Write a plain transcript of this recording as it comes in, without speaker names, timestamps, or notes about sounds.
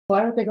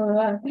Why would they go to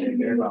that?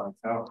 They're going to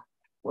tell.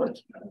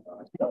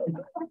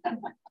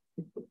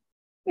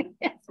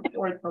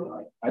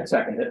 I'd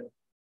second it.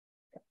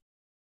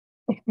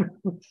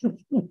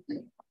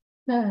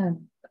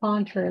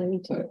 Contrary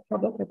to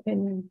public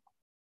opinion.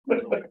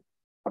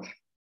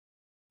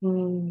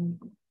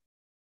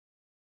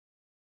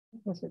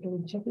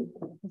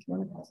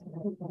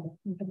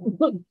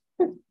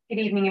 Good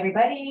evening,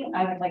 everybody.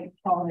 I would like to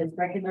call this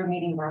regular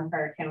meeting of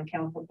Arnprior Town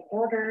Council to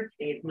order.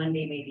 Today is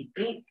Monday, May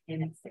the 8th,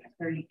 and it's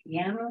 6:30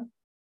 p.m.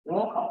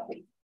 Roll call,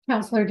 please.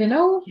 Councillor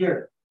Deneau.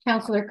 Here.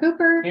 Councillor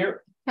Cooper.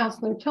 Here.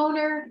 Councillor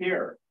Toner.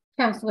 Here.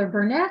 Councillor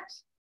Burnett.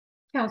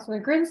 Councillor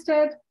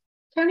Grinstead.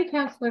 County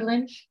Councillor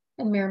Lynch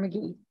and Mayor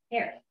McGee.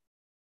 Here.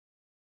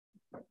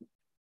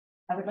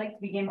 I would like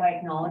to begin by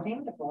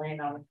acknowledging that the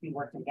land on which we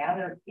work and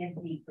gather is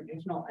the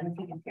traditional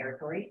unceded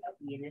territory of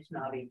the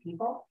Anishinaabe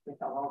people,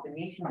 with all the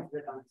nations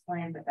lived on this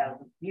land for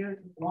thousands of years,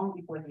 long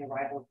before the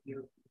arrival of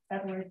European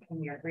settlers, and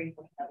we are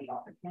grateful to have the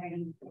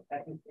opportunity to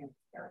presence in this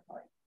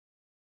territory.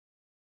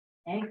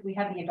 And we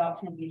have the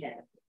adoption of the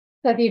agenda.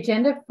 That the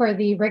agenda for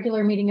the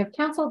regular meeting of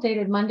council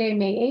dated Monday,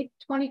 May 8th,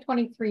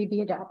 2023 be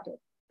adopted.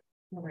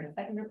 Over to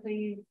seconder,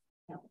 please.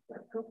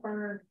 Councillor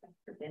Cooper,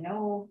 Councillor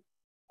Deneau,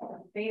 all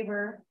in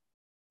favor.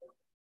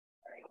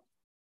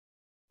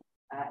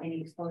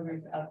 Any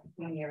disclosures of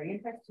pecuniary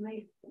interest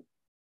tonight?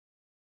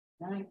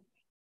 None.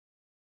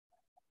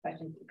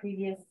 Questions to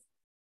previous?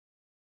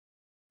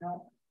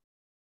 No.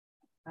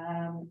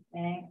 And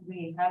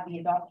we have the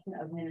adoption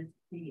of minutes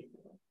previous.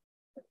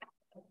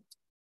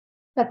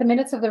 That the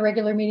minutes of the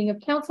regular meeting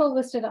of council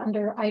listed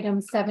under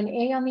item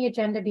 7A on the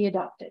agenda be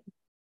adopted.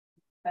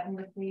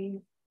 Seconder,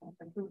 please.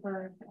 Councillor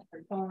Cooper,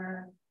 Councillor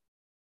Toner,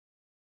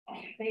 all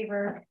in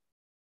favor.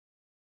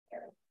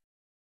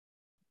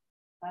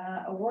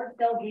 Awards,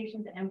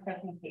 delegations, and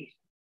presentations.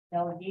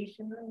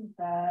 Delegations,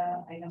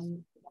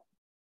 item.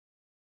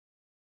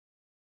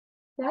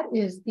 That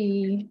is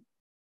the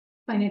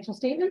financial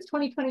statements,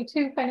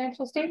 2022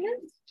 financial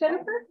statements.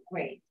 Jennifer?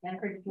 Great.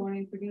 Jennifer, do you want to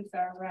introduce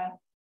our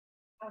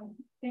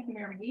thank you,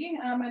 Mayor McGee.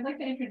 I'd like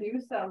to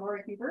introduce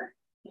Laura Huber.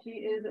 She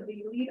is the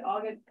lead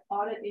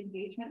audit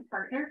engagement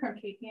partner from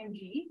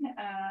KPMG.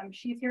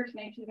 She's here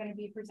tonight. She's going to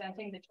be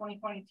presenting the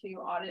 2022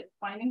 audit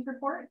findings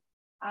report.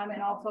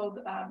 And also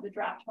the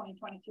draft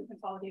 2022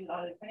 consolidated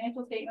audit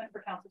financial statement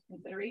for council's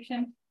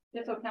consideration.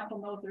 Just so council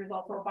knows, there is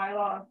also a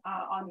bylaw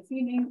on this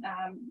evening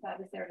that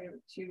is there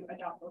to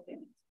adopt those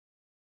things.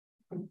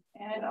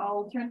 And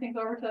I'll turn things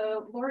over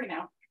to Lori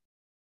now.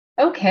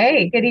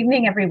 Okay, good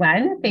evening,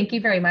 everyone. Thank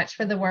you very much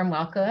for the warm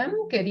welcome.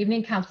 Good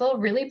evening, council.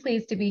 Really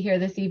pleased to be here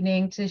this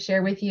evening to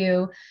share with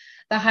you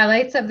the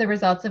highlights of the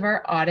results of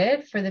our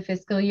audit for the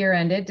fiscal year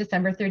ended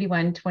December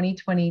 31,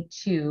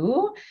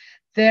 2022.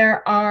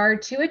 There are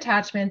two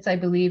attachments, I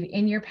believe,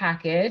 in your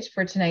package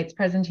for tonight's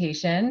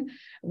presentation.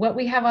 What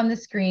we have on the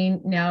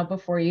screen now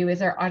before you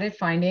is our audit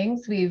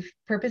findings. We've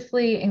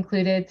purposely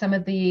included some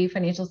of the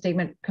financial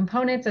statement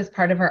components as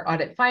part of our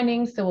audit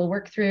findings, so we'll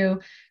work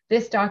through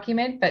this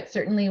document, but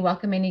certainly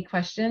welcome any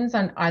questions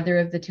on either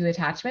of the two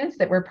attachments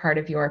that were part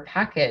of your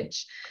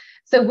package.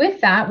 So with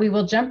that, we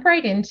will jump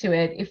right into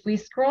it. If we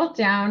scroll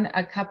down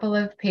a couple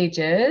of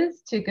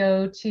pages to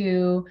go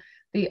to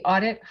the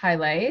audit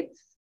highlights,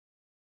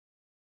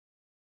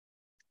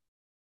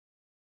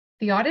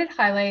 the audit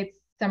highlights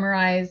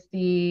summarize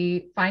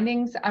the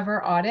findings of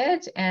our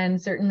audit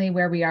and certainly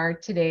where we are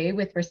today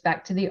with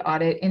respect to the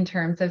audit in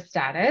terms of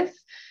status.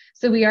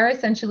 So we are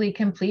essentially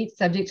complete,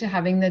 subject to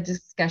having the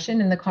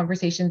discussion and the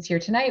conversations here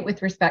tonight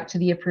with respect to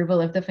the approval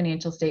of the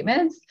financial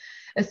statements.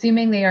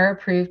 Assuming they are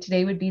approved,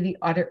 today would be the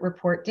audit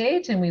report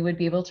date, and we would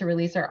be able to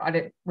release our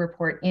audit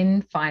report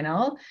in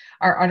final.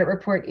 Our audit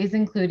report is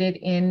included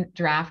in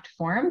draft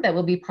form that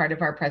will be part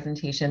of our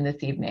presentation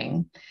this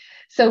evening.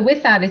 So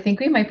with that, I think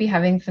we might be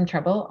having some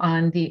trouble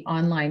on the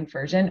online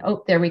version.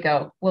 Oh, there we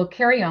go. We'll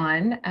carry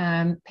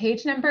on.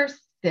 Page number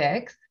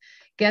 6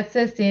 gets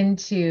us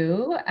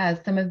into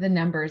some of the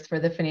numbers for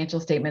the financial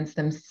statements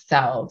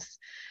themselves.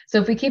 So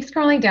if we keep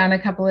scrolling down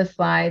a couple of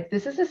slides,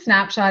 this is a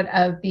snapshot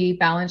of the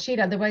balance sheet,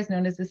 otherwise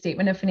known as the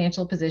statement of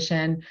financial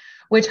position,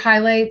 which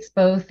highlights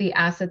both the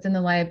assets and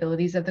the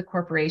liabilities of the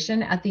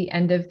corporation at the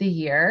end of the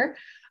year.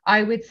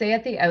 I would say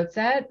at the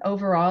outset,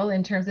 overall,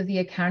 in terms of the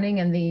accounting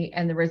and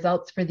the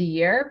results for the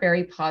year,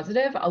 very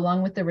positive,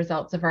 along with the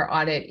results of our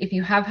audit. If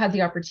you have had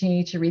the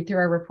opportunity to read through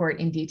our report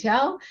in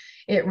detail,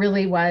 it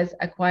really was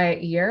a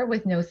quiet year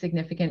with no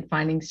significant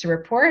findings to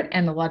report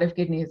and a lot of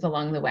good news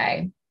along the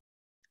way.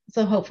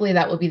 So hopefully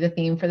that will be the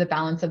theme for the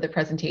balance of the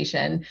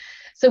presentation.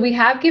 So we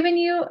have given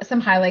you some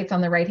highlights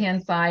on the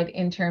right-hand side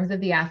in terms of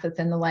the assets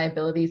and the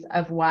liabilities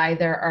of why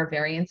there are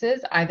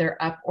variances, either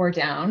up or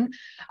down.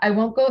 I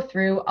won't go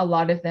through a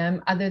lot of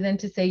them other than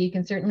to say you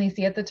can certainly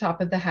see at the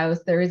top of the house,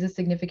 there is a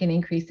significant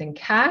increase in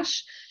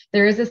cash.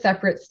 There is a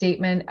separate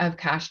statement of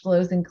cash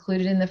flows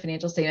included in the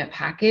financial statement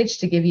package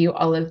to give you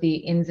all of the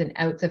ins and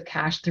outs of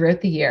cash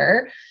throughout the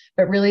year.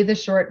 But really the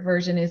short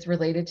version is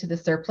related to the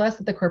surplus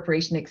that the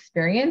corporation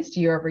experienced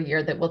year over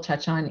year that we'll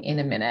touch on in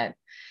a minute.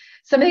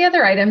 Some of the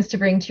other items to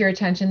bring to your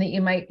attention that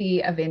you might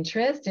be of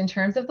interest in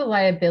terms of the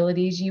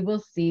liabilities, you will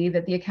see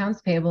that the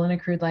accounts payable and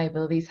accrued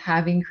liabilities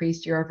have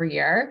increased year over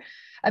year.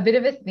 A bit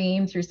of a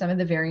theme through some of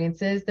the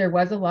variances. There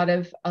was a lot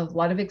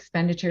of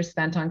expenditure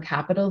spent on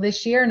capital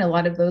this year, and a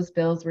lot of those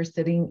bills were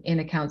sitting in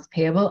accounts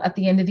payable at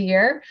the end of the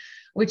year,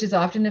 which is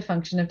often a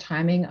function of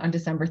timing on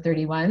December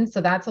 31.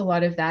 So that's a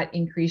lot of that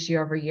increase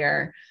year over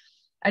year.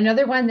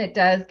 Another one that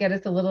does get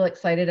us a little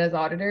excited as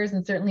auditors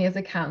and certainly as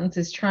accountants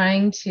is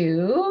trying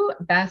to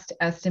best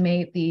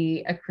estimate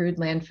the accrued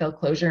landfill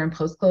closure and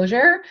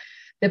post-closure.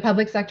 The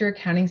public sector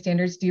accounting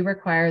standards do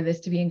require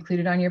this to be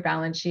included on your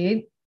balance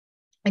sheet.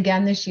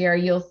 Again, this year,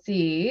 you'll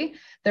see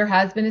there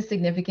has been a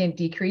significant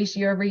decrease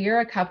year over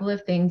year. A couple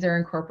of things are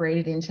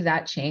incorporated into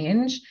that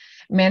change.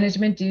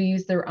 Management do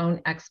use their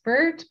own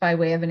expert by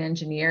way of an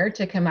engineer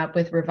to come up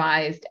with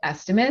revised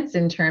estimates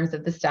in terms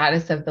of the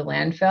status of the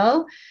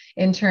landfill.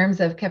 In terms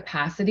of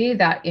capacity,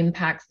 that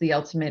impacts the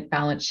ultimate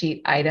balance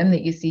sheet item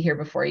that you see here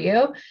before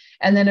you.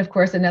 And then, of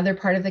course, another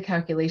part of the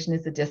calculation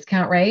is the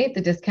discount rate.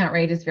 The discount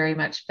rate is very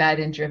much fed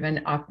and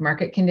driven off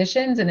market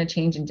conditions, and a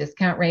change in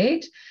discount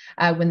rate.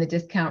 When the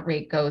discount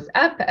rate goes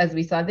up, as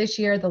we saw this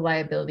year, the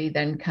liability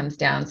then comes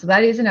down. So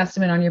that is an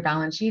estimate on your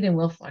balance sheet and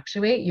will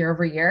fluctuate year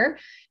over year,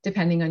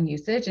 depending on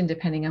usage and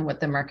depending on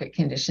what the market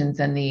conditions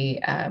and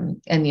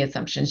the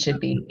assumptions should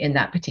be in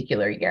that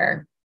particular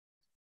year.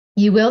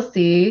 You will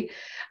see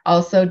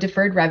also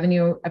deferred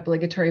revenue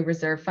obligatory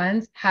reserve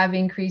funds have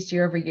increased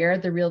year over year.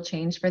 The real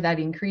change for that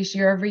increase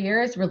year over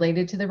year is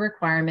related to the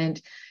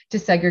requirement to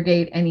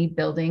segregate any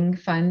building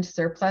fund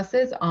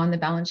surpluses on the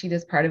balance sheet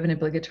as part of an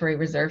obligatory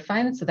reserve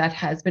fund. So that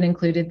has been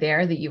included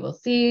there that you will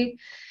see.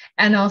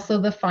 And also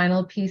the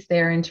final piece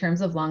there in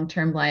terms of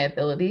long-term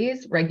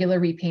liabilities, regular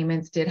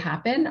repayments did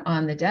happen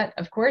on the debt,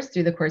 of course,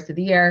 through the course of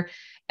the year.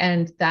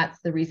 And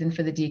that's the reason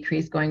for the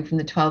decrease going from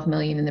the 12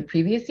 million in the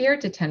previous year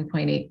to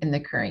 10.8 in the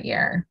current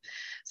year.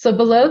 So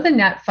below the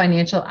net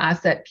financial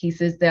asset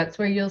pieces, that's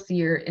where you'll see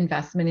your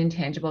investment in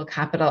tangible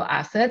capital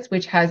assets,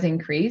 which has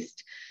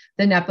increased.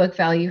 The net book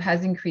value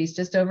has increased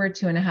just over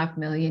 2.5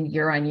 million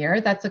year on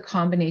year. That's a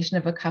combination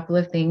of a couple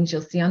of things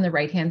you'll see on the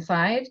right-hand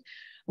side.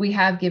 We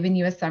have given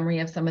you a summary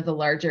of some of the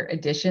larger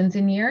additions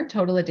in year.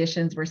 Total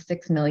additions were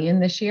 6 million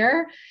this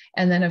year.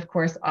 And then, of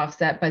course,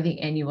 offset by the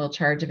annual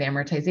charge of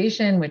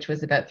amortization, which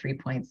was about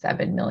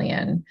 3.7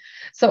 million.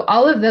 So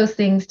all of those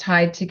things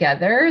tied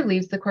together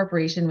leaves the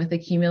corporation with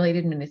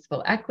accumulated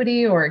municipal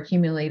equity or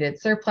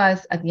accumulated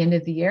surplus at the end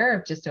of the year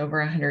of just over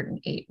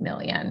 108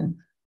 million.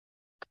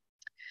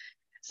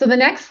 So the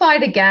next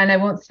slide, again, I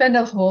won't spend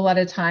a whole lot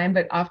of time,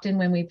 but often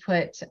when we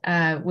put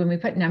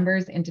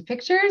numbers into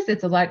pictures,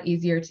 it's a lot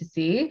easier to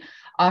see.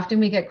 Often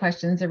we get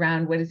questions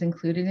around what is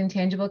included in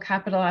tangible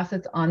capital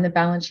assets on the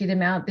balance sheet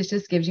amount. This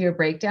just gives you a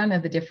breakdown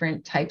of the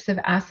different types of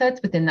assets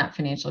within that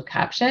financial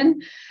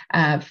caption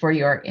for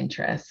your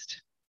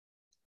interest.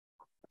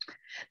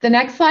 The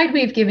next slide,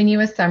 we've given you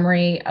a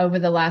summary over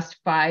the last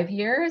 5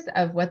 years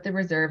of what the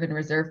reserve and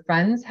reserve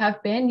funds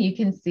have been. You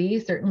can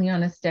see certainly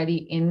on a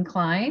steady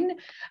incline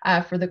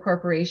for the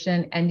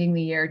corporation ending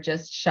the year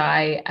just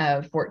shy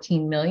of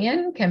 14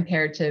 million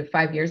compared to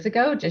 5 years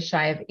ago, just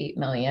shy of 8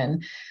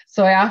 million.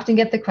 So I often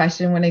get the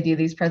question when I do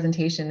these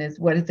presentations is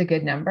what is a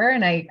good number?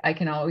 And I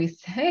can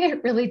always say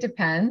it really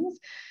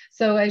depends.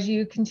 So as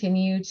you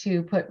continue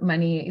to put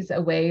monies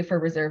away for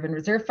reserve and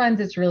reserve funds,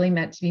 it's really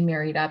meant to be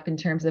married up in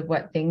terms of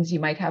what things you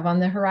might have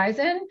on the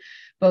horizon,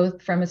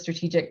 both from a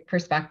strategic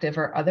perspective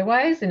or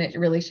otherwise, and it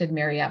really should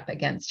marry up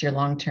against your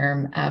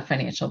long-term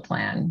financial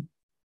plan.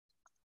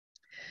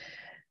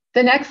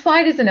 The next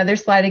slide is another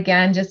slide,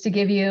 again, just to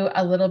give you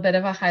a little bit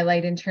of a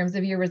highlight in terms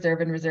of your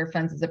reserve and reserve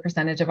funds as a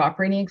percentage of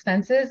operating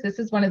expenses. This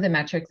is one of the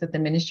metrics that the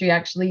ministry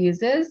actually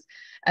uses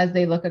as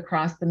they look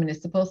across the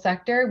municipal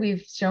sector.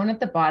 We've shown at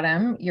the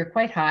bottom, you're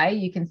quite high.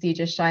 You can see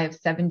just shy of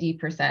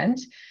 70%.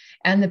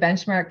 And the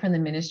benchmark from the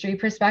ministry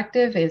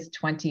perspective is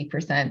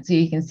 20%. So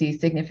you can see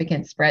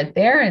significant spread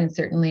there and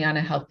certainly on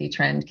a healthy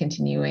trend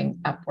continuing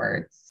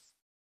upwards.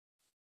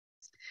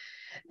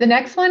 The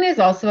next one is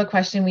also a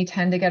question we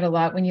tend to get a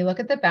lot. When you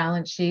look at the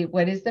balance sheet,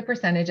 what is the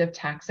percentage of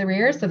tax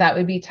arrears? So that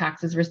would be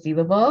taxes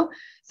receivable.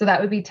 So that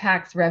would be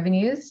tax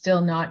revenues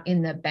still not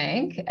in the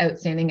bank,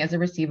 outstanding as a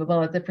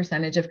receivable as a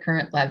percentage of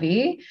current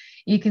levy.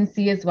 You can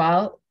see as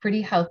well,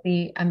 pretty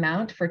healthy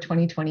amount for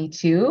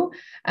 2022,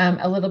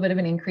 a little bit of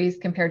an increase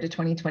compared to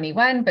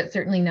 2021, but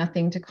certainly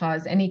nothing to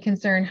cause any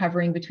concern,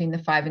 hovering between the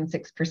 5 and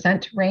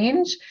 6%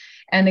 range.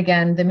 And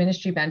again, the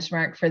ministry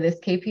benchmark for this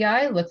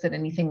KPI looks at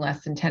anything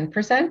less than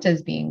 10%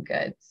 as being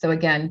good. So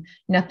again,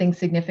 nothing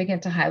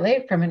significant to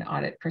highlight from an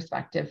audit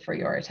perspective for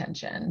your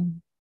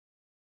attention.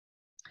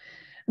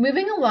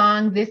 Moving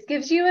along, this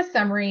gives you a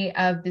summary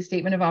of the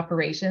statement of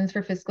operations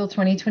for fiscal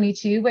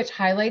 2022, which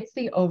highlights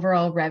the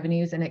overall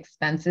revenues and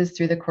expenses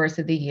through the course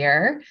of the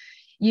year.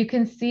 You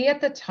can see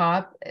at the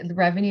top, the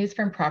revenues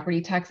from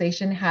property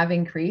taxation have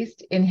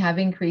increased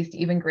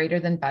even greater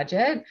than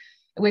budget.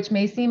 which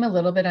may seem a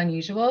little bit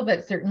unusual,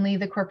 but certainly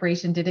the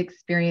corporation did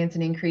experience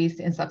an increase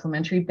in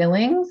supplementary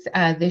billings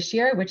this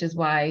year, which is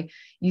why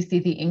you see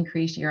the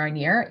increase year on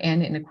year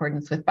and in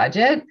accordance with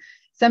budget.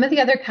 Some of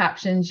the other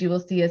captions you will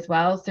see as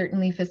well,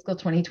 certainly fiscal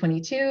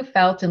 2022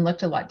 felt and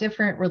looked a lot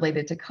different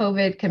related to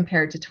COVID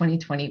compared to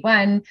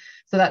 2021.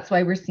 So that's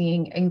why we're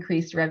seeing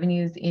increased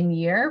revenues in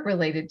year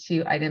related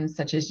to items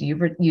such as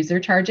user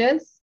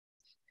charges.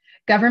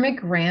 Government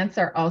grants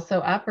are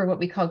also up, or what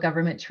we call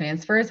government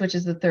transfers, which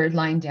is the third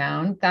line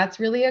down. That's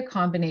really a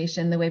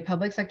combination. The way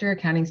public sector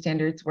accounting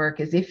standards work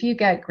is if you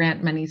get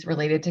grant monies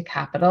related to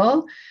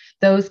capital,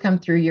 those come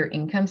through your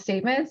income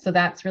statement. So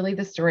that's really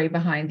the story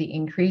behind the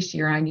increase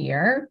year on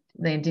year,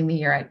 landing the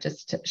year at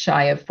just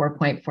shy of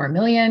 4.4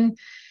 million.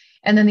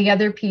 And then the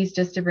other piece,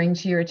 just to bring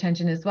to your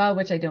attention as well,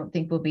 which I don't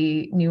think will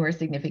be new or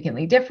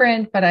significantly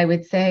different, but I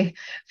would say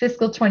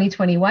fiscal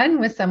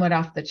 2021 was somewhat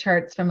off the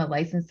charts from a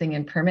licensing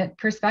and permit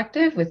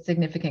perspective with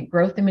significant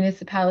growth in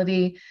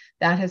municipality.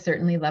 That has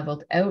certainly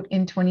leveled out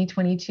in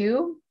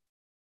 2022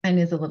 and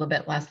is a little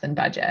bit less than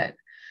budget.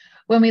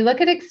 When we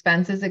look at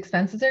expenses,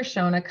 expenses are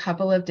shown a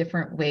couple of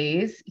different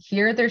ways.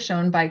 Here they're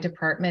shown by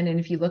department. And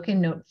if you look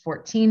in note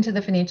 14 to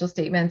the financial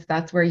statements,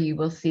 that's where you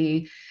will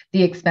see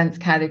the expense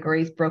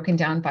categories broken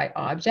down by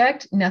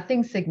object.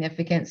 Nothing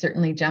significant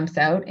certainly jumps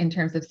out in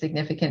terms of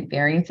significant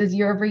variances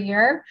year over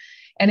year.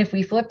 And if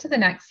we flip to the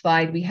next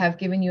slide, we have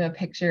given you a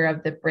picture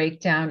of the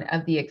breakdown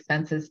of the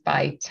expenses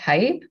by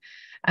type.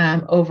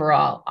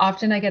 Overall,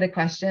 often I get a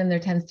question, there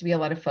tends to be a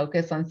lot of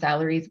focus on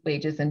salaries,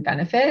 wages, and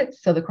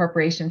benefits. So the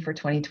corporation for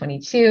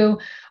 2022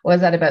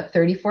 was at about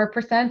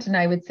 34%. And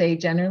I would say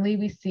generally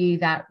we see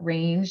that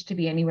range to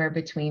be anywhere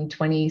between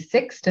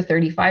 26 to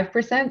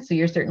 35%. So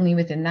you're certainly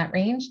within that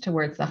range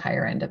towards the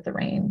higher end of the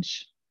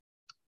range.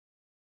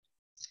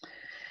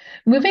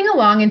 Moving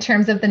along in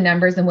terms of the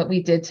numbers and what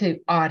we did to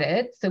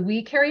audit. So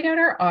we carried out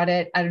our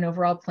audit at an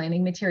overall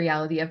planning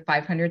materiality of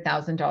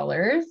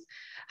 $500,000.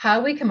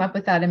 How we come up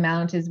with that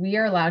amount is we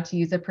are allowed to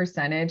use a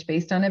percentage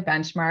based on a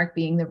benchmark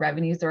being the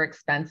revenues or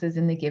expenses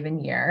in the given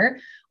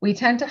year. We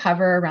tend to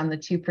hover around the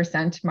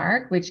 2%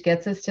 mark, which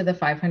gets us to the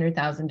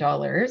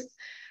 $500,000.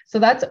 So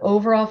that's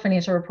overall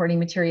financial reporting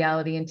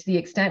materiality. And to the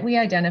extent we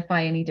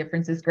identify any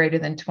differences greater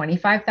than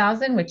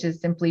 25,000, which is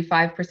simply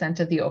 5%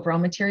 of the overall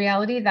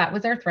materiality, that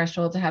was our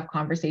threshold to have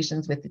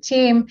conversations with the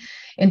team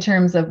in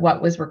terms of what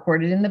was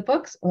recorded in the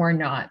books or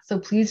not. So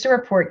pleased to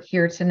report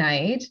here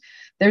tonight,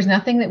 there's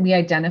nothing that we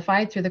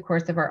identified through the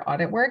course of our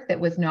audit work that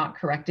was not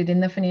corrected in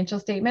the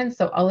financial statements.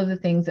 So all of the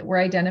things that were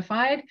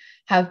identified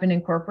have been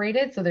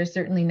incorporated. So there's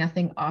certainly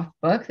nothing off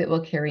book that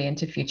will carry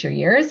into future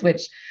years,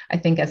 which I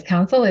think as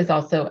council is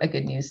also a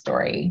good news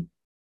story.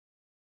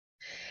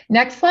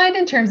 Next slide,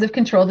 in terms of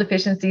control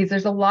deficiencies,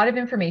 there's a lot of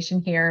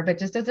information here, but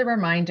just as a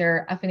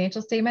reminder, a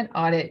financial statement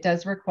audit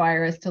does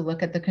require us to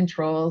look at the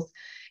controls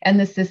and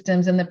the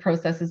systems and the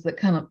processes that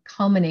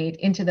culminate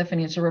into the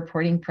financial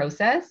reporting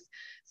process.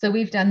 So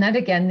we've done that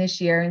again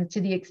this year, and to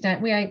the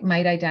extent we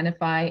might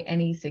identify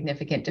any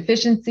significant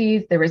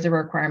deficiencies, there is a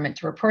requirement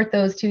to report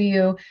those to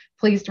you.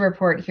 Pleased to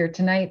report here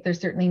tonight,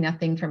 there's certainly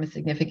nothing from a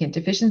significant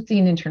deficiency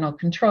in internal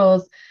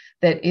controls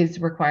that is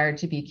required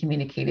to be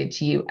communicated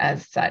to you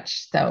as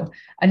such. So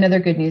another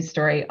good news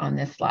story on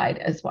this slide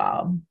as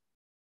well.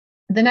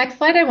 The next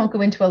slide, I won't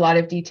go into a lot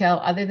of detail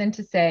other than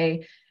to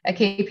say a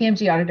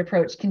KPMG audit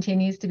approach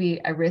continues to be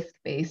a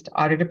risk-based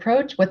audit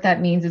approach. What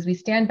that means is we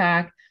stand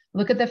back,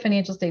 look at the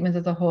financial statements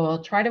as a whole,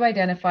 try to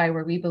identify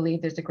where we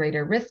believe there's a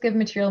greater risk of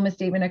material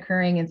misstatement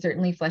occurring, and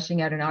certainly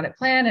fleshing out an audit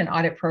plan and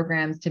audit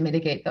programs to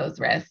mitigate those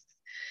risks.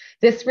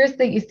 This risk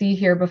that you see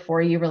here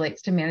before you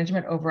relates to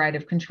management override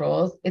of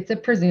controls. It's a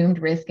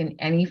presumed risk in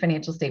any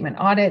financial statement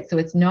audit, so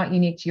it's not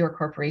unique to your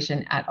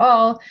corporation at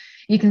all.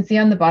 You can see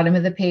on the bottom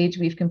of the page,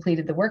 we've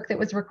completed the work that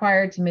was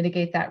required to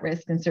mitigate that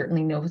risk, and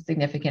certainly no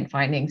significant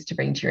findings to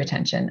bring to your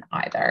attention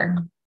either.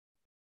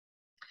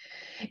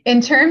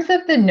 In terms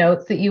of the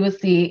notes that you will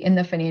see in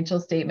the financial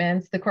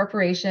statements, the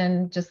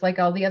corporation, just like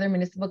all the other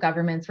municipal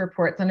governments,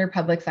 reports under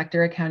public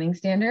sector accounting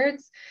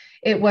standards.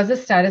 It was a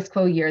status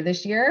quo year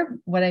this year.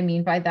 What I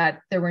mean by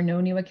that, there were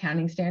no new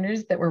accounting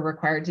standards that were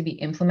required to be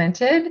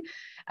implemented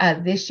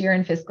this year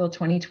in fiscal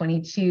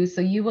 2022.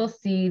 So you will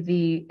see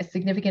the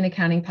significant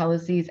accounting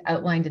policies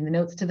outlined in the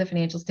notes to the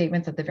financial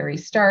statements at the very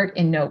start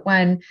in note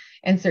 1,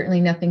 and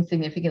certainly nothing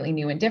significantly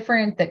new and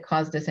different that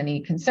caused us any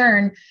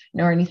concern,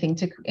 nor anything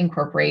to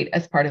incorporate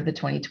as part of the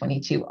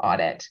 2022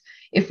 audit.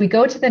 If we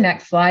go to the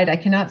next slide, I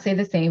cannot say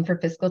the same for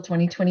fiscal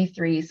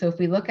 2023. So if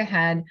we look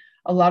ahead,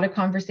 a lot of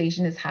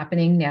conversation is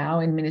happening now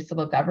in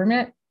municipal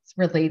government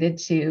related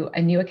to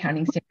a new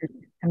accounting standard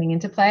coming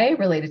into play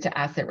related to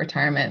asset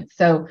retirement.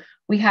 So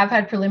we have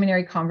had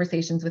preliminary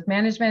conversations with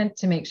management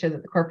to make sure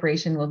that the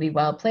corporation will be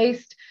well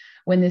placed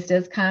when this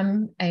does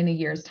come in a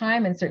year's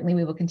time. And certainly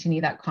we will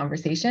continue that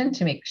conversation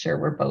to make sure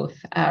we're both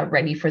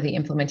ready for the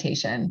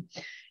implementation.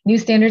 New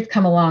standards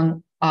come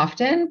along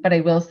often, but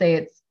I will say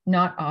it's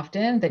not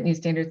often that new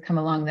standards come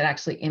along that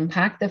actually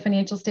impact the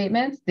financial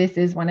statements. This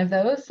is one of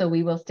those, so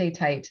we will stay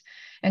tight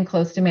and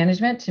close to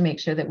management to make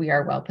sure that we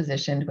are well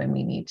positioned when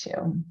we need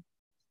to.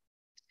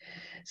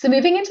 So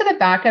moving into the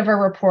back of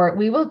our report,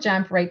 we will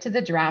jump right to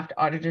the draft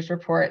auditor's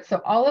report.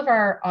 So all of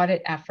our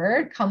audit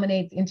effort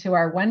culminates into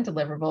our one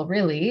deliverable,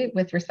 really,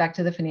 with respect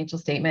to the financial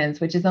statements,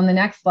 which is on the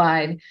next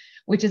slide,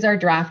 which is our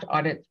draft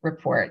audit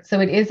report. So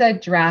it is a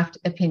draft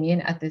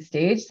opinion at this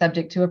stage,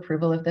 subject to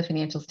approval of the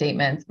financial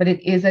statements, but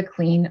it is a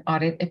clean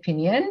audit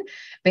opinion.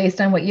 Based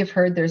on what you've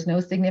heard, there's no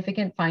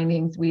significant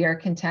findings. We are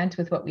content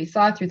with what we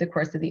saw through the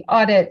course of the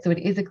audit. So it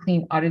is a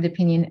clean audit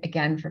opinion,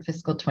 again, for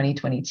fiscal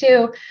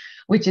 2022.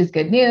 Which is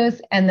good news.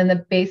 And then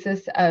the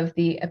basis of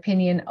the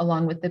opinion,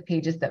 along with the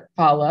pages that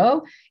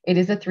follow, it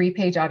is a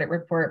 3-page audit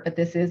report, but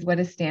this is what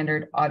a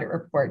standard audit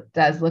report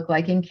does look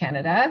like in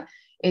Canada.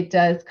 It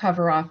does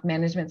cover off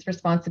management's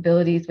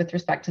responsibilities with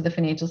respect to the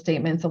financial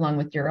statements, along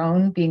with your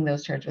own, being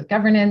those charged with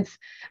governance,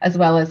 as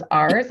well as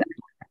ours,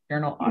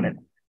 external audit.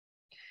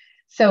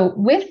 So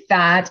with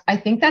that, I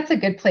think that's a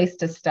good place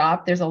to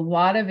stop. There's a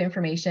lot of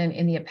information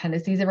in the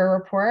appendices of our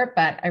report,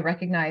 but I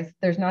recognize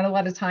there's not a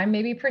lot of time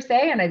maybe per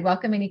se, and I'd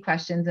welcome any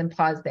questions and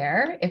pause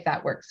there if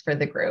that works for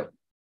the group.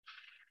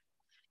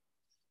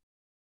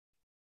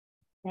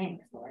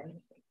 Thanks, Lori.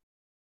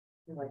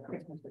 You're like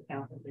Christmas with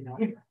council, you know.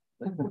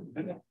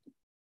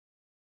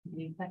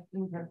 Any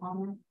questions or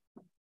comments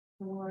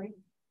for Lori?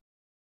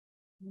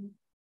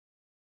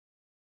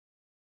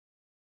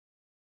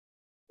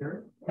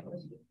 Sure.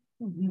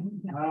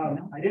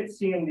 I did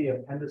see in the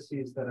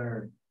appendices that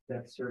our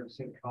debt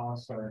servicing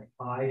costs are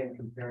high in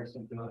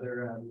comparison to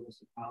other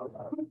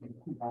municipalities,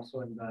 also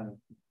in the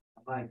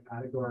high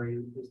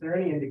category. Is there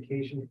any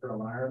indication for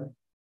alarm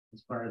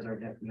as far as our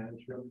debt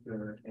management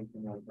or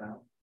anything like that?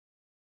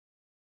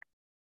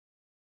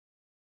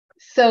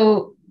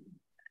 So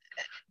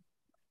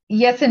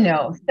yes and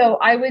no. So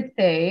I would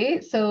say,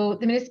 so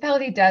the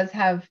municipality does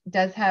have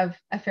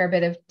a fair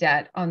bit of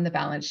debt on the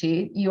balance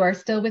sheet. You are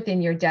still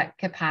within your debt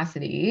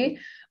capacity,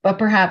 but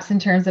perhaps in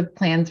terms of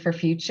plans for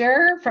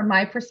future, from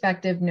my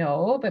perspective,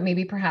 no, but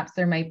maybe perhaps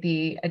there might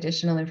be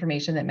additional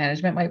information that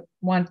management might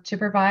want to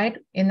provide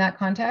in that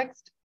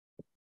context.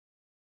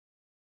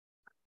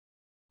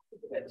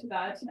 To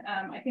that,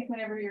 I think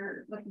whenever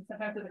you're looking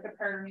sometimes at the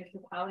comparative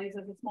municipalities,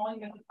 as a small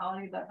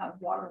municipality that has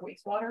water,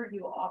 wastewater,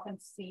 you will often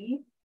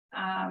see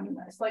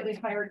slightly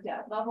higher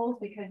debt levels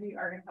because you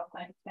are going to have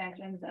plant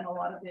expansions and a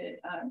lot of the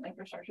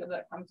infrastructure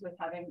that comes with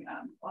having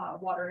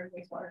water and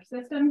wastewater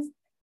systems.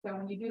 So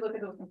when you do look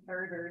at those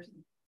comparators,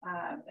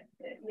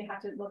 you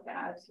have to look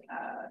at,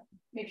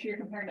 make sure you're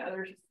comparing to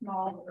other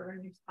small urban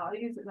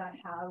municipalities that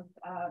have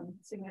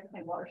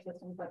significant water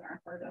systems that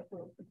aren't part of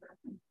those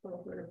comparisons.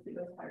 So we're going to see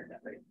those higher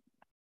debt rates.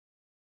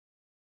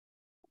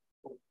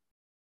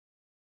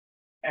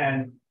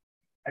 And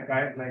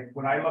like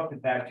when I looked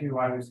at that too,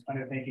 I was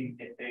kind of thinking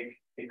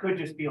it could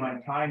just be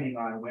on timing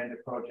on when the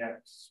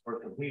projects were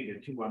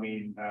completed too. I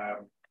mean,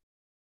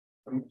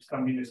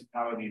 some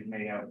municipalities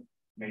may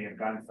have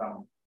done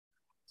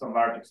some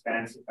large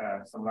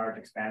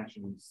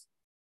expansions,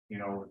 you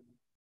know,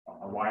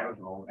 a while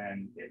ago,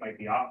 and it might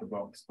be off the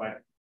books.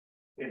 But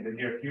in the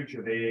near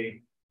future,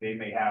 they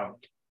may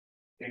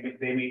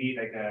need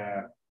like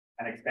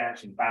an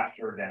expansion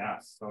faster than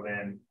us. So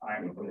then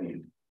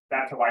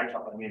that's how I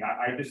talk. I mean,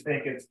 I just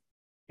think it's,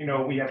 you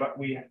know, we have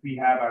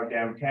our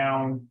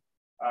downtown.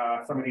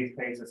 Some of these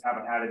places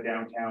haven't had a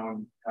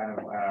downtown kind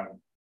of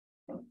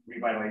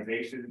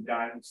revitalization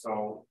done.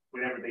 So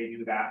whenever they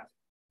do that,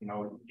 you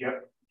know,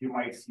 you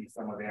might see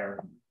some of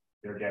their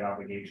debt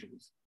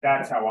obligations.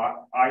 That's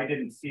how I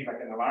didn't see like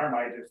an alarm.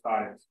 I just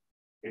thought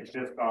it's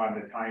just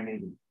on the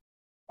timing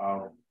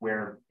of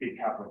where big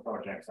capital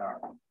projects are.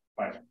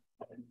 But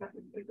that's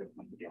a good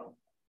point to deal.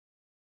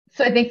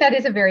 So I think that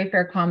is a very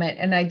fair comment.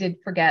 And I did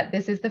forget,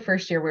 this is the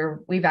first year where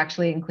we've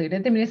actually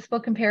included the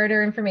municipal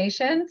comparator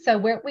information. So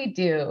what we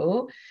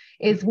do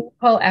is we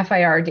pull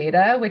FIR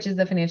data, which is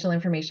the financial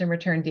information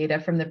return data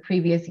from the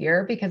previous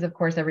year, because of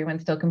course,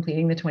 everyone's still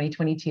completing the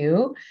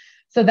 2022.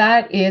 So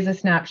that is a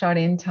snapshot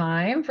in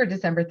time for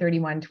December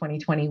 31,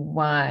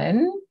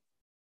 2021.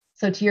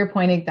 So to your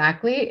point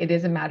exactly, it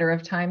is a matter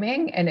of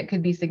timing and it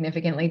could be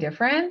significantly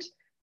different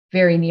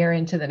very near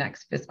into the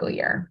next fiscal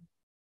year.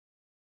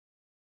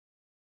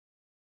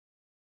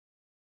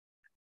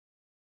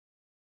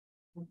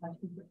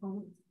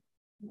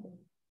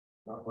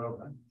 Well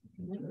done.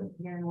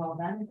 Very well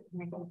done.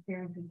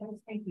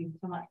 Thank you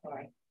so much,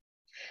 Lori.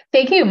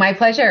 Thank you. My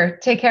pleasure.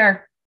 Take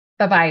care.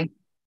 Bye-bye.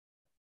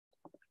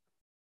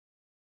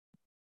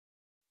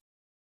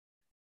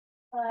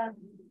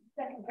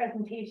 Second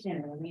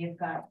presentation, we have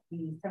got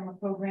the summer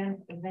program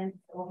events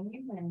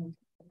overview and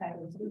the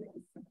fabulous students.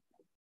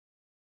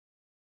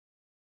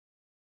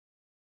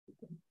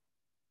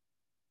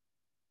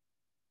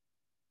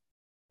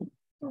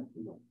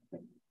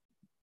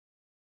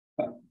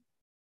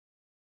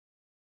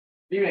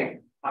 Good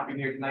evening. Happy to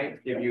be here tonight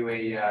to give you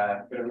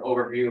a bit of an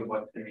overview of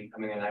what's going to be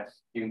coming in the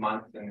next few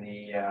months in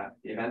the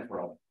events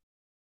world.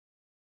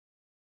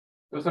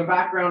 So some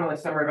background on the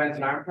summer events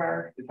in Iron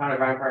Park. The town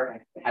of Iron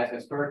Park has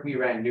historically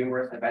ran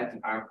numerous events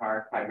in Iron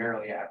Park,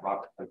 primarily at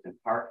Robert Clifton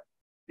Park.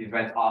 These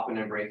events often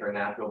embrace our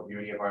natural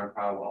beauty of Arm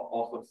Proud while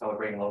also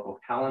celebrating local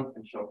talent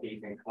and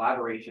showcasing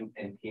collaboration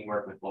and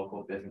teamwork with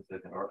local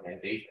businesses and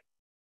organizations.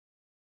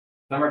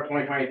 Summer of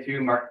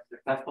 2022 marked the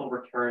successful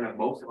return of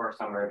most of our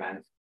summer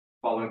events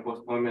following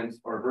postponements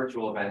or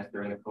virtual events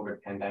during the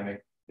COVID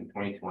pandemic in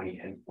 2020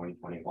 and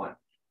 2021.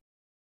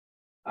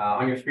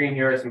 On your screen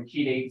here are some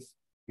key dates.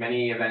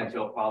 Many events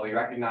you'll probably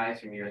recognize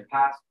from years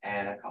past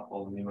and a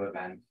couple of new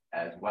events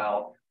as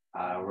well.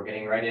 We're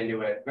getting right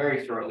into it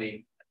very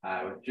shortly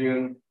with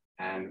June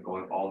and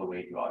going all the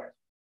way to August.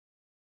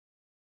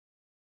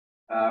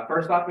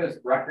 First up is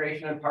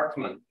Recreation and Parks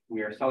Month.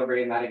 We are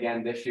celebrating that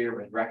again this year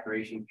with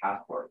Recreation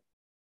Passport.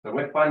 So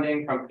with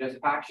funding from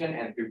Participation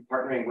and through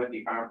partnering with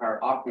the Arm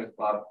Power Optimist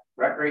Club,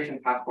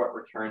 Recreation Passport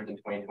returns in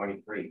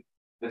 2023.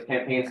 This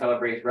campaign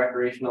celebrates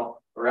Recreation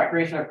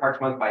and Parks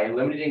Month by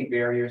eliminating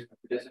barriers for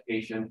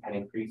participation and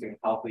increasing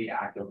healthy,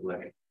 active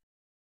living.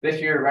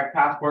 This year, Rec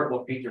Passport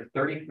will feature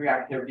 33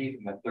 activities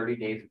in the 30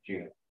 days of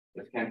June.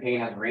 This campaign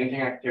has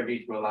ranging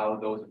activities to allow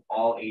those of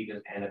all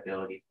ages and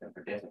abilities to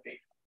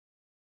participate.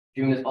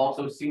 June is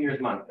also Seniors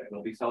Month, and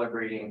we'll be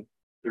celebrating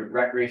through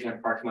Recreation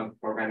and Parks Month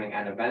programming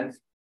and events.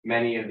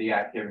 Many of the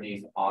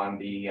activities on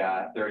the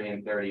 30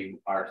 and 30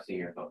 are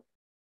senior focused.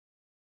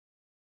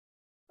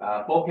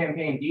 Full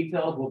campaign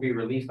details will be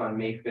released on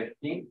May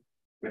 15th,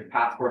 with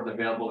passports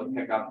available to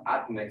pick up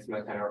at the Nick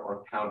Smith Center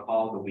or Town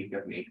Hall the week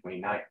of May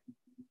 29th.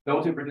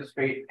 Those who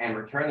participate and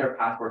return their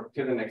passports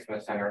to the Nick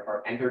Smith Center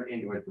are entered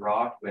into a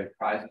draw to win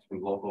prizes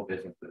from local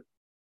businesses.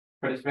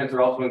 Participants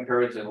are also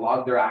encouraged to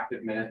log their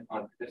active minutes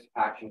on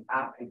Participation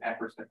app in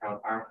efforts to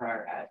count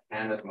Armprior as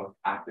Canada's most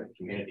active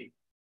community.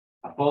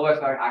 A full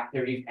list of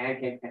activities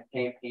and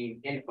campaign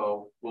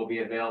info will be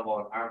available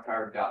on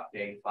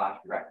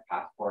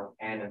armprior.ca/recpassport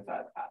and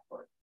inside the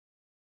passport.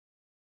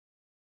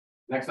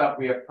 Next up,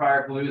 we have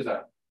Prior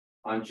Palooza.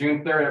 On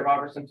June 3rd at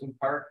Robert Simpson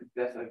Park,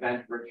 this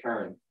event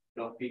returns.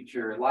 It'll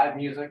feature live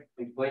music,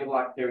 inflatable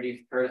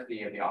activities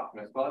courtesy of the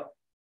Optimist Club,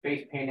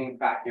 face painting,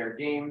 backyard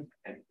games,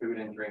 and food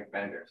and drink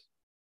vendors,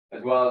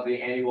 as well as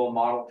the annual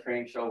model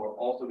train show will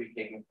also be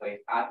taking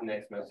place at the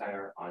Nick Smith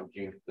Center on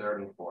June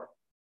 3rd and 4th.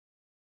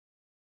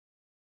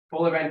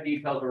 Full event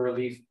details were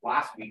released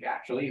last week,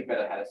 actually, a bit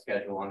ahead of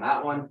schedule on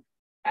that one,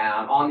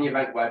 on the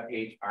event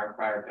webpage,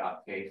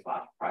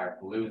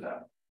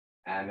 armprior.ca/priorpalooza.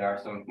 And there are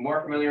some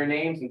more familiar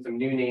names and some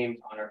new names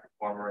on our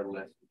performer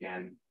list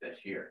again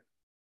this year.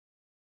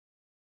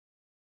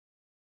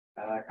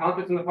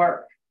 Concerts in the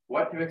Park.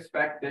 What to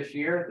expect this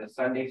year? The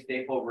Sunday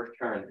staple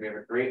returns. We have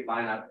a great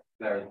lineup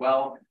there as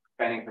well,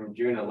 spanning from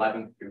June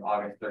 11th through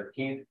August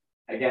 13th.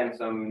 Again,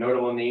 some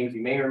notable names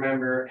you may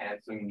remember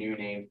and some new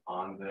names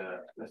on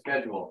the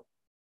schedule.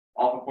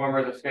 All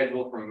performers are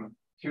scheduled from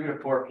 2 to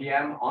 4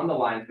 p.m. on the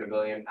Lions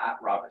Pavilion at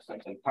Robert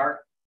Simpson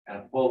Park, and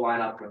a full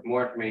lineup with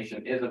more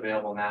information is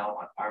available now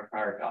on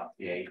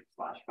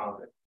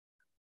armprior.ca/concert.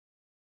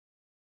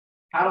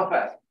 Cattle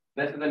Fest.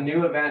 This is a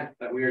new event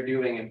that we are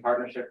doing in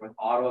partnership with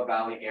Ottawa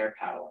Valley Air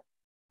Cattle.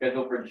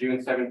 Scheduled for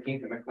June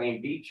 17th at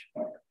McLean Beach,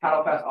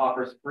 Paddle Fest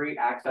offers free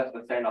access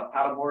to stand-up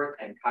paddleboards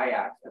and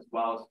kayaks, as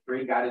well as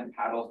free guided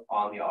paddles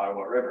on the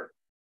Ottawa River.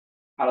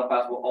 Paddle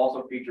Fest will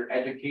also feature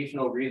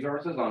educational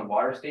resources on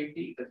water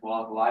safety, as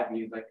well as live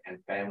music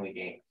and family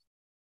games.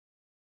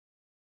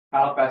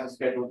 Paddle Fest is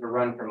scheduled to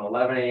run from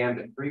 11 a.m.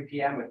 to 3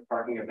 p.m. with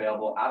parking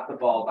available at the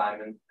Ball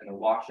Diamonds and the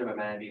washroom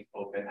amenities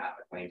open at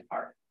McLean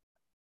Park.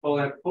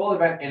 Full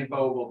event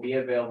info will be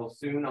available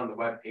soon on the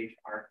webpage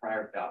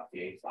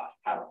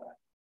armprior.ca/paddlefest.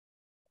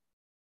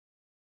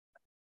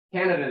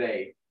 Canada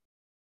Day.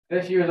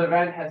 This year's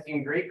event has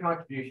seen great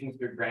contributions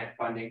through grant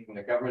funding from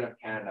the Government of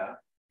Canada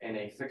and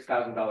a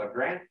 $6,000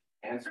 grant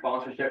and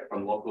sponsorship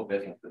from local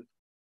businesses.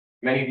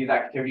 Many of these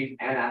activities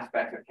and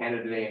aspects of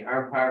Canada Day and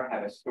Armprior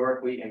have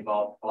historically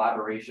involved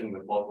collaboration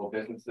with local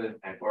businesses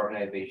and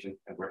organizations,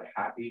 and we're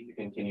happy to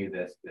continue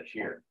this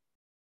year.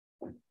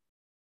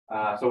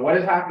 So what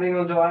is happening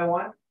on July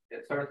 1?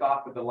 It starts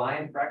off with the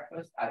Lions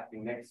Breakfast at the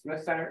Nick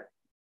Smith Center,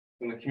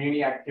 and the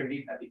community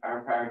activities at the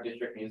Armprior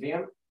District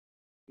Museum,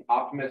 the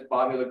Optimist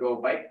Bobby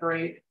Legault Bike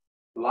Parade,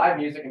 live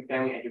music and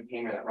family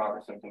entertainment at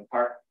Robert Simpson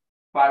Park,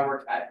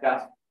 fireworks at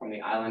dusk from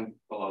the island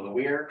below the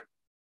weir,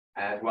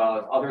 as well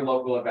as other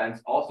local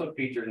events also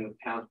featured in the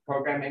town's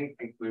programming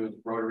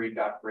includes Rotary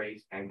Duck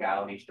Race and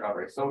Galilee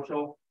Strawberry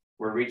Social.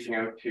 We're reaching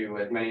out to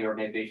as many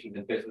organizations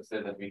and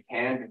businesses as we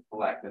can to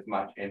collect as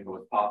much info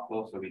as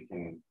possible so we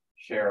can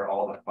share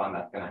all the fun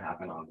that's going to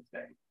happen on this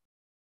day.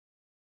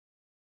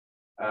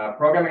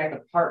 Programming at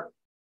the park.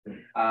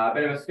 A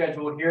bit of a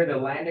schedule here. The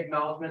land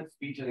acknowledgement,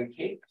 speeches, and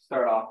cake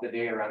start off the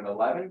day around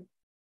 11.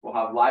 We'll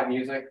have live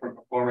music from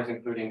performers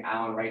including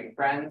Alan Wright and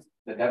Friends,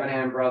 the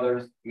Debenham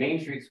Brothers, Main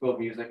Street School of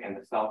Music, and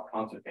the South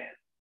Concert Band.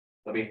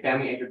 There'll be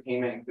family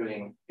entertainment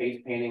including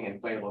face painting and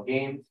inflatable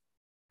games.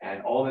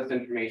 And all this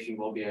information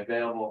will be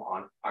available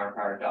on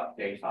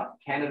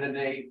armprior.ca/Canada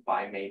Day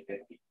by May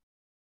 15th.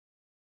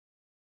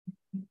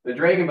 The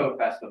Dragon Boat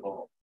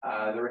Festival.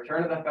 The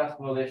return of the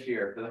festival this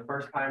year. For the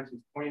first time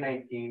since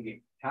 2019,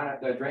 the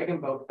Dragon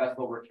Boat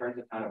Festival returns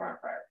to the town of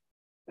Armprior.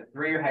 The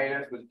 3-year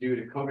hiatus was due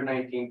to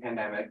COVID-19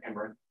 pandemic, and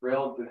we're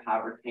thrilled to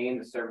have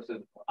retained the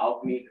services of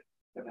Alchemy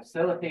to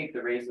facilitate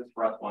the races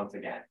for us once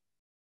again.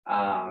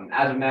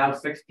 As of now,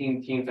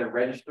 16 teams are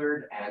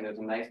registered, and there's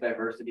a nice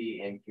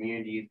diversity in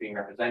communities being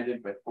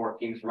represented, with 4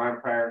 teams from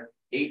Arnprior,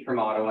 8 from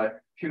Ottawa,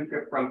 2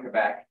 from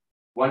Quebec,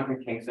 1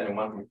 from Kingston, and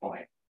 1 from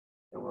Point.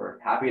 So we're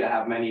happy to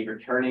have many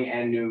returning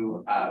and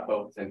new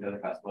boats into the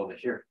festival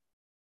this year.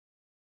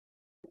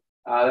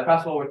 The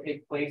festival will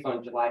take place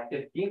on July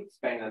 15th,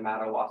 spanning the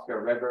Madawaska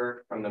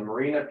River from the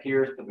Marina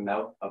Piers to the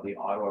mouth of the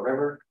Ottawa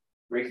River.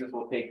 Races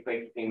will take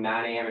place between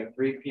 9 a.m. and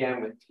 3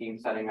 p.m. with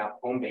teams setting up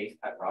home base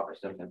at Robert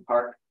Simpson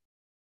Park.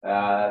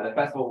 The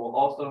festival will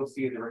also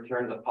see the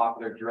return of the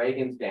popular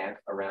Dragons Dance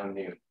around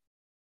noon.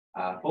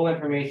 Full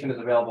information is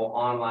available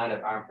online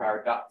at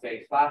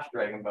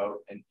arnprior.ca/dragonboat,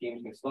 and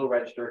teams can still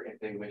register if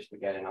they wish to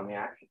get in on the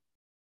action.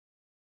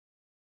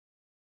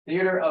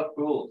 Theater of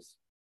Fools.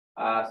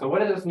 So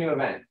what is this new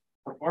event?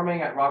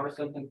 Performing at Robert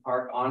Simpson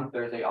Park on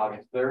Thursday,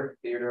 August 3rd,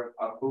 Theater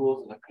of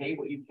Fools is a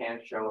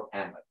pay-what-you-can show of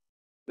Hamlet.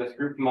 This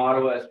group from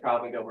Ottawa is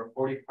traveling to over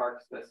 40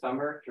 parks this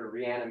summer to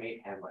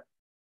reanimate Hamlet.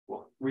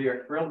 Well, we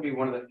are thrilled to be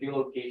one of the few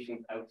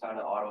locations outside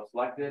of Ottawa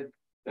selected.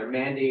 Their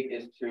mandate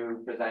is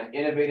to present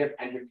innovative,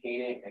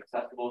 entertaining,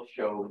 accessible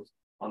shows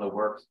on the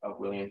works of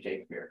William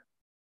Shakespeare.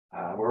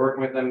 We're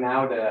working with them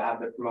now to have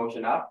the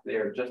promotion up. They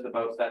are just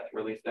about set to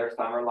release their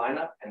summer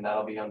lineup, and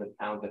that'll be on the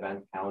town's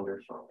event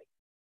calendar shortly.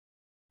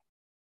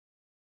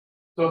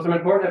 So some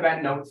important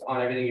event notes on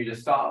everything you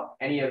just saw.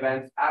 Any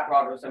events at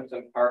Robert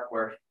Simpson Park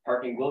where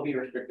parking will be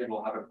restricted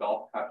will have a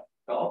golf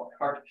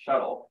cart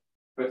shuttle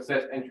to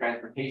assist in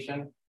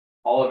transportation.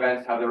 All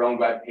events have their own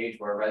web page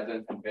where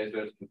residents and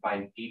visitors can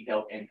find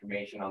detailed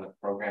information on the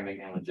programming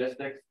and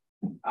logistics.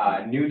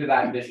 New to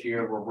that this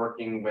year, we're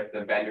working with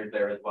the vendors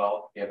there as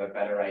well to give a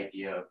better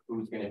idea of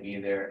who's going to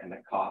be there and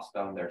the cost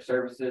on their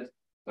services,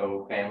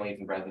 so families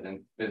and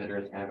residents,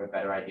 visitors can have a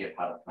better idea of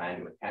how to plan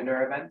to attend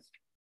our events,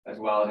 as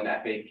well as an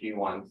FAQ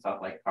on stuff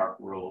like park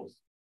rules,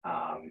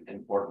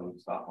 important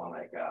stuff on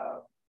like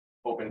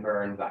open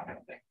burns, that kind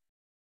of thing.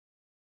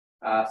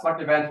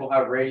 Select events will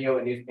have radio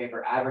and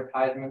newspaper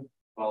advertisements,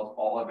 as well as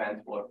all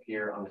events will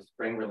appear on the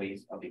spring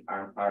release of the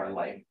Arnprior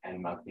Life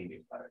and monthly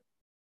newsletter.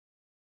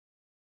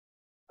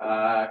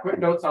 Quick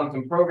notes on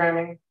some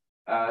programming.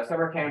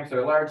 Summer camps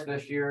are large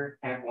this year.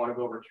 Camp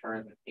Wannago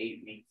returns with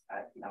 8 weeks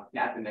at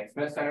the Nick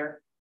Smith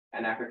Center.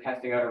 And after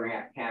testing out a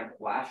ringette camp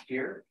last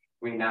year,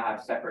 we now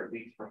have separate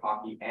weeks for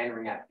hockey and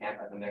ringette camp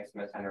at the Nick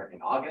Smith Center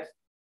in August.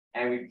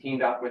 And we've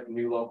teamed up with a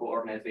new local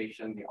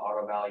organization, the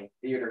Ottawa Valley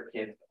Theatre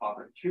Kids, to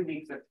offer 2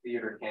 weeks of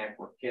theater camp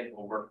where kids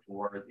will work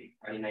towards the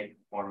Friday night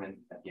performance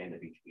at the end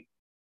of each week.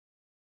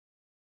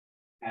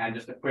 And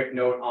just a quick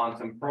note on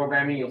some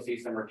programming, you'll see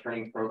some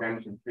returning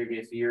programs from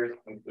previous years,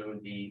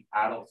 include the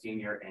adult,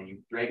 senior, and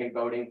youth dragon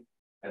boating,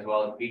 as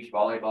well as beach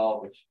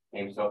volleyball, which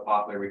became so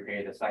popular we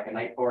created a second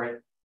night for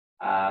it.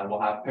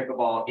 We'll have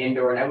pickleball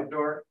indoor and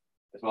outdoor,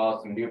 as well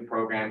as some new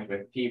programs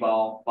with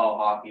t-ball, ball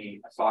hockey,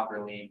 a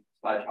soccer league,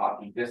 sledge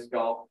hockey, disc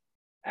golf,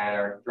 and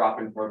our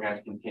drop-in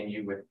programs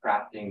continue with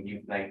crafting,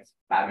 youth nights,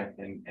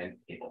 badminton, and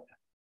table tennis.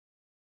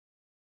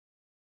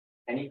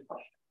 Any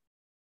questions?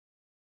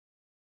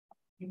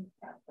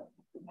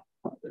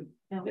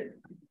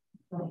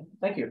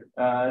 Thank you.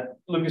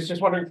 Lucas,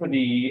 just wondering for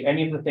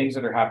any of the things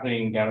that are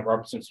happening down at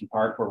Robert Simpson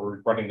Park where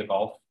we're running the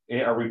golf,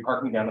 are we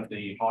parking down at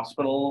the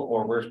hospital,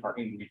 or where's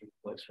parking going to be the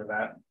place for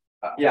that?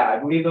 Yeah, I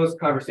believe those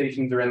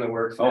conversations are in the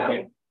works now.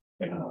 Okay.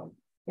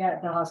 Yeah,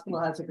 the hospital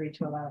has agreed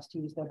to allow us to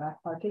use their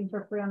back parking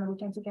for free on the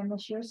weekends again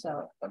this year,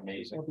 so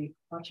Amazing. we'll be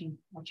watching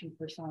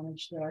for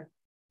signage there.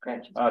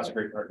 Okay. Oh, that's a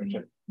great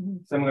partnership.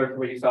 Similar to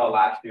what you saw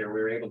last year,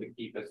 we were able to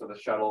keep it so the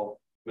shuttle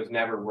was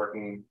never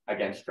working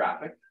against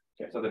traffic.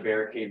 So the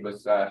barricade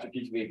was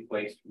strategically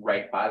placed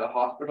right by the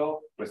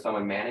hospital with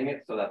someone manning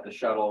it, so that the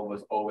shuttle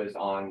was always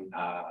on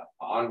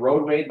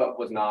roadway, but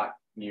was not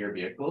near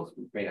vehicles,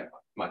 which made it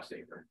much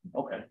safer.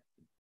 Okay.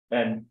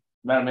 And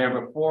Madam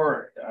Mayor,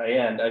 before I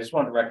end, I just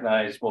want to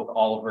recognize both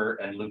Oliver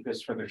and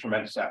Lucas for their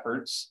tremendous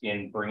efforts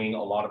in bringing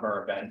a lot of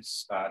our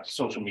events to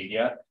social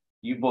media.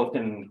 You both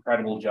did an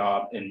incredible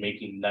job in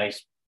making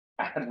nice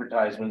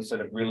advertisements that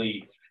have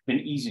really been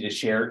easy to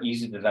share,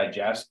 easy to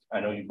digest. I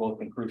know you've both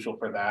been crucial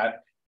for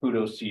that.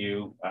 Kudos to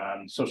you.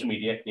 Social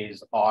media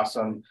is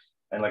awesome.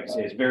 And like I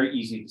say, it's very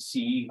easy to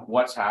see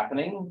what's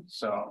happening.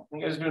 So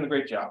you guys are doing a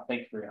great job.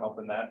 Thank you for your help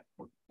in that.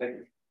 Thank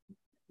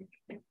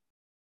you.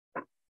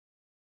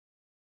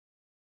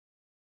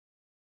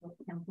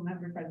 Council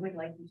members, I would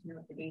like you to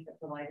know the date of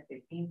July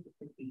 15th, which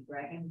is the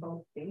Dragon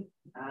Boat Day.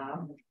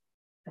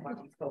 Some of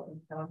you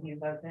spoken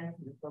about this,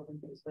 and spoken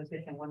to this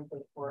position, one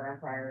was for our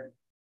prior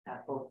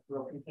both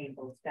will contain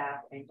both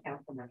staff and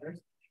council members.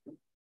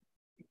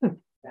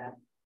 That's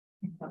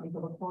something to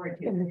look forward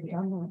to. And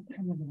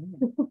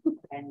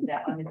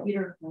on the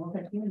theater, we'll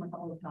have seen them a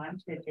couple of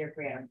times. They're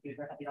great on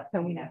theater. But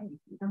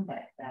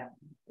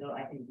so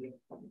I think we have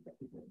something that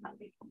people might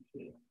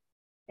appreciate.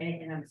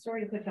 And I'm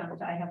sorry to put you on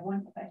this. I have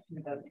one question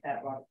about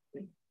that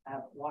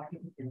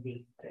Washington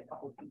date, that a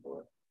couple of people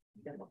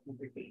have been looking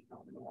for dates on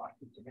the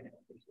Washington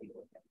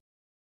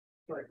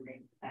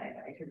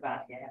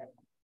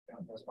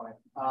That's fine.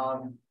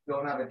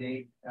 Don't have a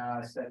date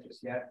set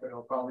just yet, but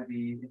it'll probably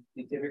be,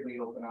 they typically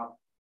open up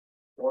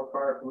for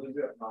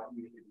Carapalooza, if not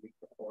usually the week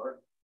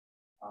before.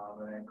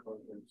 And then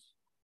closures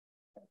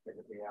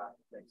typically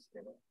after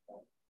Thanksgiving.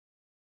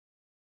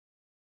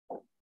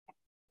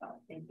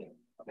 Thank you.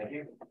 Thank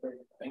you.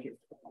 Thank you.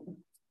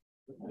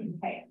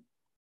 Okay.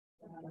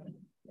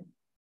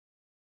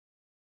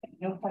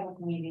 No public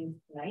meetings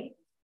tonight.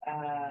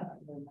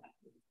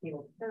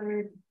 Table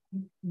third,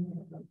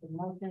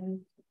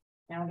 motions.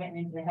 Now we're getting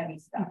into the heavy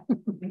stuff.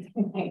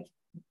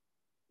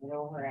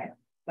 We're at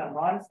got a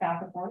lot of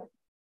staff reports.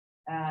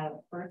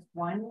 First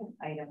one,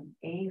 item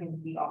A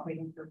is the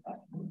operating surplus.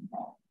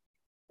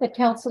 The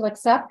council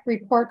accept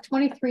report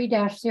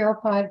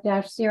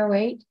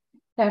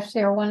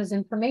 23-05-08-01 as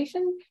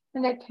information,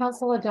 and that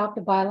council adopt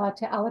a bylaw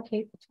to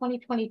allocate the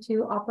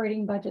 2022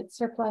 operating budget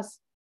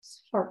surplus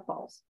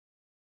shortfalls.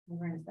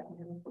 We're in a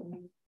second.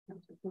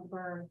 Councilor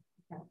Cooper,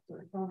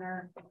 Councilor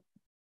Toner,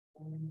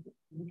 and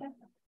the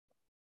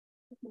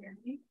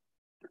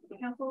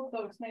council.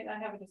 So tonight I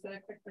have just a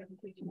quick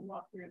presentation to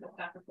walk through the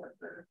staff report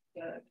for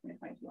the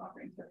 2022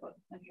 operating surplus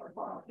and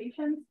shortfall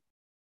allocations.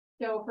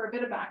 So for a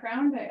bit of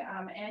background,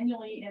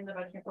 annually in the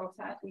budgeting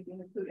process, we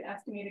do include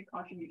estimated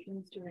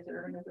contributions to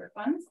reserve and reserve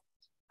funds.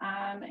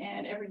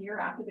 And every year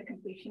after the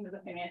completion of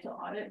the financial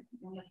audit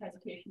and the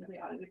presentation of the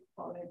audited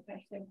consolidated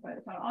financial statements by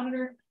the town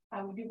auditor,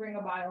 we do bring a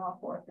bylaw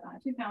forth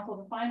to council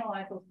to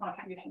finalize those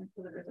contributions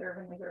to the reserve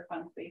and reserve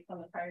funds based on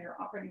the prior year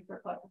operating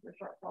surplus or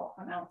shortfall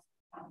amounts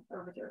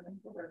for reserve and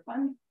reserve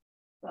funds.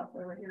 So that's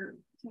why we're here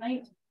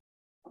tonight.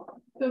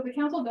 So the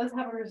council does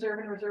have a reserve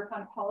and reserve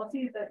fund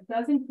policy that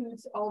does include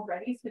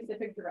already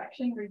specific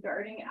direction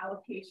regarding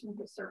allocations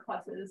of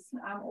surpluses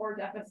or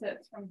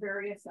deficits from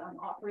various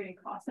operating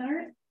cost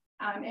centers.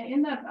 And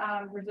in that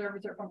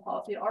reserve fund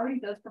policy, it already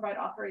does provide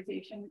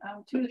authorization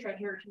to the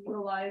treasurer to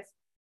utilize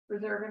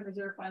reserve and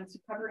reserve funds to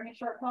cover any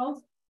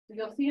shortfalls. So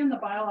you'll see in the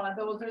bylaw,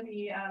 those are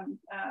the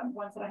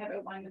ones that I have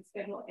outlined in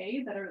Schedule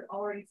A that are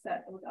already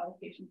set those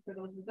allocations for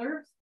those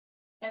reserves.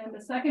 And then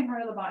the second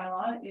part of the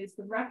bylaw is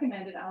the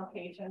recommended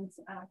allocations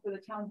for the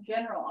town's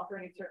general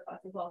operating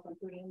surplus is also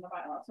included in the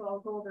bylaw. So I'll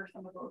go over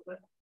some of those with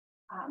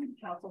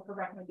council for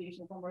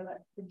recommendations on where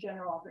that the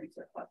general operating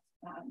surplus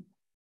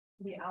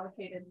be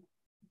allocated.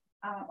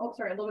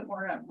 Sorry, a little bit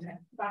more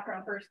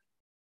background first.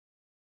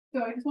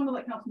 So I just want to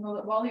let council know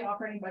that while the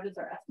operating budgets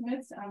are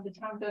estimates, the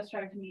town does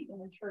strive to meet an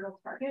internal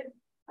target.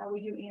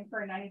 We do aim for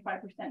a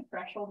 95%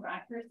 threshold of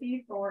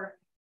accuracy for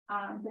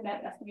the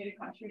net estimated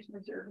contribution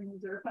reserve and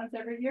reserve funds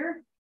every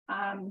year.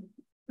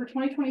 For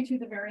 2022,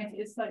 the variance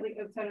is slightly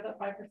outside of that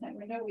 5%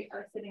 window. We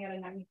are sitting at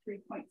a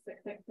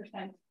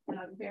 93.66%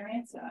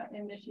 variance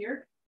in this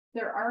year.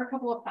 There are a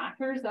couple of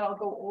factors that I'll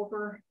go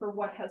over for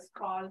what has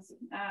caused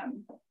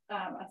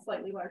a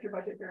slightly larger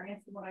budget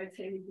variance than what I'd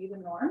say would be the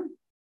norm.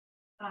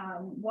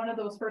 One of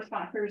those first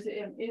factors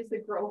is the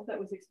growth that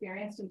was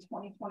experienced in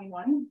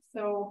 2021.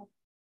 So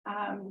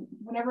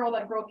whenever all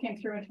that growth came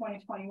through in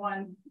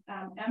 2021,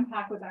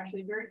 MPAC was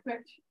actually very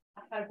quick,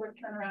 had a quick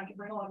turnaround to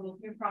bring a lot of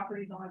those new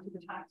properties onto the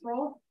tax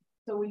roll.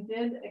 So we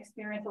did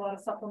experience a lot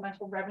of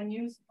supplemental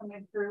revenues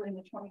coming through in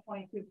the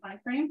 2022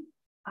 timeframe.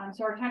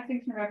 So our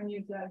taxation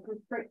revenues grew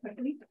quite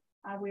quickly.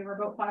 We were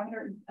about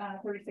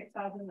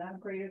 536,000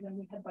 greater than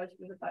we had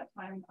budgeted at that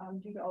time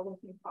due to all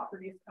those new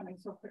properties coming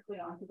so quickly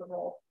onto the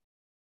roll.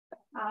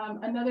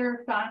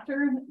 Another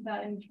factor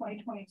that in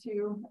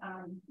 2022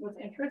 was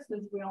interest,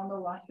 as we all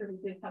know last year we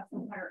did have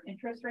some higher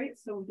interest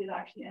rates, so we did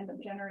actually end up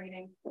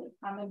generating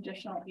an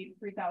additional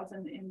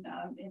 83,000 in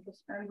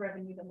interest earned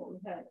revenue than what we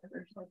had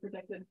originally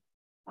predicted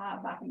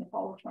back in the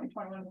fall of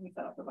 2021 when we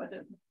set up the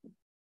budget.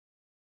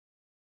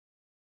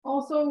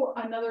 Also,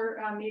 another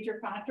major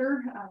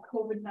factor,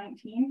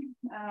 COVID-19.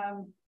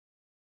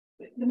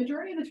 The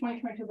majority of the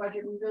 2022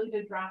 budget, we really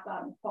did draft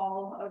that in the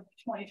fall of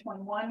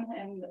 2021,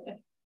 and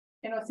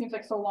it seems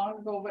like so long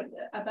ago, but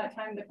at that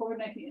time, the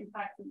COVID-19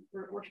 impacts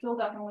were still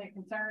definitely a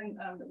concern.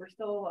 That we're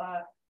still,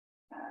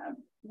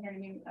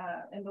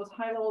 and those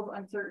high levels of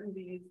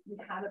uncertainties we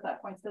had at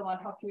that point still on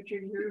how future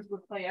years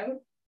would play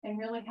out, and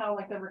really how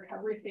like the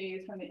recovery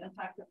phase from the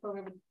impact of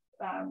COVID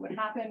would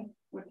happen.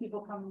 Would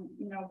people come,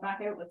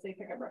 back out, let's say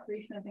pick up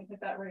recreation and things like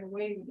that right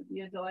away? Would it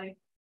be a delay?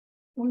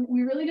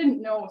 We really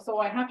didn't know. So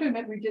I have to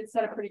admit, we did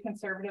set a pretty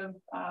conservative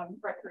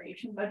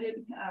recreation budget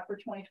for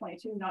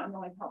 2022, not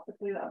knowing how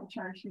quickly that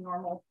return to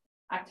normal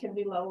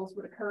activity levels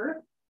would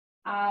occur.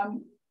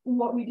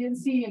 What we did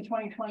see in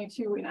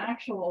 2022 in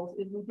actuals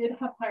is we did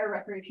have higher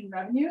recreation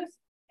revenues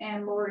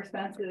and lower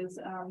expenses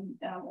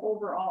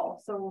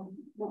overall. So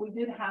what we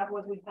did have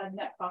was we had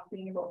net cost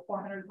being about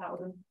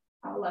 400,000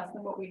 less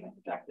than what we had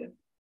projected.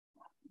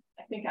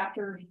 I think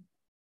after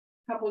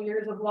couple of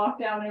years of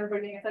lockdown and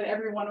everybody said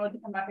everyone wanted to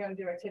come back out and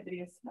do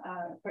activities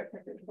quite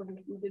quickly. So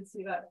we did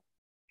see that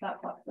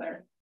flux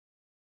there.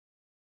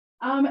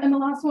 And the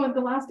last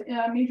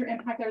major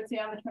impact I would say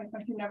on the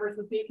 2022 numbers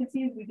was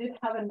vacancies. We did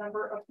have a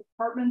number of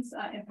departments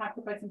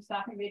impacted by some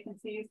staffing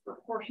vacancies for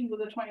portions of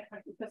the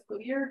 2022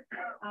 fiscal year,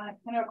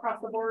 kind of across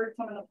the board,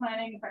 some in the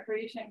planning,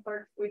 recreation,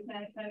 clerks, waste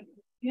management,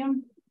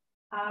 museum.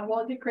 While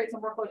it did create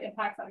some workload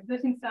impacts on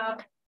existing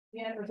staff,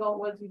 the end result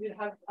was we did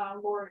have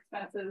lower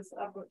expenses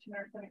of about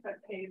 275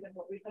 paid than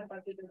what we had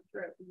budgeted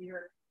throughout the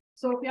year.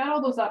 So if you add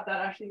all those up,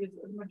 that actually is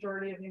the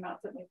majority of the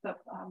amounts that makes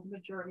up the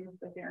majority of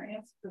the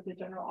variance for the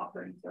general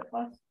operating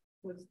surplus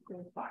was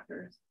those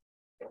factors.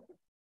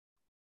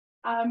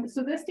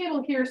 So this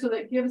table here, so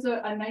that gives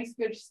a nice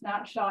good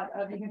snapshot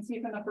of, you can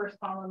see from the first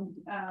column,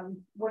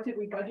 what did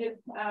we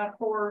budget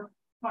for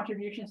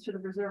contributions to the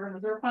reserve and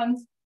reserve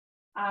funds,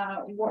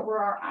 what were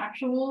our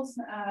actuals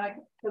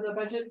for the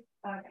budget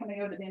coming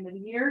out at the end of the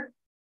year,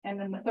 and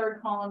then the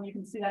third column, you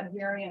can see that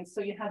variance.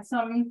 So you had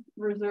some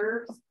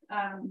reserves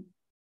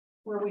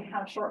where we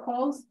have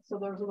shortfalls. So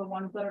those are the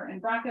ones that are in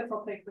brackets.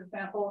 I'll take, for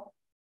example,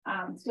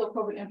 still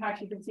COVID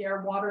impacts. You can see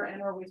our water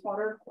and our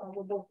wastewater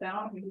were both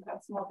down. We do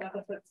have small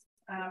deficits.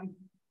 And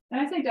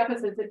I say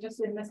deficits, it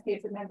just, in this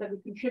case, it meant that we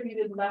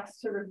contributed less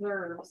to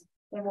reserves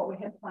than what we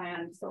had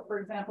planned. So for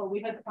example,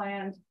 we had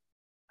planned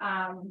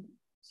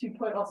to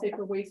put, I'll say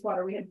for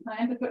wastewater, we had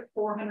planned to put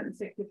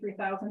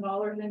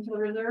 $463,000 into the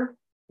reserve.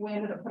 We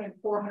ended up putting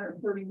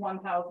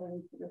 $431,000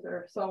 into the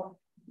reserve. So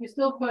you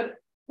still put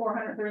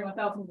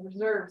 $431,000 in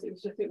reserves. It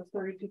was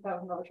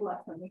 $32,000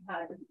 less than we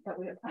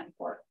had planned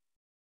for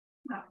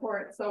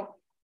it. So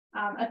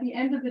at the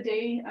end of the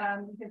day,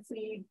 you can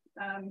see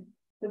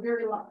the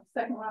very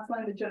second last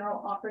line, the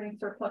general operating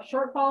surplus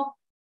shortfall.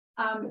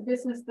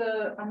 This is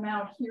the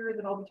amount here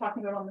that I'll be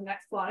talking about on the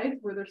next slide,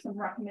 where there's some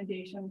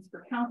recommendations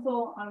for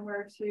council on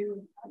where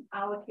to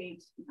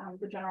allocate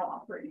the general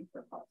operating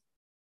surplus.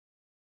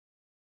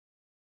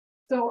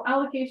 So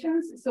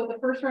allocations, so the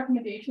first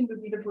recommendation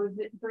would be to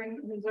bring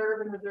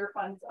reserve and reserve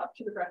funds up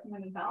to the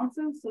recommended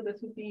balances. So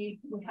this would be,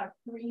 we have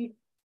 3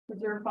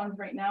 reserve funds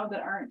right now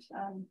that aren't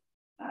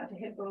to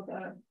hit those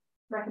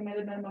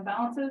recommended minimum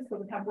balances. So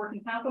we have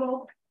working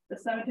capital, the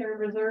cemetery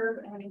reserve,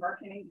 and the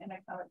marketing and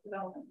economic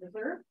development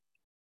reserve.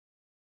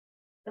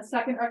 The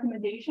second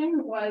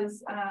recommendation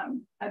was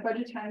at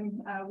budget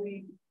time,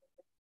 we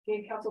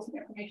gave council some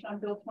information on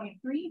Bill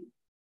 23.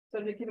 So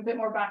to give a bit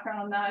more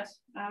background on that,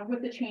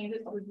 with the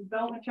changes with the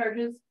development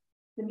charges,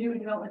 the new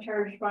development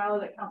charge bylaw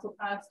that council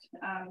passed,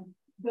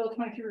 Bill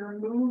 23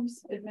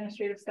 removes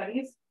administrative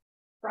studies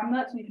from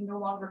that, so you can no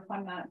longer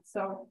fund that.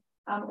 So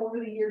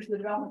over the years, the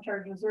development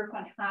charge reserve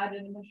fund had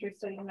an administrative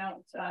study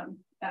amount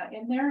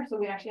in there, so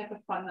we actually have to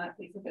fund that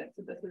piece of it.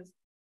 So this is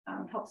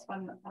helps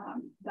fund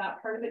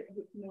that part of it, because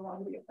it can no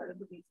longer be a part of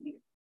the BC.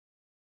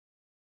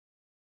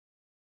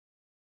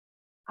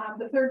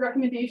 The third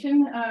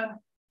recommendation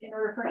in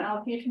order for an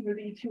allocation would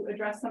be to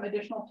address some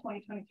additional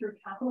 2023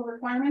 capital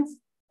requirements.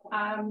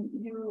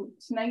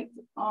 Tonight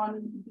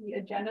on the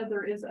agenda,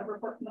 there is a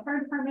report from the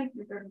fire department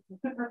regarding some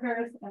equipment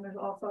repairs, and there's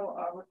also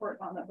a report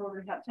on the road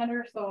rehab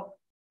tender. So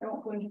I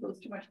won't go into those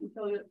too much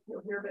detail.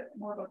 You'll hear a bit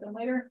more about them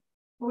later.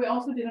 But we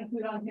also did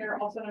include on here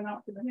also an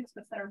amount for the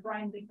Nixa Center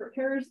Brian Leak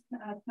repairs.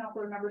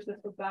 Council remembers this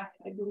was back,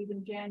 I believe,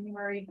 in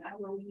January,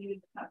 where we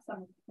needed to have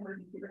some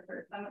emergency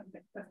repairs done at the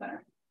Nixa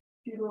Center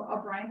due to a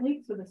brine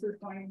leak. So this is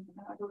going,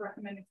 we're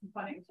recommending some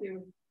funding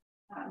to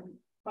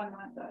fund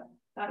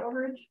that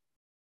overage.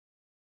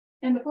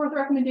 And the fourth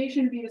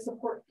recommendation would be to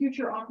support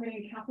future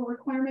operating capital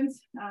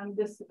requirements.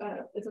 This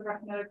is a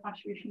recommended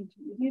contribution to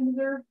the museum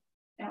reserve,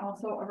 and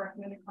also a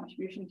recommended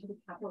contribution to the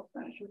capital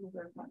expenditure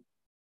reserve fund.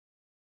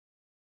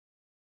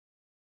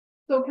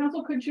 So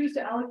council could choose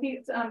to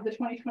allocate the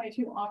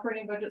 2022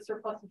 operating budget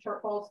surplus and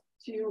shortfalls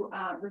to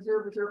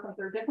reserve funds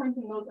that are different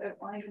than those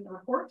outlined in the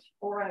report,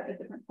 or at a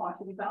different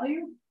quantity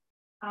value.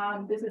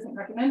 This isn't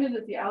recommended,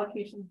 as the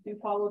allocations do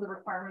follow the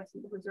requirements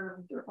of the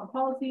reserve fund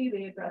policy.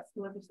 They address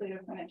the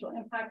legislative financial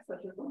impacts,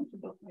 such as the link to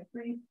Bill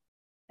 23,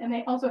 and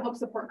they also help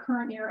support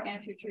current year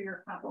and future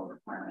year capital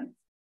requirements.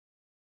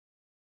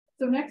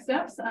 So next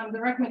steps, the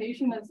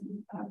recommendation is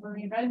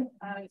Maureen read,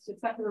 is to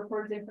accept the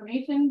reported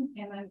information,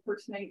 and then for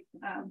tonight,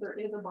 there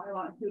is a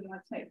bylaw included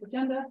on tonight's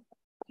agenda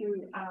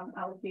to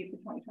allocate the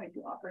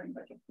 2022 operating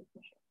budget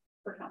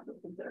for council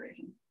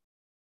consideration.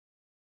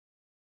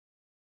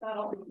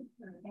 That'll be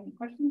any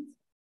questions?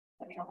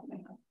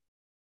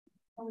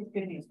 Always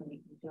good news when you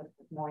can do it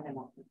with more than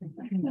one.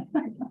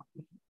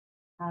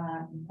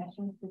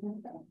 Questions?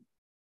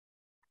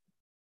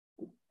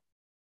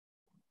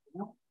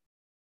 No.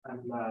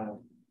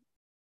 I'm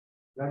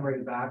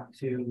remembering back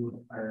to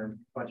our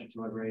budget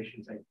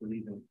deliberations, I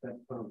believe in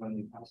when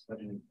we passed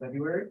budget in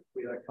February,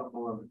 we had a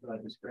couple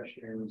of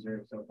discretionary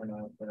reserves open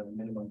up the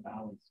minimum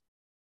balance.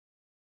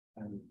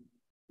 And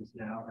is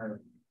now,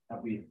 or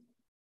have we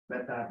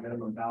met that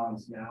minimum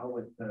balance now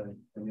with the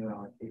new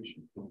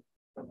allocation?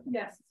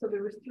 Yes, so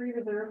there was 3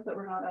 reserves that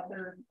were not at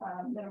their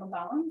minimum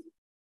balance.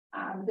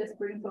 This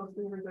brings those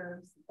 3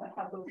 reserves that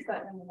have those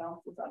set minimum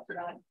balances up to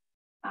that.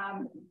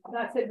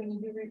 That said, when you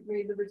do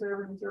read the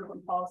reserve and reserve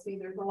fund policy,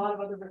 there's a lot of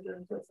other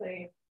reserves that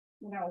say,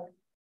 you know,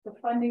 the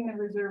funding the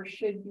reserve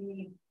should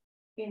be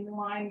in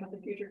line with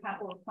the future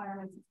capital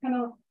requirements. It's kind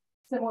of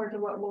similar to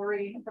what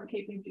Lori from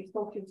KPMG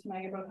spoke to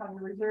tonight about how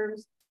the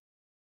reserves,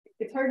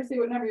 it's hard to say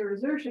what number your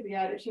reserve should be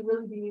at. It should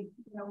really be,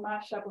 you know,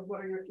 matched up with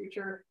what are your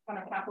future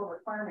kind of capital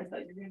requirements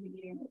that you're going to be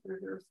needing with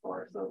reserves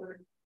for. So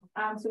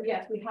so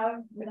yes, we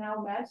have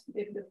now met,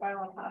 if the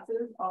bylaw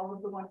passes, all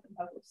of the ones that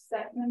have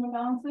set minimum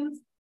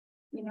balances.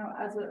 You know,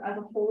 as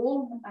a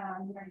whole,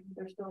 you know,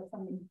 there's still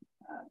some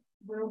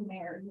room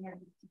there, you know,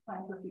 to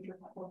plan for future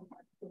capital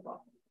requirements as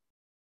well.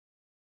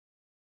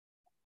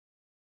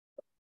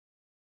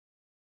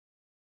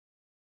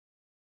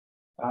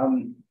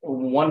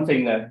 One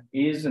thing that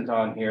isn't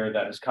on here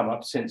that has come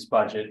up since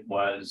budget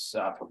was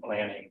for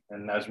planning.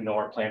 And as we know,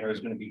 our planner is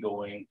going to be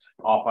going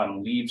off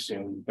on leave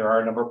soon. There are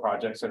a number of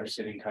projects that are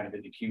sitting kind of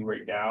in the queue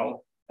right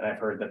now. And I've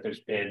heard that there's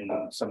been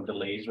some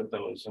delays with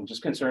those. I'm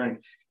just concerned,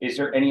 is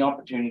there any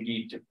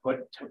opportunity to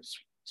put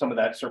some of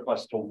that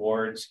surplus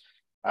towards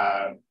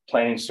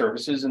planning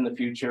services in the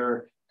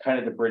future, kind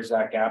of to bridge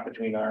that gap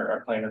between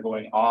our planner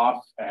going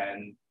off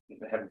and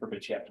heaven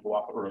forbid you have to go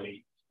off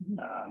early?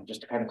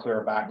 Just to kind of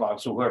clear a backlog,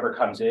 so whoever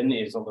comes in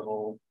is a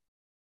little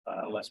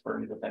less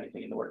burdened with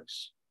anything in the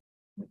works.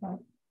 Okay.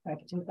 I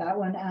can take that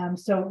one.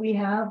 So we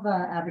have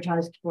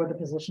advertised for the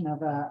position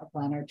of a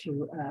planner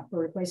for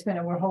replacement,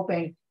 and we're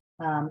hoping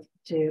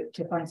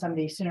to find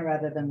somebody sooner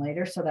rather than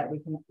later, so that we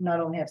can not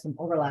only have some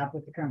overlap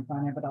with the current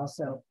planner, but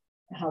also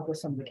help with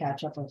some of the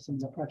catch up of some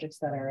of the projects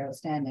that are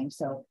outstanding.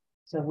 So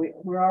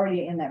we're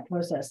already in that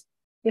process.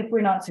 If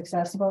we're not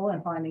successful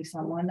in finding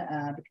someone,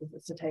 because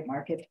it's a tight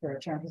market for a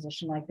term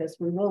position like this,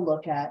 we will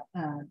look at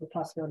the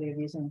possibility of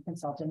using a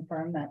consulting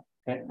firm that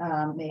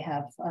may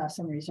have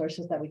some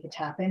resources that we could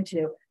tap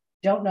into.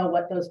 Don't know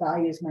what those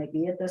values might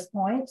be at this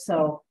point.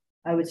 So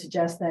I would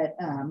suggest that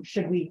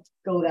should we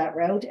go that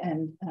route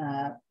and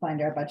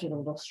find our budget a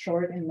little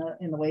short in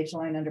the wage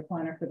line under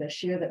planner for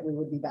this year, that we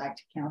would be back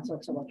to council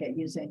to look at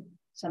using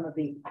some of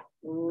the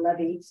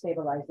levy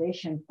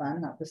stabilization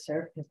fund, not the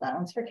SURF, because that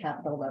one's for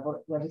capital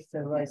level. Levy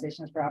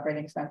stabilization is for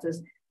operating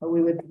expenses, but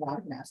we would be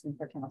back and asking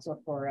for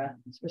council for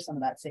some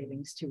of that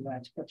savings to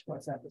put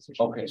towards that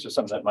position. Okay, so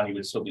some of that money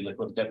would still be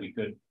liquid that we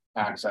could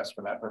access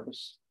for that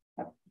purpose.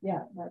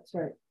 Yeah, that's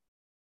right.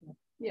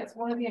 Yes,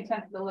 one of the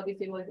intents of the levy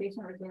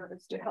stabilization reserve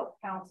is to help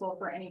council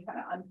for any kind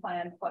of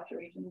unplanned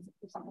fluctuations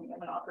for something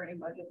of an operating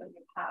budget that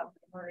you have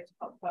in order to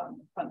help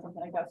fund something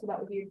like that. So that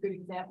would be a good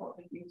example of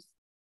the use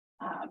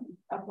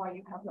of why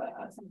you have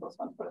some of those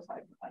funds put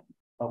aside for that.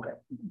 Okay,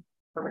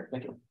 perfect,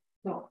 thank you.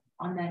 So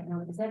on that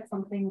note, is that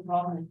something,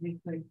 Robin, that we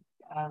could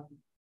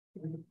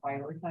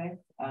prioritize?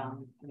 I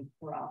mean,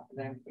 we're off of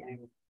them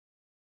getting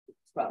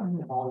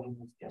the volume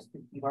is just,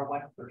 you are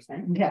one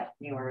person. Yeah.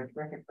 You are a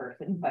terrific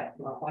person, but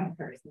you are one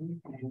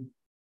person. And you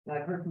know,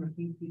 I've heard from a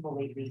few people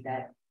lately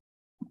that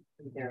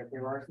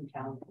there are some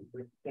challenges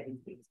with getting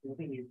things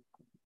moving in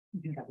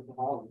because of the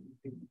volume.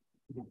 You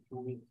can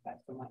only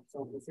expect so much.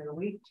 So is there a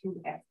way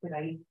to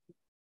expedite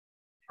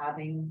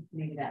having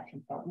maybe that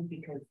consultant?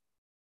 Because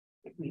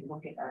if we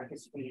look at our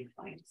history and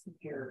trying to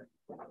secure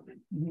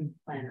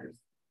planners,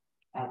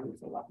 we were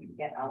so lucky to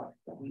get Alex,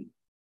 but it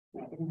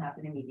didn't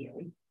happen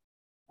immediately.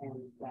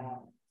 And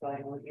so I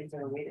know, is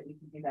there a way that we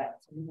can do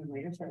that sooner than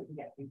later so that we can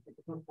get things,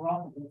 because we're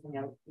often losing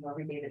out, you know,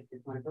 every day that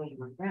there's one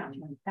building on the ground,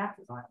 and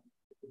taxes on it.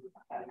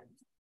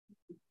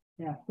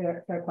 Yeah,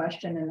 fair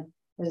question. And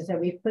as I said,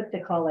 we've put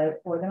the call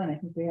out for them, and I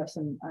think we have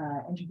some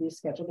interviews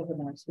scheduled over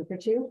the next week or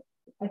two.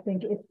 I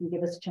think if you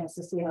give us a chance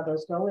to see how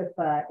those go, if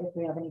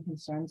we have any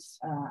concerns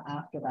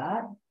after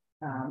that,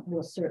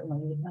 we'll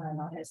certainly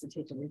not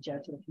hesitate to reach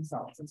out to the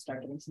consultants and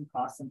start getting some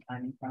costs and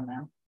timing from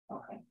them.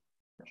 Okay,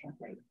 for sure.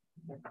 Great.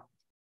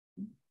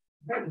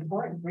 Great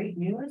report, great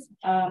news.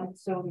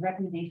 So the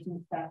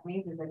recommendation staff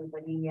made, is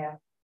everybody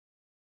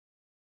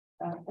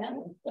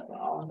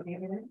all in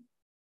favor then?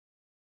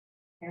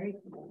 Very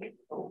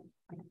cool.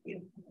 Thank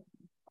you.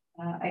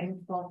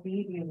 Item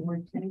 12B, the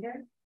award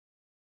tender.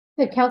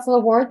 The council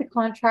award the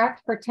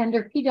contract for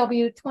tender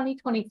PW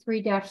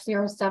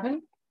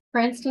 2023-07,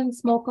 Cranston,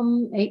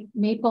 Smolcombe,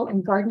 Maple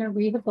and Gardner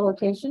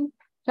Rehabilitation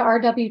to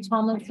RW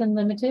Tomlinson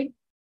Limited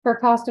for a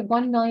cost of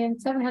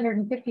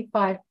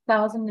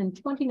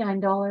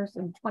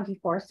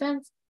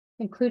 $1,755,029.24,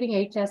 including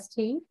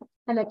HST,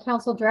 and that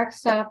council directs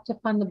staff to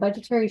fund the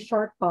budgetary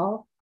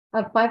shortfall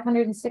of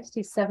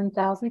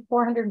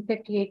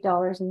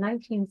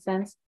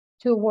 $567,458.19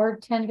 to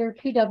award tender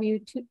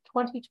PW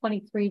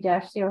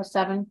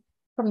 2023-07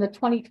 from the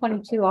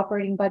 2022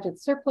 operating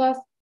budget surplus,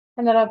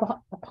 and that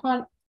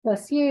upon the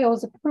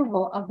CAO's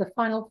approval of the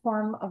final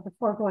form of the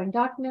foregoing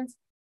documents,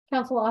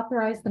 council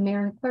authorized the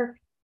mayor and clerk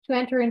to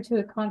enter into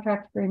a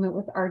contract agreement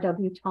with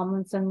RW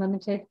Tomlinson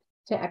Limited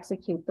to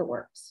execute the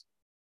works.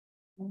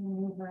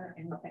 Mover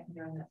and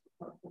seconder on that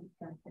support from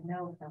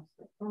no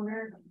councilor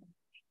owner,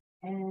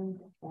 and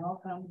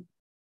welcome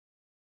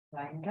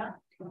Ryan John.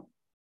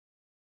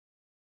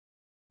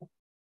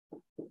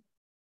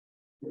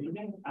 Good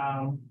evening.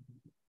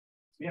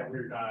 Yeah,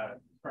 we're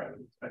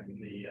probably expecting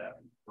the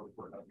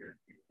report up here.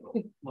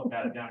 Look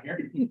at it down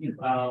here.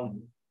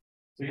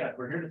 So yeah,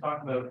 we're here to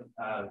talk about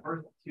the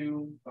first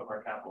two of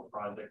our capital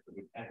projects that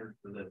we've entered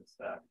for this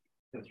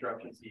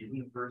construction season.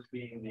 The first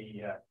being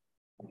the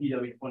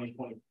PW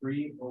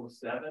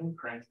 2023-07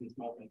 Cranston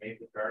Smoke and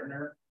Maple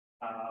Gardner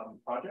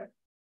project.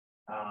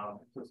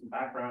 So some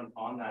background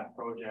on that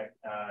project,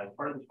 as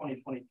part of the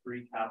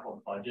 2023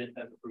 capital budget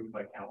as approved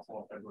by council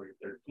on February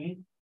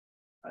 13th,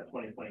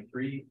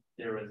 2023,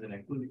 there was an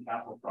included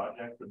capital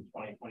project for the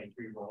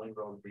 2023 Rolling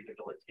Road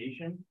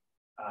rehabilitation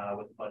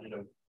with a budget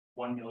of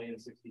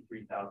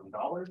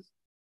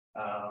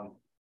 $1,063,000.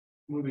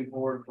 Moving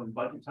forward from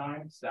budget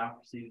time, staff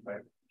proceeded by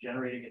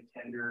generating a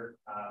tender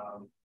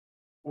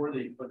for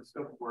the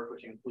scope of work,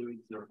 which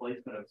includes the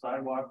replacement of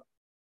sidewalk,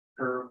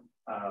 curb,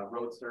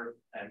 road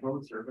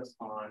surface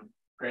on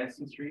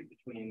Cranston Street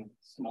between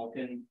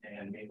Smolkin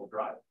and Maple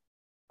Drive.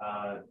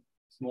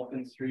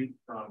 Smolkin Street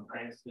from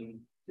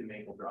Cranston to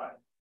Maple Drive,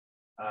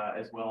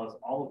 as well as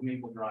all of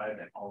Maple Drive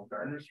and all of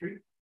Gardner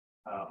Street.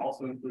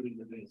 Also included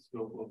within the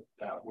scope of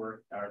that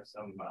work are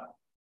some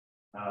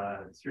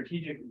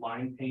strategic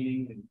line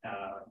painting and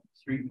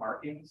street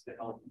markings to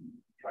help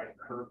try to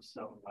curb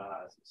some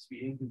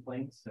speeding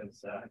complaints,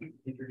 since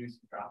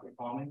introduced traffic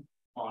calming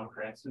on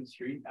Cranston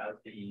Street as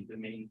the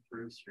main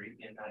through street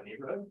in that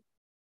neighborhood.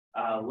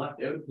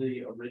 Left out of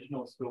the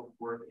original scope of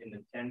work in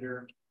the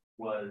tender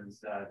was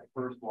the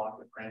first block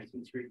of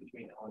Cranston Street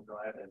between Ellen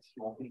Drive and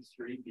Smolkin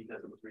Street,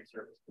 because it was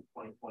resurfaced in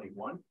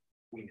 2021.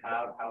 We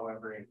have,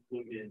 however,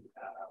 included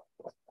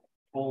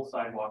full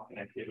sidewalk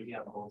connectivity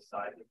on both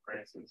sides of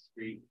Cranston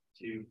Street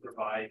to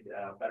provide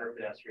better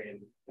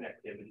pedestrian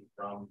connectivity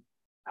from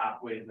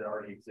pathways that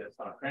already exist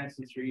on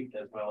Cranston Street,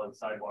 as well as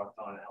sidewalks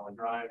on Ellen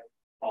Drive,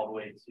 all the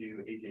way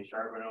to AJ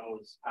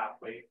Charbonneau's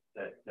pathway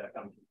that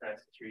comes from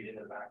Cranston Street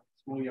into the back of the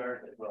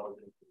schoolyard, as well as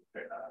into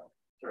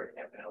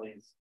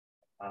Campanelli's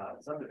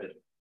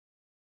subdivision.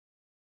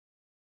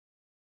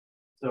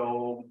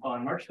 So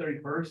on March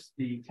 31st,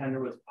 the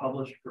tender was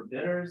published for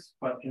bidders.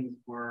 Questions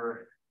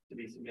were to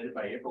be submitted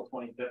by April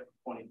 25th,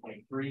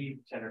 2023.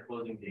 Tender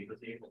closing date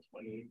was April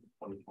 28th,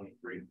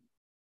 2023.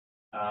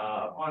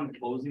 Upon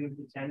closing of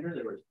the tender,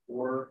 there was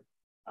four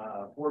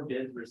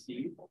bids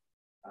received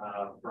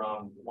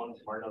from one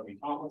from RW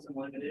Tomlinson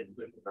Limited,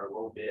 which was our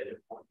low bid of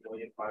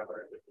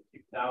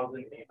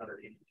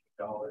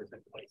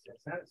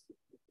 $1,552,882.26.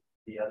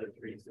 The other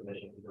three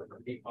submissions were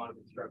from Econ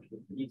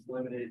Construction East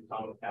Limited,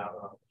 Tom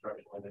Cavanaugh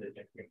Construction Limited,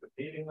 and Greenwood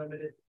Paving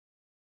Limited.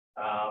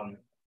 On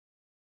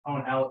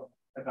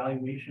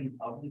evaluation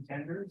of the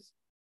tenders,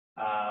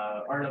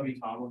 RW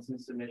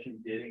Tomlinson's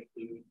submission did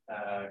include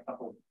a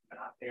couple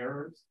math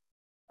errors,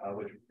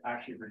 which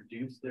actually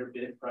reduced their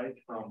bid price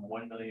from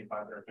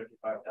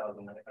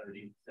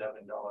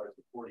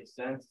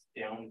 $1,555,987.40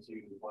 down to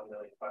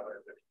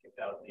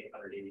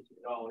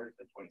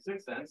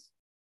 $1,552,882.26,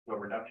 so a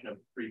reduction of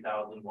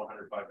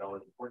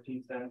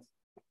 $3,105.14.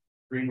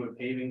 Greenwood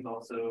Paving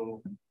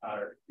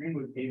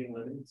Greenwood Paving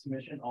Limited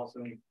submission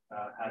also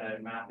had a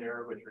math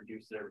error, which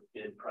reduced their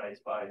bid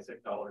price by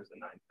 $6.09.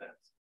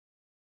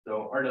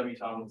 So RW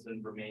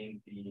Tomlinson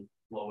remained the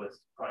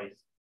lowest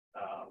price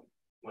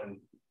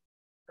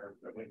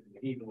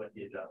even with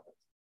the adjustments.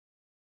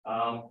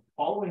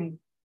 Following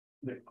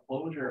the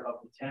closure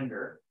of the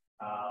tender,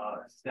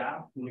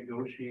 staff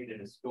negotiated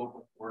a scope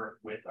of work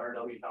with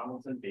RW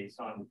Tomlinson based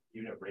on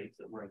unit rates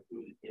that were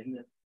included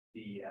in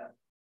the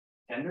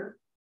tender,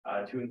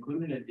 to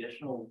include an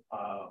additional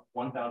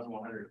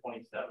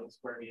 1,127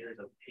 square meters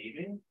of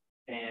paving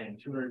and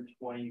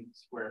 220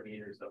 square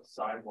meters of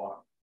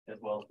sidewalk, as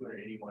well as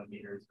 281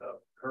 meters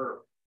of curb.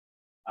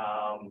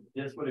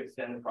 This would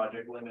extend the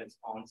project limits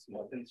on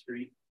Smolkin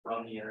Street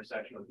from the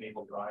intersection of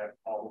Maple Drive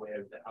all the way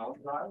out to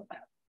Ellen Drive.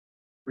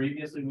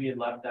 Previously, we had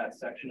left that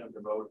section of the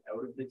road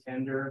out of the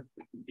tender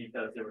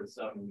because there was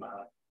some,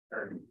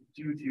 or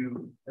due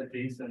to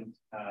adjacent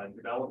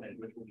development,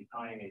 which will be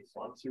tying a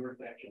slump sewer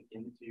connection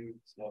into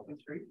Smolkin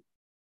Street.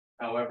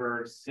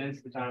 However,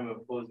 since the time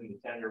of closing the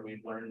tender,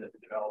 we've learned that the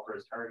developer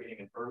is targeting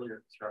an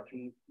earlier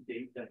construction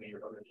date than we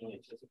originally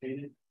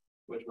anticipated,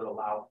 which would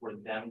allow for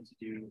them to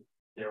do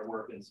their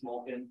work in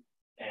Smolkin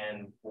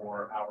and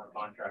for our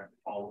contract to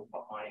follow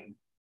behind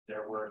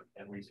their work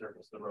and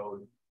resurface the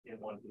road in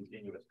one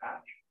continuous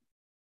patch.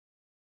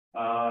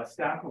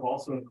 Staff have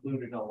also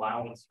included an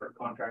allowance for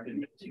contract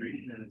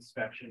administration and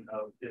inspection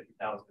of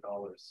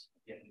 $50,000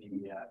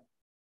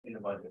 in the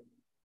budget.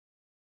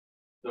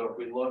 So if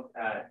we look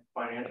at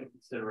financial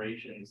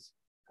considerations,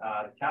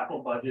 the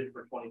capital budget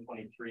for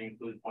 2023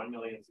 includes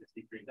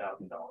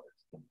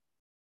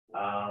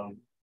 $1,063,000.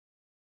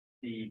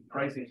 The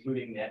price,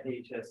 including net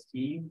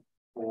HST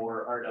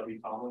for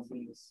RW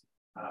Tomlinson's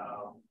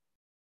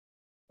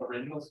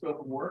original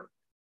scope of work,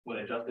 when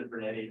adjusted for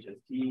net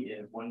HST,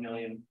 is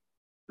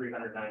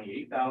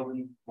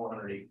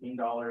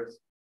 $1,398,418.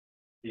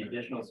 The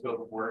additional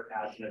scope of work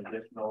adds an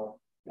additional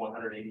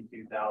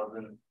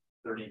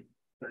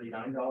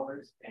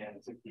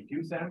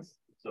 $182,039.62.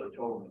 So the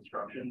total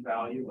construction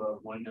value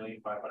of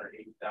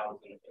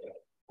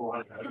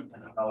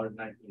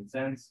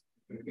 $1,580,419.19.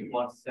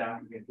 Plus, staff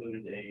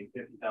included a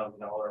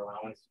 $50,000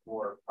 allowance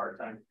for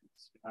part-time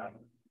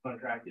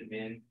contracted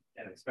in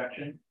and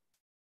inspection.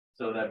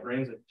 So that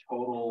brings a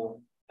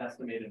total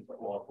estimated,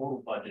 well,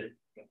 total budget,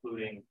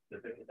 including the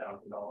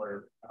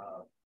 $50,000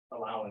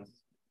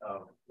 allowance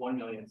of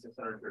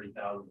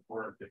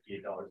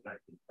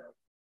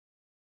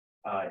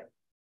 $1,630,458.19.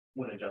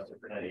 When adjusted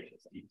for net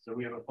HST. So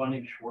we have a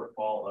funding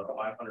shortfall of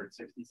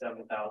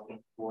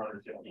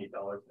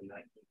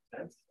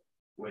 $567,458.19,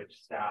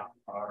 which staff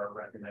are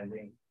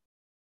recommending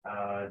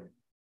that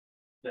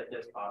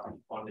this cost be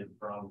funded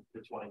from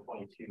the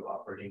 2022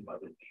 operating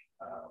budget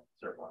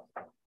surplus.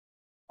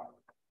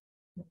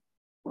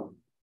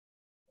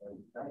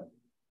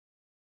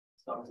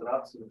 Sums it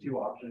up. So the two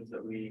options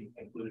that we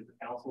included for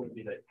council would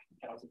be that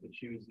council could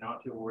choose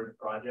not to award the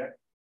project.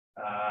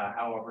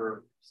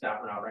 However,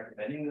 staff are not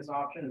recommending this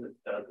option.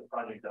 The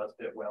project does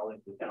fit well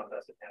into the town's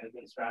asset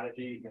management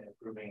strategy and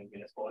improving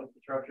municipal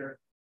infrastructure.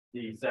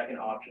 The second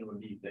option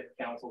would be that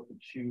council could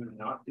choose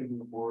not to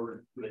move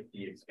forward with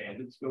the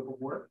expanded scope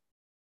of work,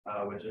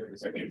 which is the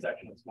second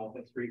section of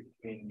Smoking Street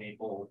between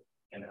Maple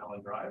and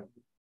Allen Drive.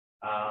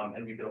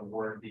 And we could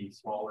award the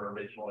smaller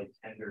originally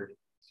tendered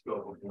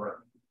scope of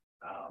work.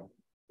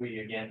 We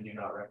again do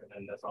not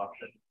recommend this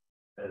option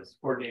as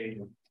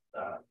coordinating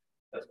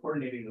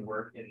the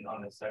work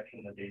on this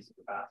section of basic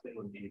capacity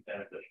would be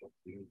beneficial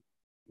to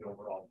the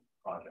overall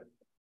project.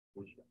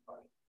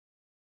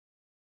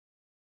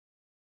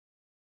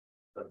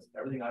 That's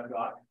everything I've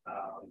got.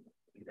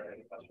 You got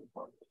any questions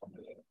for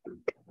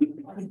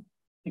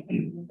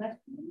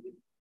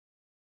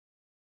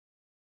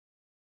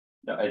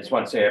No, I just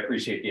want to say I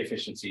appreciate the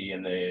efficiency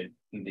and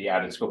the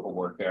added scope of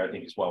work there. I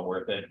think it's well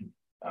worth it.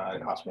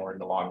 It costs more in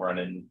the long run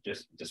and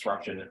just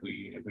disruption if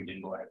we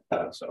didn't go ahead.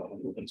 So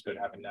it's good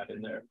having that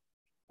in there.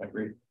 I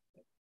agree.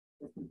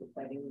 This is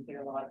exciting. We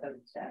hear a lot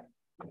about stuff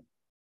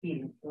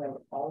being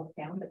throughout all of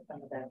town, but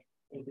some of that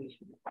maybe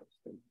should be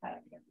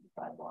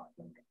sidewalks.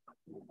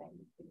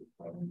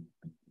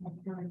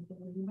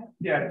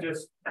 Yeah,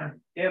 just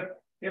if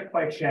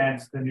by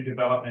chance the new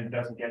development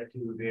doesn't get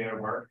to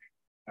their work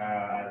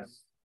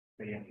as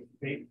they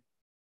anticipate,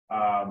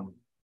 I'm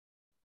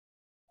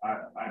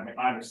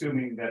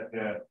assuming that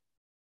the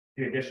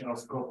additional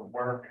scope of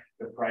work,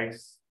 the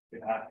price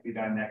that has to be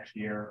done next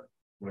year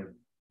would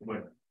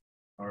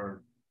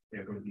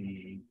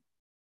be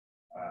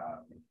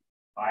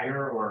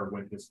higher, or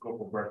would the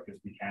scope of work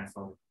just be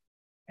canceled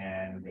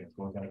and it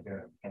goes out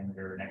to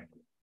tender next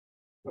year?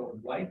 So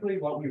likely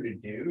what we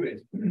would do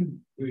is we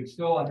would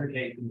still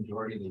undertake the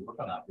majority of the work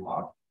on that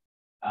block.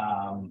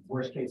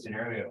 Worst case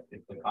scenario,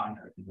 if the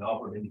contract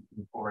developer didn't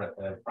move forward at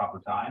the proper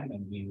time,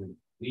 and we would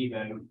leave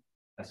out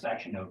a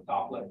section of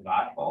top level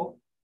asphalt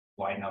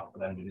wide enough for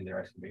them to do their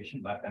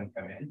excavation, let them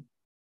come in,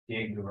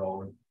 dig the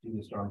road, do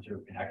the storm sewer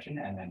connection,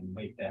 and then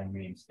make them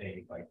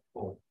reinstate like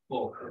full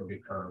curb to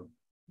curb,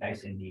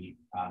 nice and neat.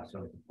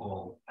 So it's a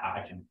full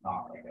patch and it's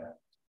not like a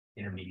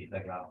intermediate,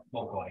 like a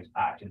localized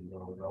patch in the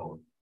middle of the road.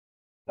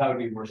 That would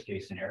be worst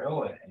case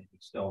scenario, and it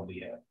would still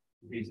be a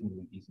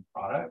reasonably decent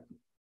product.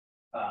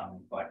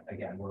 But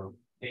again, we're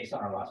based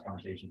on our last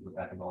conversations with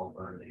that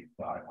developer, they've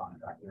got a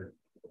contractor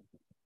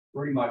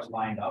pretty much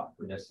lined up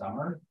for this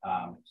summer.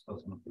 Still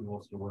some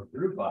approvals to work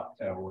through, but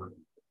we're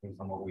based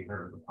on what we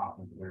heard, we're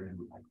confident they're going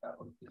to like that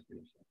work this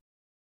year.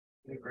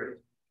 Okay, great.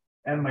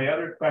 And my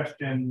other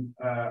question,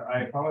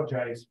 I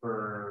apologize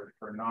for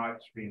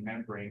not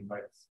remembering,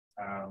 but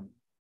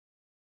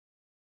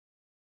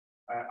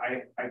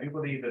I do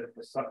believe that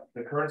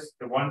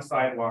the one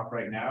sidewalk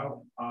right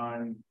now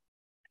on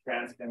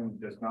Cranston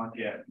does not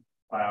get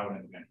plowed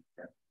and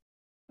winter.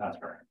 That's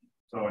correct.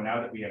 So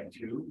now that we have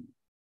two,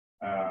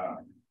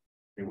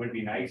 it would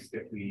be nice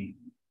if we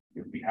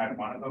had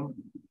one of them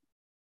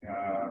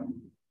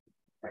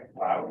like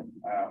plowed.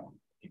 I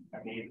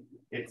mean,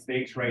 it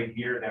states right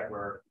here that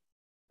we're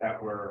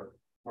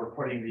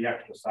putting the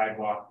extra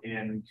sidewalk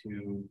in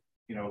to,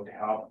 you know, to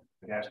help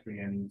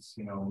pedestrians,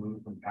 you know,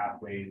 move from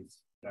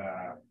pathways,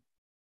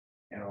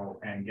 you know,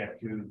 and get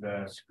to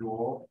the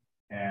school.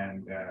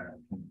 And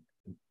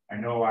I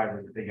know I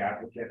was a big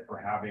advocate for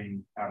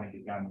having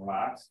it done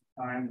last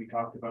time we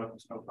talked about the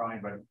snow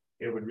plowing, but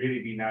it would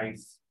really be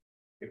nice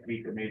if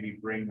we could maybe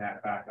bring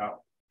that back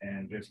up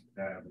and just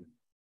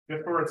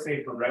for a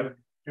safer route,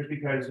 just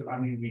because, I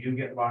mean, we do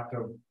get lots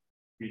of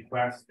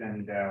requests,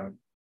 and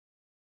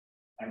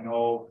I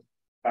know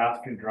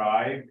Baskin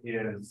Drive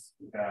is,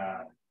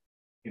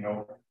 you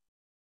know,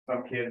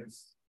 some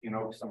kids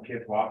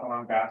walk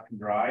along Baskin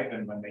Drive,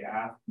 and when they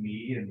ask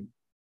me and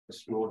the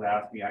schools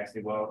ask me, I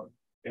say, well,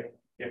 if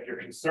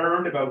you're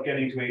concerned about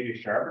getting to AJ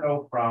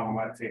Charbonneau from,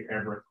 let's say,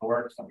 Fairbrooke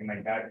Court, something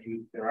like that,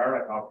 there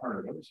are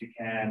alternatives. You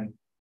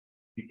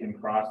can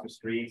cross the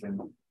streets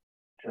and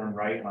turn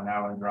right on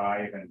Allen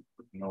Drive, and,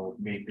 you know,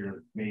 make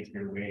your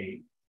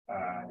way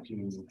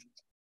to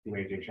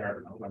AJ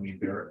Charbonneau. I mean,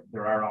 there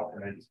are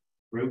alternate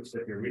routes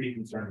if you're really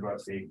concerned about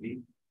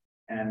safety.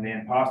 And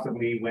then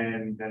possibly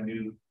when the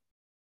new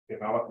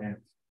development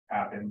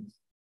happens,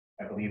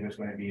 I believe there's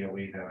going to be a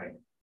way to like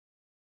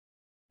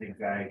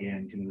zigzag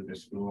into the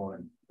school,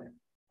 and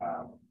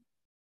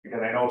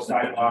because I know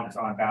sidewalks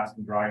on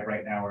Baskin Drive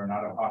right now are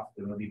not a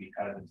possibility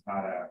because it's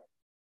not a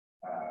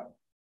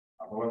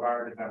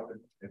boulevard. Is that what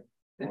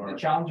The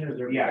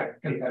challenges are. Yeah.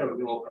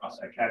 We'll cross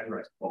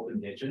categorize open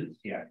ditches.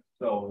 Yeah.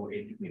 So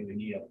we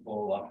need a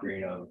full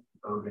upgrade of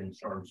urban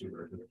storm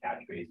sewers with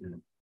catch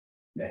basin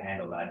to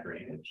handle that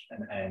drainage.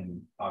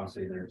 And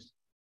obviously there's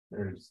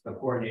the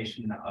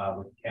coordination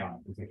with the county,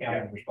 because the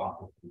county is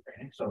responsible for the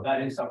drainage. So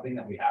that is something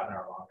that we have in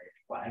our long range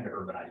plan to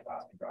urbanize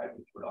Baskin Drive,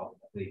 which would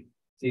ultimately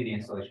see the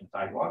installation of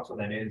sidewalks. So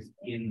that is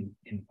in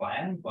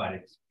plan, but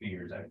it's a few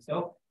years out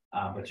still.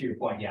 But to your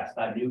point, yes,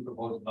 that new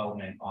proposed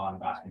development on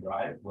Baskin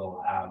Drive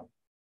will have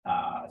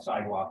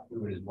sidewalk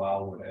through it as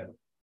well. With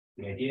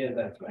the idea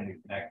that it's going to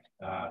connect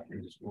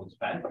through the school's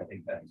fence. I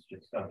think that's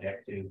just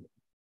subject to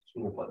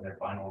school putting their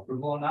final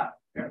approval on that.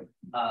 Yeah.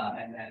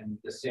 And then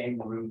the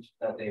same route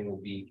that they will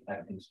be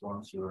connecting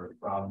storm sewer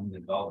from the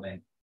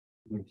development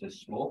route to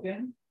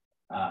Smokin.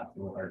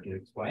 We'll hard to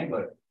explain,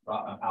 but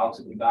Alex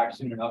will be back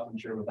soon enough, I'm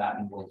sure, with that,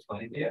 and we'll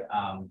explain it to you.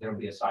 There will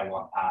be a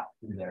sidewalk path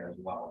through there as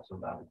well, so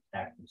that will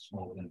connect the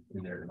Smokin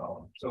through their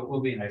development. So it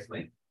will be a nice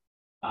link.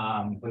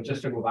 But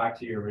just to go back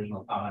to your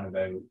original comment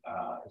about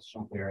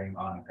snow clearing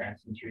on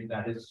Cranston Street,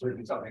 that is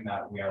certainly something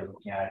that we are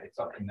looking at. It's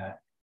something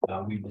that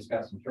we've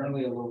discussed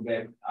internally a little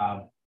bit,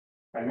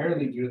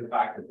 primarily due to the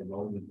fact that the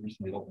road was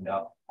recently opened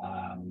up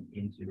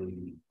into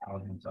the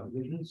housing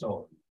subdivision.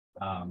 So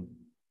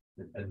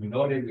as we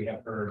noted, we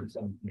have heard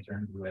some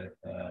concerns with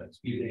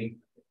speeding.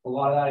 A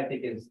lot of that, I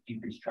think, is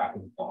increased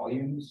traffic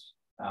volumes,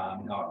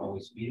 not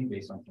always speeding,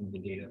 based on some of the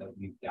data that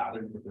we've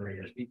gathered with the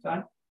radar speed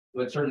sign.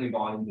 But certainly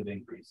volumes have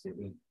increased. It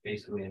was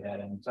basically a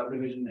dead-end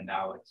subdivision, and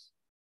now it's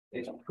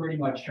pretty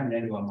much turned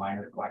into a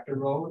minor collector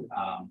road.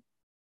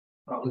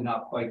 Probably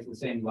not quite the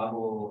same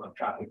level of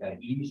traffic that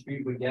Edie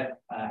Street would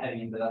get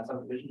heading into that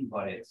subdivision,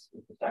 but it's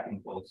the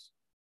second close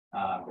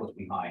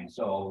behind.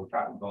 So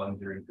traffic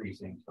volumes are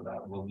increasing, so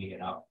that will be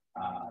enough.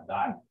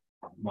 That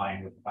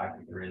combined with the fact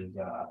that there is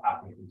a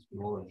pathway to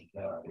school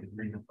is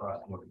reason for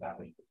us to look at that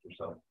picture.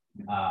 So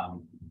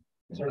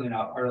certainly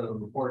not part of the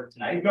report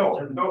tonight. No,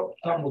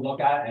 something we'll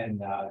look at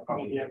and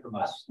probably hear from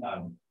us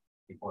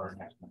before our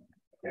next one.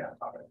 Yeah,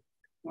 topic.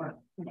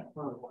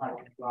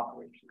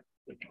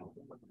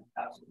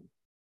 Absolutely.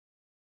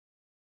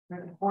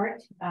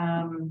 Report.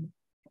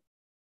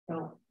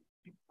 So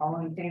all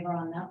in favor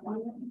on that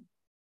one?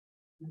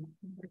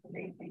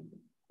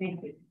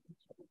 Thank you.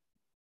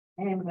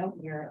 And well,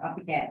 you're up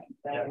again.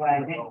 So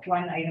next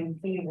one, item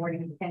C,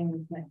 awarding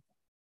 10 minutes.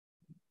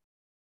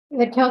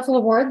 The council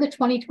award the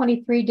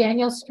 2023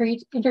 Daniel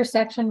Street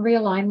intersection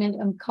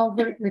realignment and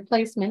culvert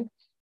replacement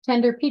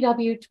tender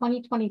PW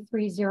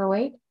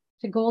 2023-08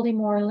 to Goldie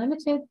Moore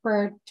Limited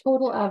for a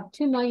total of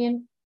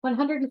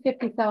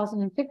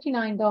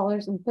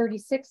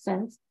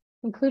 $2,150,059.36,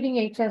 including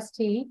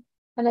HST,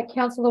 and that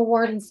council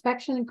award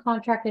inspection and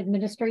contract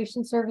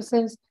administration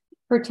services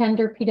for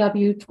tender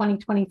PW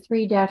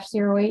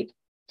 2023-08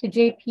 to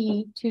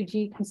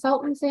JP2G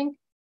Consultants Inc.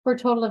 for a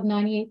total of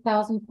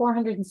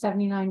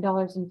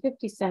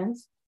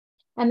 $98,479.50,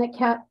 and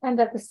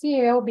that the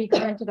CAO be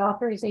granted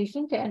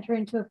authorization to enter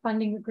into a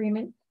funding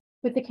agreement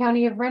with the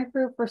County of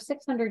Renfrew for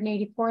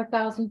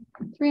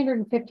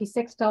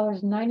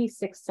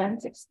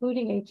 $684,356.96,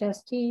 excluding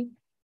HST,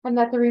 and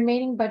that the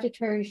remaining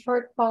budgetary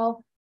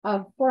shortfall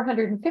of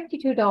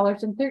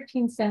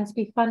 $452.13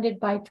 be funded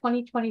by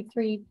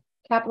 2023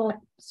 capital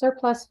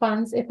surplus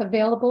funds, if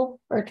available,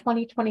 or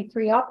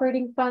 2023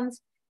 operating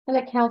funds, and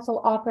that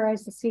council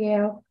authorize the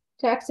CAO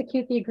to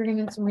execute the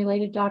agreements and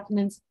related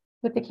documents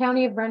with the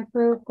County of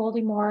Renfrew,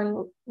 Goldie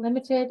Moore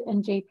Limited,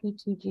 and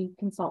JP2G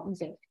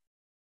Consultants Inc.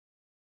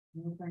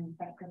 All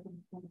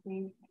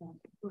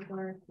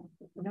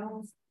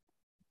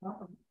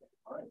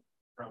right,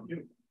 round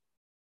two.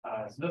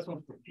 So this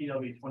one's for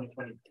PW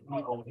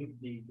 2022,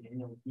 the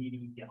Daniel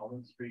Edie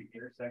Galvin Street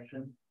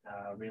intersection,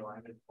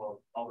 realignment for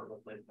culvert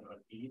replacement on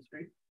Edie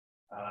Street.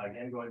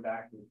 Again, going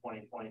back to the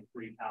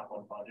 2023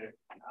 capital budget,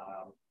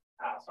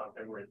 passed on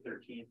February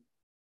 13th.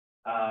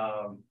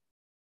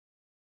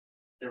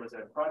 There was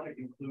a project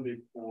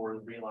included for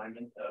the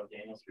realignment of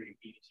Daniel Street,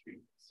 Edie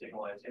Street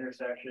signalized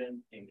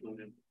intersection,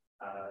 included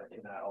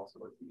in that also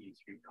was the Edie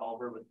Street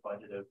culvert with a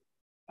budget of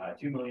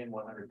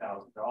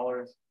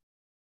 $2,100,000.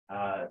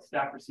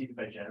 Staff received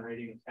by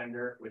generating a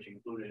tender, which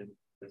included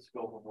the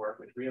scope of work,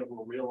 which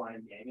will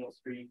realign Daniel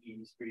Street,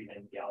 Edie Street,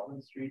 and Galvin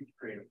Street to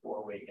create a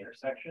four-way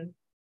intersection,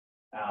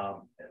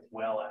 as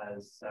well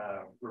as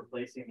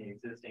replacing the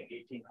existing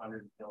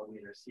 1,800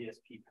 millimeter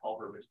CSP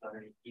culvert, which is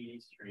underneath Edie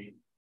Street,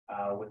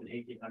 with an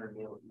 1,800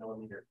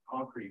 millimeter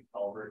concrete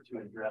culvert to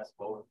address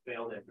both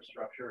failed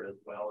infrastructure as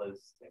well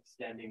as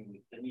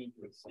extending the need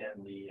to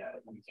extend the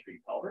Edie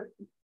Street culvert.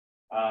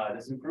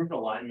 This improved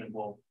alignment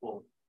will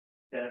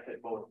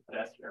benefit both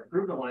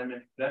improved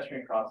alignment,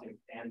 pedestrian crossings,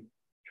 and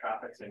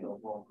traffic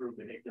signals will improve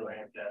vehicular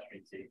and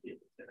pedestrian safety at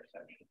this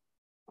intersection.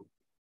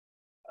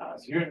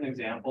 So here's an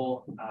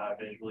example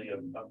visually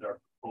of our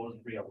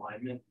proposed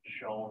realignment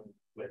shown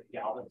with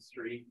Galvin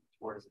Street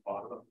towards the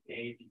bottom of the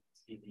page. You can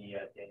see the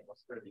Daniel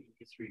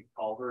Street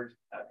culvert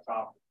at the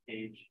top of the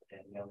page,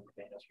 and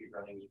Daniel Street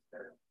running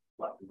either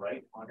left and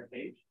right on your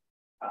page.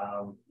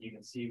 You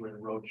can see where the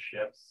road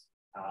shifts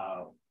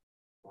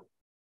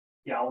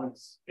Galvin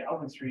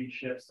Street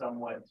shifts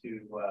somewhat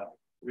to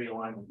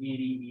realign with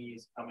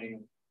EDEs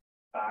coming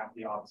back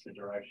the opposite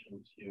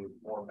direction to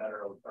more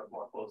better or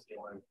more closely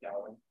aligned with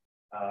Galvin,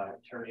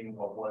 turning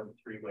what was a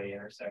three-way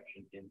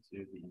intersection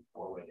into the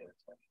four-way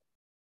intersection.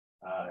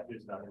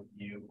 Here's another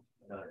view,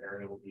 another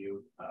aerial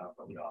view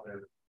from the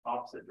other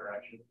opposite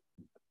direction.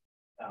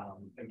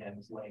 Again,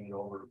 it's laying it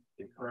over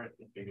the current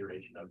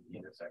configuration of the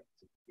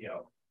intersection. You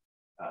know,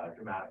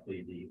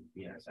 dramatically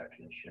the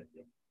intersection is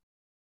shifting.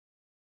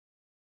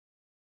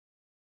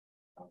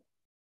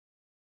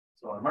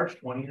 So on March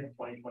 20th,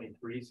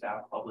 2023,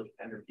 staff published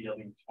tender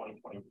PW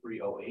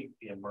 2023-08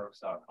 via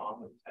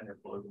mercs.com with tender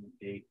closing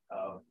date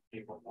of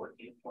April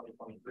 14th,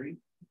 2023.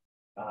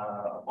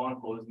 Upon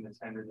closing the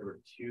tender, there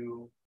were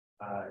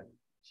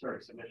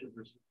submissions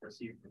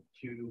received from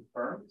two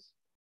firms.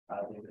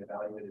 They've been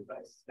evaluated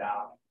by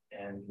staff,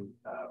 and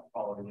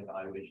following the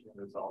evaluation,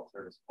 the results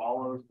are as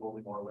follows.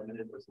 Goldymore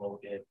Limited was low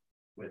bid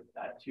with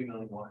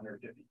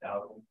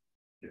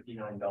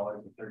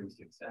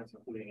 $2,150,059.36,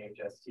 including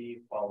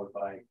HST, followed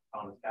by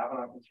Thomas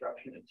Cavanaugh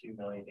Construction at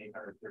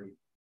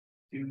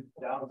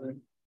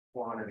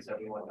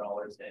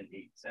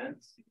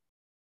 $2,832,471.08.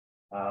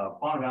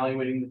 Upon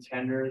evaluating the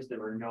tenders,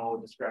 there were no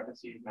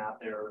discrepancies,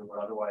 mapped error,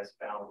 or otherwise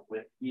found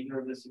with either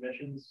of the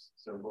submissions.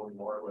 So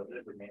Goldymore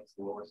Limited remains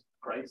the lowest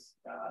price,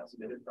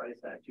 submitted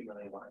price at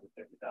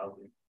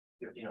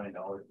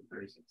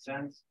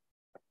 $2,150,059.36.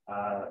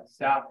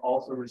 Staff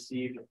also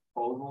received a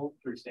proposal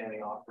through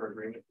standing offer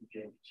agreement from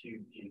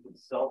J2G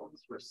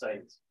Consultants for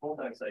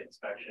full-time site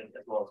inspection,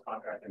 as well as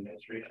contract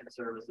administration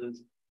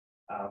services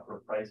for a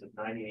price of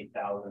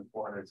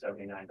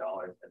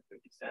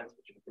 $98,479.50,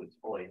 which includes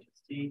full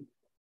HST.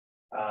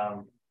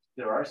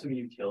 There are some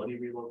utility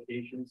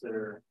relocations that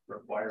are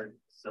required to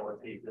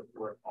facilitate this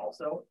work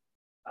also.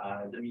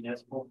 The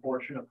municipal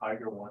portion of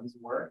Hydro One's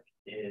work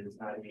is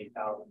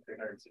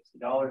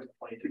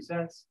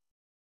 $98,360.22.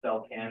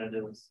 Bell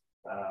Canada's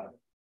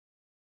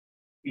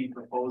fee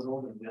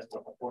proposal, the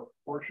municipal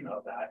portion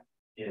of that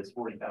is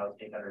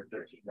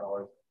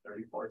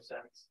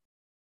 $40,813.34.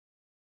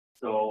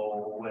 So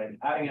when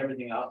adding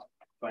everything up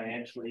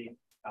financially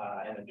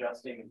and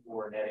adjusting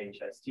for net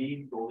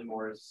HST,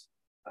 Goldymore's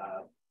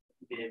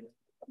bid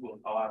will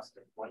cost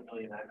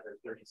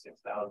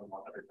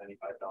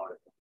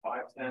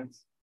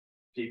 $1,936,195.05.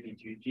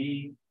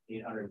 JP2G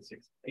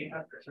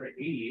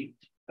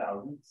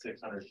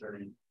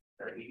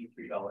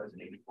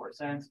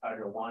 $88,683.84.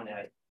 Hydro One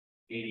at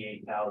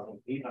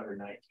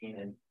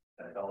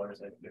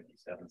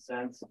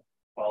 $88,819.57,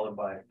 followed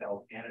by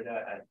Bell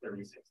Canada at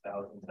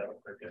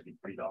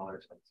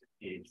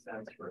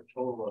 $36,753.68 for a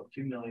total of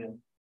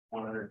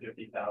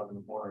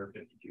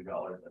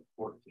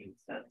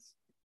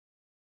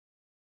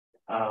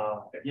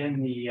 $2,150,452.14. Again,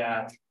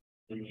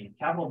 the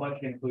capital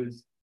budget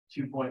includes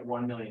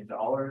 $2.1 million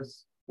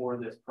for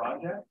this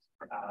project,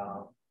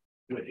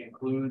 which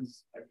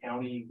includes a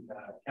county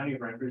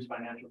of Renfrew's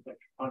financial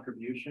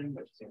contribution,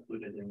 which is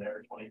included in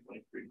their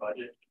 2023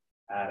 budget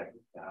at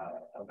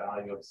a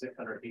value of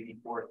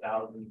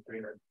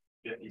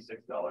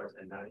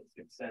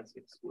 $684,356.96,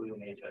 excluding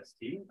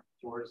HST,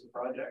 towards the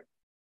project.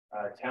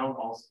 The town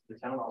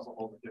also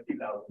holds a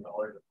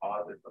 $50,000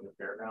 deposit from the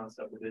Fairgrounds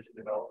subdivision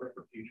developer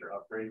for future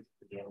upgrades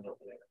to the Daniel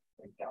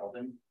and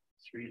Galvin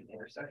Street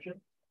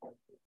intersection.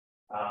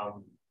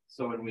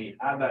 So when we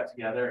add that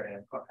together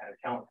and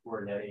account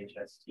for net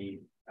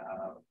HST,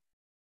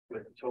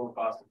 with the total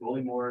cost of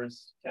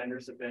Goldymore's tender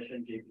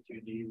submission,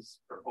 JP2G's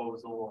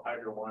proposal,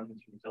 Hydro One's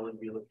utility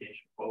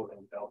relocation quote,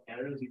 and Bell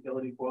Canada's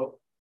utility quote,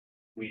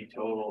 the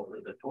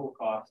total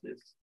cost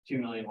is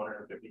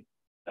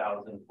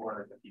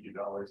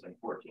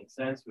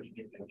 $2,150,452.14, which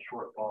gives a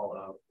shortfall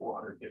of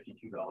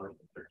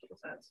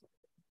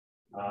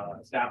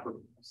 $452.13. Staff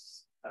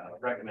was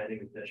recommending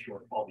that this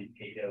shortfall be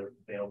paid out of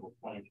available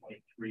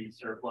 2023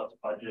 surplus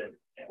budget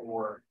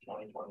or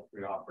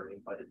 2023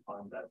 operating budget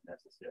funds as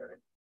necessary.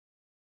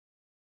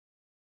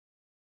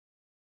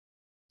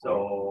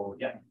 So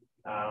yeah,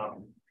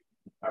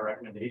 our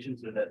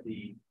recommendations are that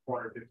the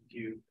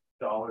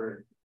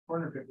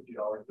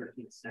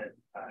 $452.13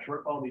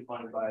 shortfall be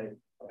funded by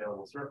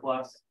available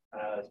surplus,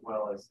 as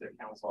well as the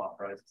council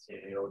authorized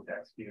CAO to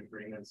execute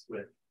agreements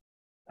with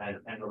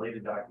and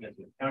related documents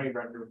with County of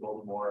Renfrew,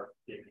 Goldymore,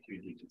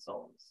 JP2G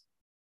Consultants.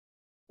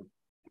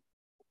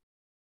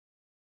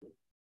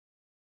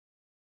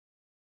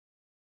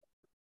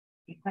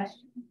 Any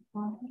questions?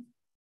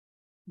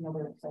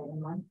 Another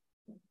exciting one.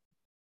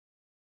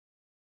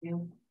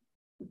 You.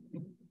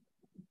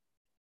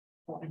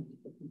 We'll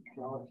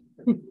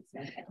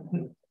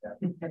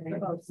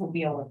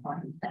be able to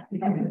find that.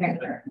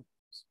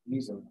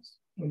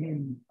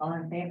 All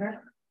in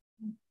favor?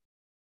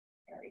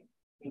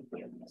 Thank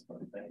you.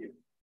 Thank you.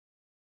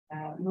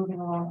 Moving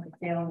along to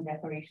sale and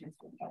declarations.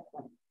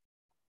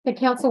 The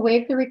council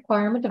waived the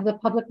requirement of the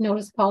public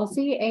notice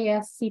policy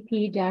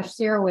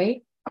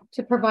ASCP-08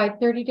 to provide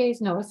 30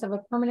 days notice of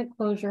a permanent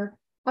closure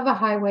of a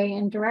highway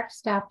and direct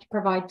staff to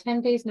provide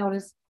 10 days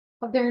notice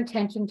of their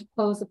intention to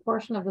close a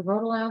portion of the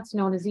road allowance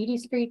known as Edie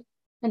Street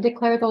and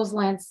declare those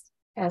lands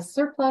as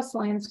surplus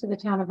lands to the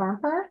town of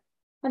Armpar,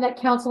 and that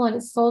council in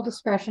its sole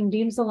discretion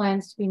deems the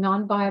lands to be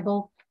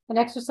non-viable and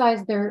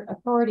exercise their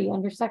authority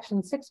under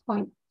section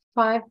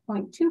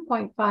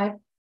 6.5.2.5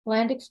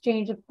 land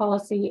exchange of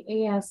policy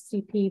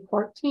ASCP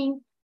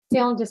 14,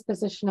 sale and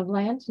disposition of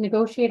land, to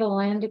negotiate a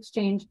land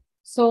exchange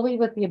solely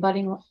with the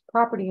abutting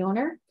property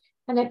owner,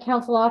 and that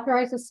council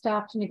authorizes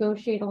staff to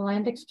negotiate a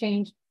land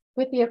exchange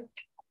with the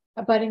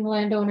abutting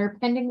landowner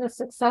pending the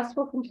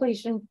successful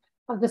completion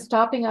of the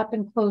stopping up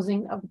and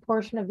closing of the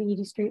portion of the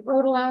Edie Street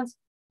Road allowance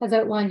as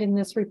outlined in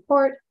this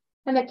report,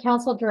 and that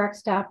council directs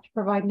staff to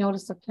provide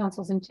notice of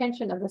council's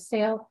intention of the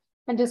sale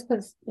and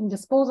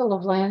disposal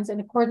of lands in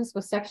accordance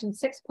with section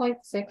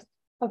 6.6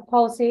 of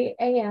policy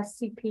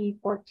ASCP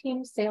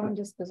 14, sale and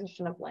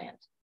disposition of land.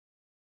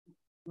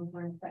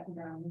 Mover and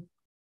seconder on this.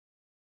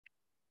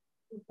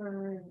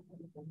 Super,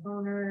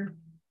 owner.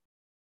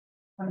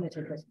 I'm going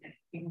to take this.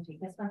 You can take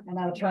this one. And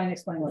I'll try and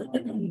explain what I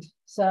mean.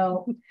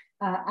 So,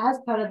 as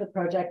part of the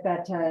project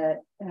that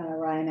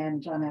Ryan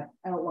and John have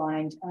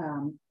outlined,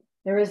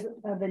 there is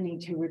the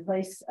need to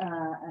replace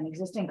an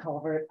existing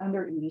culvert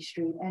under Edie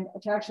Street and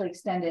to actually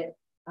extend it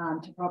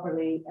to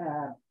properly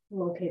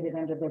locate it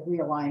under the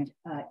realigned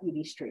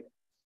Edie Street.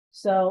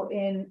 So,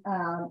 in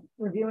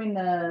reviewing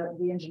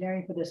the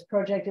engineering for this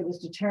project, it was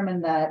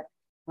determined that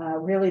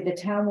really the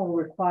town will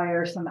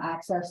require some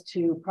access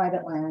to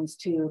private lands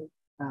to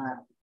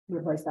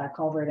replace that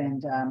culvert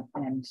and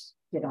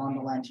get on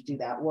the land to do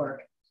that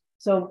work.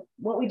 So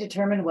what we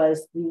determined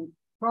was the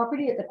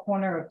property at the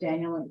corner of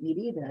Daniel and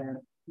Edie,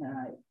 the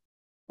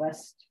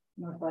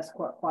northwest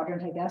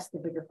quadrant, I guess, the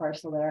bigger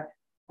parcel there,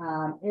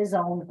 is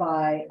owned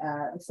by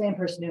the same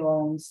person who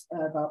owns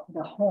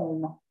the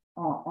home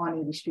on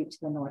Edie Street to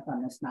the north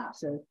on this map.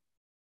 So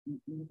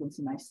you can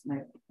see my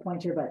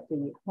pointer, but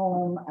the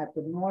home at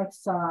the north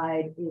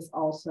side is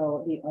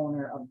also the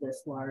owner of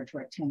this large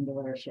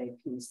rectangular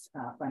shaped piece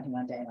fronting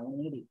on Daniel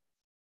and Edie.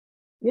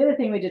 The other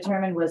thing we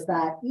determined was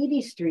that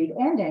Edie Street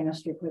and Daniel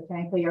Street, quite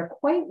frankly, are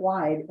quite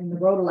wide in the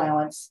road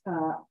allowance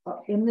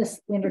in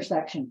this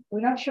intersection.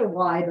 We're not sure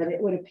why, but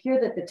it would appear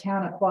that the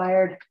town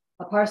acquired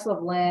a parcel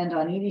of land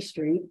on Edie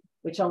Street,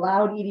 which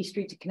allowed Edie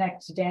Street to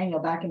connect to Daniel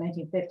back in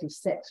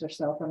 1956 or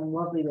so from a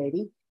lovely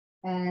lady.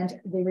 And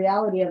the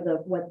reality of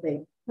what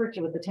they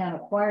purchased, what the town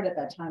acquired at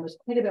that time, was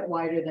quite a bit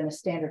wider than a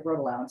standard road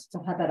allowance. It's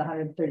about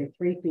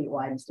 133 feet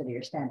wide instead of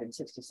your standard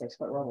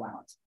 66-foot road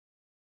allowance.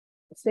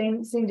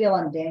 Same deal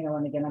on Daniel,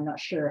 and again, I'm not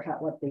sure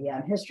what the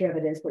history of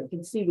it is, but you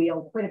can see we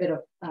own quite a bit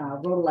of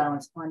road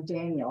allowance on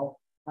Daniel,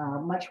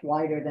 much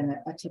wider than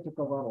a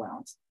typical road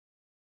allowance.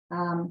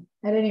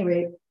 At any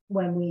rate,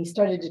 when we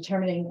started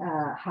determining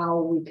how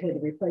we could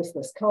replace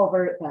this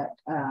culvert that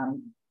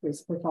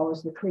basically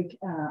follows the creek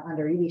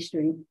under Edie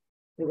Street,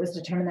 it was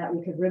determined that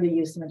we could really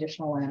use some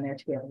additional land there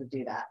to be able to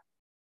do that.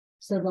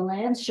 So the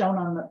lands shown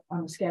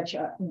on the sketch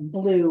in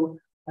blue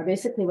are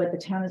basically what the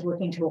town is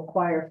looking to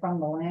acquire from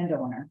the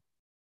landowner.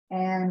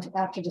 And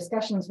after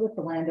discussions with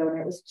the landowner,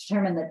 it was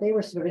determined that they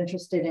were sort of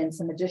interested in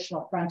some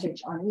additional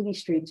frontage on Edie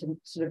Street to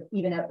sort of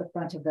even out the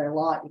front of their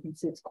lot. You can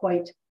see it's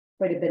quite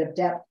a bit of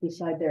depth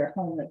beside their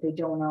home that they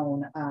don't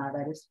own.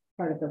 That is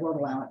part of the road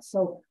allowance.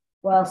 So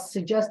while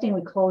suggesting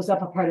we close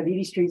up a part of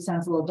Edie Street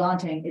sounds a little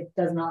daunting, it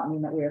does not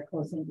mean that we are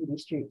closing Edie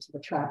Street to the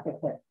traffic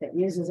that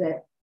uses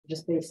it. We're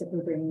just basically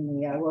bringing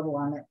the road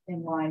allowance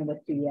in line with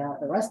the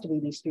rest of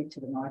Edie Street to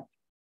the north,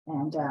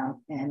 and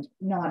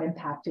not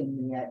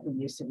impacting the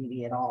use of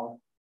Edie at all.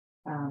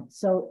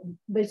 So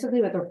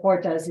basically what the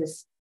report does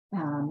is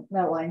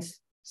outlines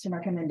some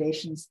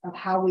recommendations of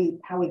how we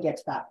get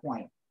to that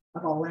point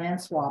of a land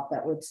swap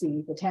that would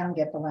see the town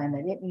get the land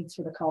that it needs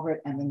for the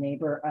culvert and the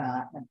neighbor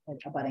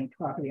abutting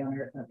property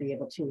owner be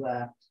able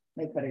to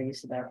make better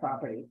use of their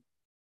property.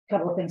 A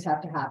couple of things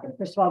have to happen.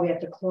 First of all, we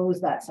have to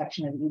close that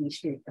section of Edie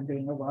Street from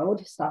being a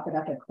road, stop it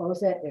up and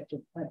close it. We have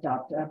to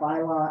adopt a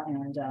bylaw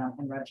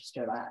and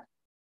register that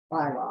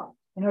bylaw.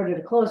 In order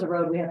to close a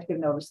road, we have to give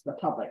notice to the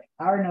public.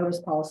 Our notice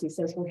policy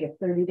says we'll give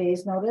 30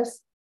 days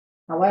notice.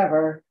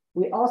 However,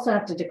 we also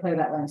have to declare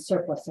that land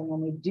surplus. And when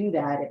we do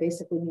that, it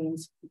basically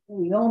means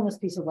we own this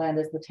piece of land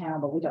as the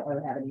town, but we don't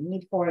really have any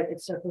need for it.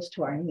 It's surplus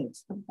to our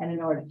needs. And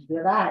in order to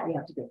do that, you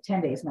have to give 10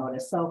 days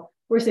notice. So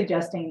we're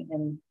suggesting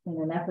in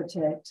an effort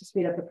to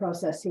speed up the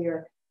process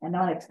here and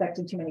not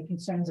expecting too many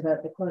concerns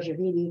about the closure of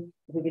Edie,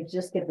 if we could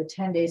just give the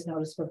 10 days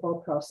notice for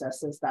both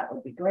processes, that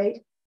would be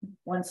great.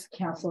 Once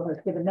council has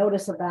given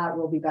notice of that,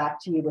 we'll be back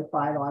to you with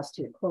bylaws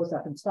to close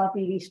up and stop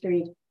Edie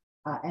Street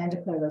and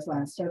declare those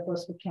lands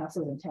surplus with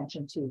council's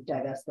intention to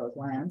divest those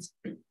lands.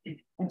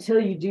 Until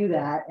you do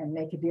that and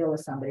make a deal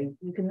with somebody,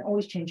 you can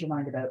always change your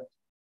mind about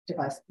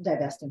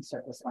divesting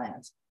surplus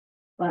lands.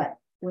 But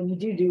when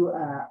you do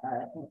a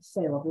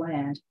sale of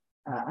land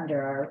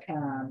under our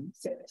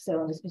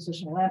sale and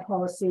disposition of land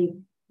policy,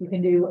 you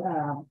can do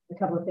a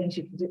couple of things.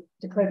 You can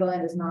declare the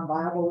land as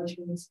non-viable, which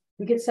means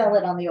we could sell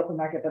it on the open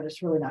market, but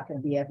it's really not going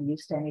to be of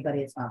use to anybody.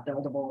 It's not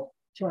buildable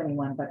to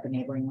anyone but the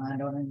neighboring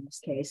landowner in this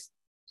case.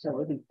 So it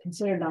would be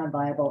considered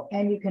non-viable,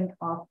 and you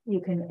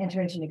can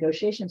enter into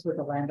negotiations with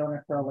the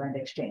landowner for a land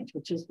exchange,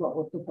 which is what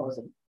we're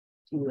proposing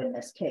you in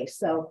this case.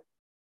 So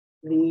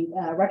the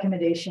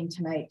recommendation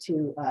tonight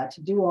to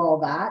do all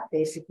that,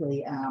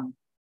 basically, I'll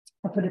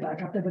put it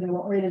back up there, but I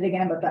won't read it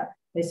again, but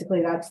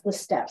basically that's the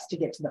steps to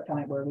get to the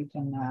point where we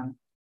can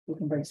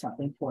bring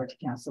something forward to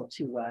council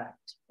to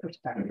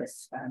protect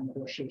this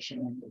negotiation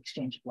and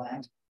exchange of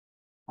land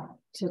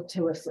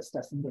to assist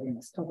us in getting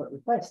this culvert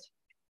replaced.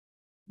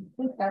 I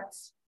think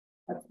that's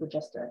the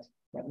gist of it. If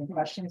you have any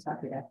questions,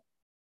 happy to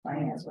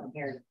Finance one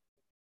here.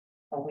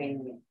 A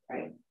win,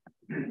 right?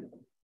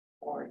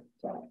 Or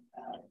so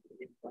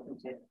it's looking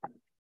to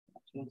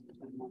change the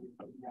timeline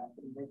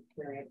in this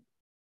period.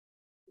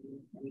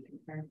 Any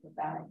concerns with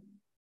that?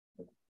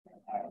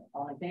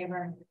 All in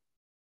favor?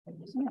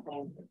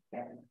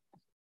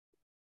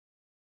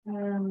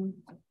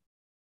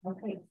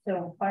 Okay,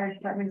 so fire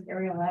department's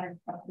aerial ladder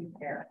truck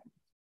repair.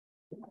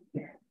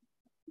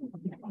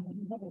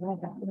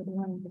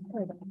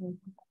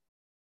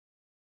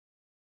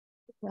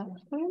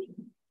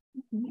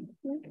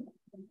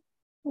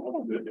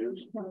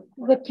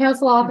 The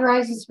council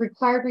authorizes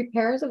required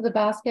repairs of the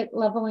basket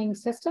leveling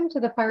system to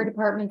the fire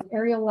department's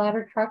aerial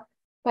ladder truck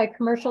by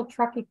Commercial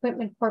Truck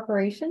Equipment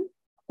Corporation,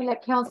 and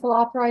that council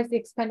authorize the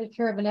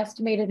expenditure of an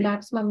estimated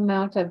maximum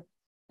amount of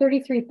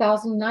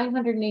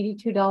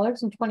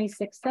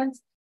 $33,982.26,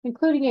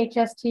 including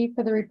HST,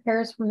 for the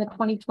repairs from the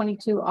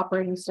 2022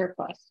 operating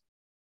surplus.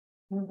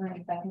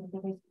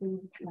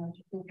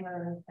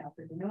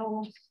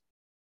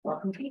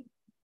 Welcome, Pete.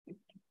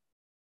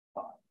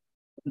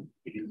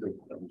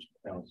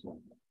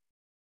 Council.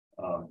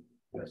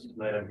 Yes,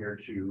 tonight I'm here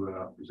to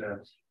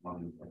present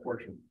on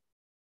unfortunate,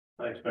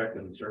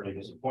 unexpected, and certainly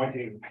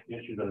disappointing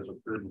issue that has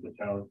occurred with the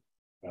town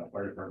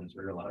fire department's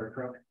aerial ladder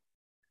truck.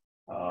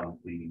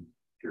 The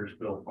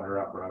Pierceville fire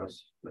apparatus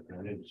that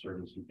went into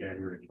service in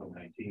January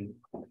 2019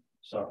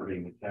 suffered a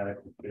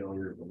mechanical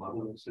failure of the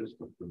leveling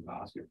system for the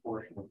basket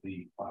portion of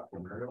the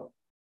platform aerial.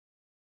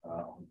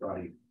 On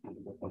Friday, on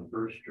the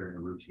first during a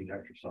routine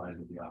exercise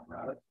of the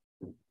apparatus.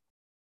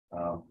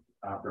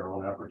 After our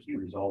own efforts to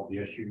resolve the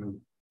issue,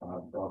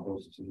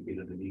 prognosis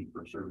indicated the need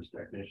for a service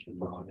technician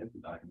on it to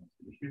diagnose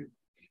the issue.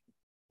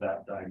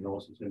 That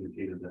diagnosis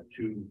indicated that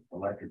 2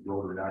 electric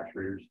rotary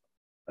actuators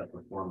that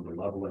performed the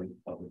leveling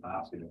of the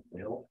basket have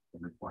failed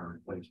and require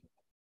replacement.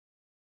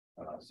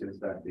 Since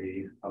that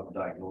day of the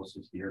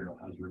diagnosis, the aerial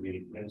has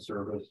remained in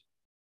service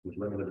with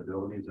limited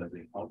abilities as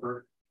a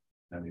pumper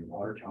and a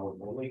water tower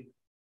only,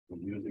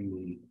 and using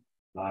the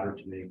ladder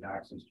to make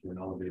access to an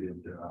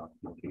elevated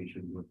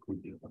location would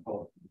prove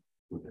difficult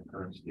with the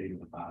current state of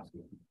the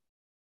basket.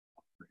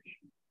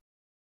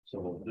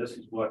 So this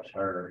is what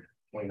our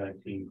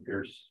 2019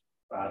 Pierce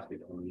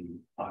basket on the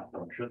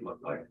platform should look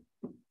like.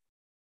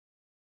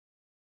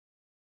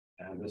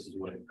 And this is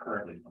what it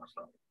currently looks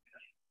like.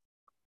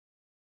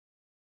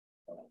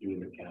 Due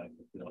to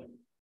mechanical failure.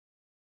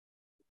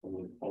 A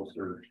little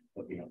closer,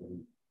 looking at the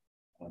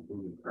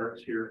moving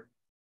parts here.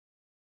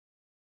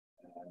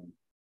 And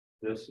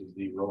this is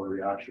the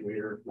rotary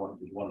actuator, one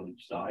on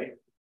each side,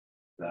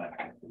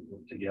 that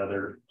work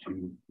together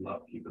to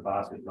keep the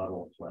basket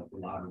level so that the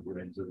ladder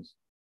raises.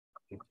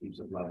 It keeps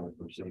it level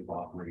for safe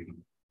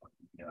operating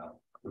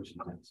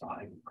persons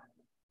inside.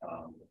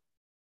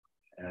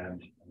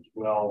 And as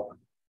well,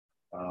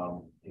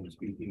 in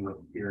speaking with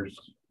Pierce,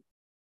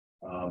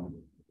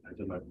 as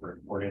in my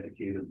report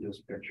indicated, this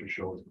picture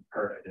shows the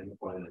part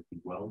identified as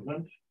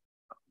derailment,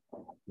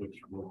 which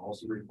will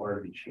also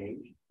require to be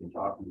changed. In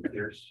talking to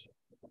Pierce,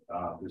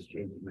 this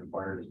change is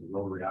required as the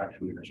rotary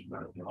actuators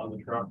on the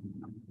truck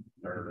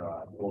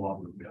are no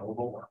longer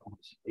available or on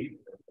the state.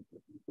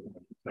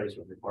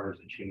 Replacement requires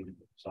a change of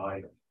the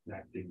side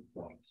connecting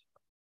points.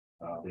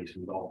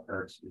 Basically, all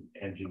parts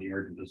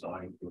engineered and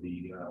designed for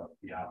the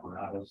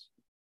apparatus.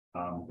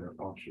 Their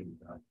function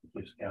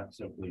just can't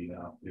simply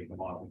make a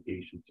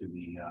modification to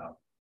the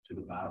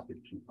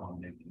basket to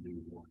accommodate the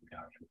new rotary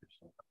actuators.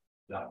 So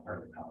that part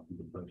of it has to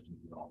be replaced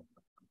as well.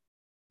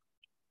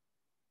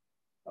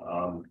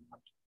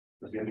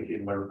 As indicated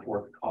in my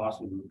report, the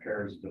cost of the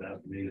repairs has been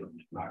estimated at a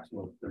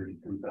maximum of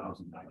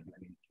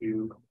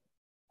 $32,982.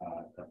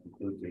 That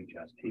includes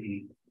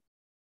HST.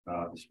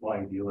 The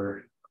supplying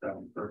dealer that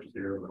we purchased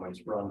the aerial device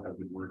from has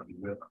been working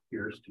with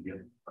Pierce to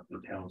get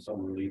the town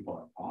some relief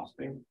on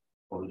costing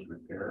for this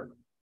repair.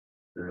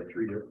 There are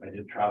 3 different. I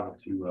did travel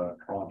to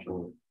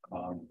Toronto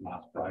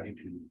last Friday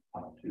to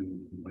talk to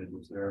the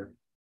individuals there,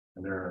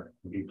 and they're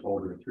being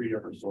told there are 3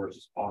 different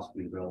sources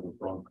possibly available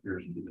from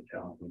Pierce to the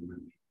town for the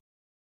roof.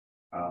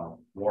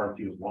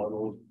 Warranty is one of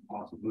those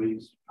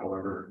possibilities.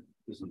 However,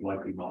 this is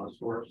likely not a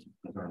source,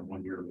 as our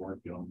 1-year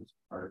warranty on this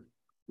part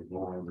is no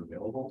longer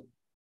available.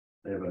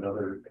 They have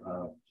another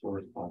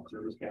source called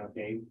Service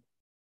Campaign,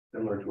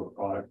 similar to a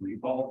product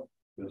recall.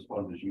 This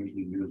fund is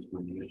usually used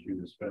when the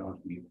issue is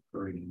found to be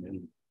occurring in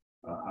many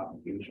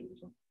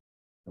applications,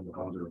 and the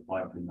funds are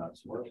applied from that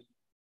source.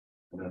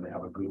 And then they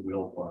have a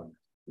goodwill fund.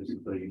 This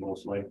is the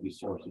most likely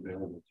source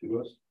available to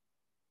us,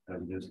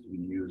 and it is to be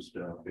used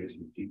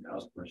basically to keep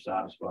customers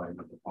satisfied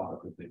with the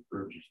product that they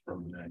purchased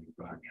from the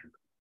manufacturer.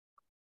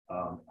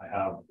 I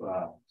have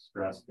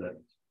stressed that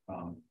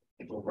so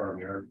far far,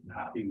 we are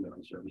happy with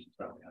the services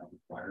that we have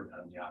required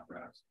and the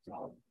apparatus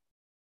itself.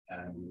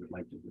 And we would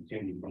like to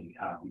continue to be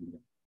happy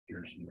with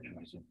Pearson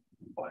choice of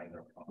buying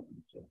their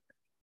property. So,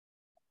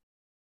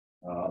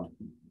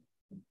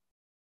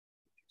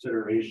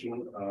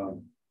 consideration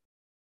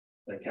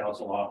that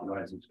council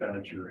authorized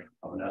expenditure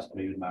of an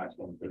estimated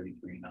maximum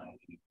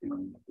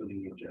 $33,982 for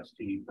the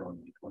HST from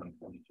the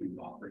 2022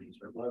 operating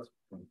surplus.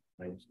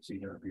 I see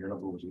their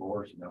number was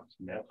lower, so that's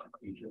net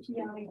HST.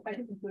 Yeah, I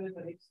didn't include it,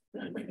 but it's.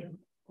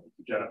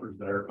 Jennifer's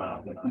better at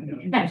math than I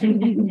am.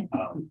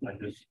 I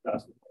just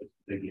that's the price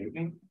they gave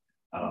me.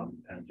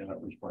 And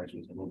Jennifer's price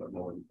was a little bit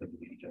lower than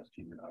the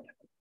HST reduction.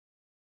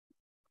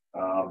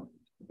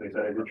 They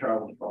said I did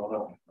travel to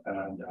Toronto,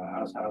 and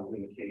as has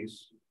been the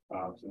case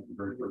since the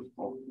very first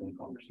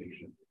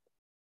conversation,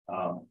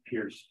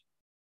 Pierce,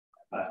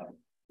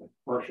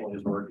 Marshall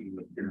is working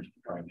with Pierce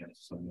to try and get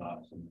some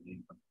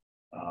relief.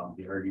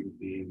 The argument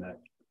being that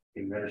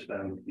they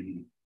understand that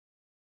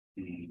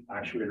the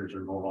actuators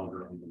are no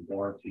longer under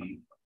warranty.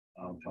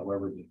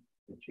 However, the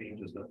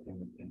changes that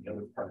in the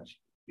other parts,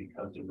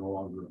 because they're no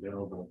longer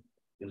available,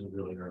 isn't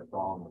really their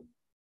problem.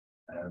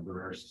 And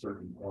there are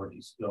certain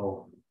warranties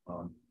still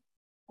on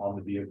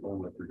the vehicle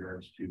with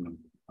regards to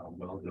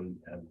welding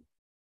and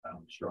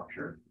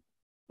structure.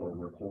 So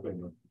we're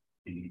hoping that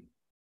the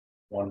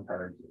one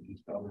part that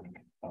he's covering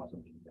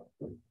possibly.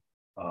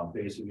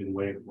 Basically, the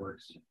way it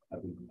works, I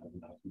think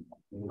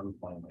we'll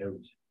find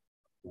out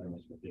when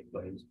this will take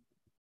place.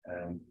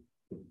 And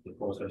the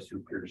process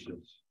through Pierce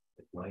is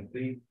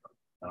lengthy.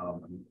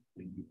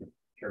 You can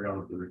carry on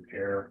with the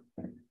repair.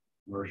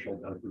 Commercial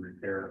does the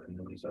repair, and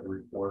then they set a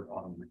report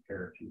on the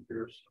repair to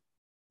Pierce.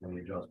 And the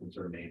adjustments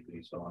are made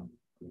based on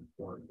the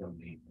report from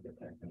the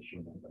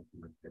technician and the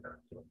repair.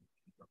 So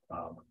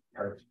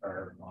parts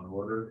are on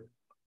order.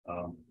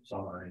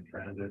 Some are in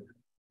transit.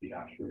 The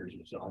actuators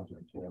themselves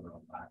are told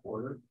on back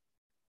order.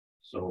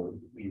 So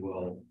we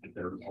will,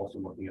 they're also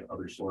looking at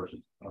other sources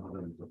other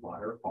than the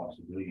supplier,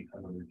 possibly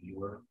another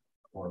dealer,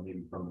 or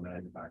maybe from the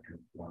manufacturer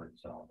for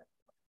itself.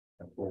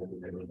 And pull the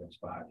data that's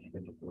back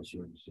into those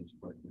services as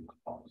quickly as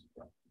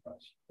possible.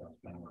 That's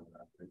kind of where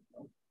we're at right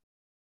now.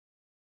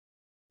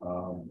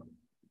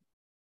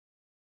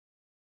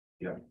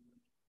 Yeah.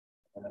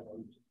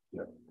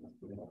 Yeah.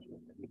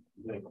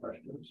 Any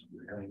questions?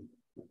 We're hearing.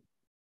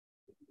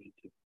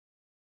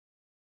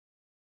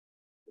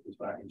 It's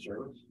back in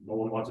service. No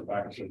one wants it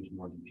back in service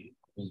more than me.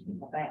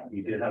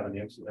 We did have an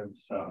incident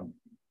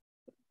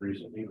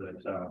recently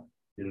that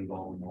did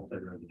involve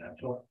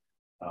multi-residential.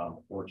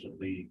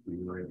 Fortunately,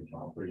 we were able to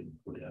operate and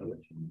put it out.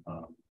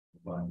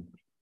 But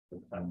the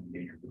time the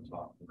major was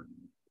off.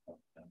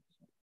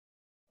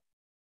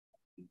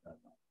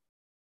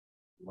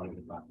 Want to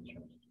get back in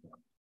service.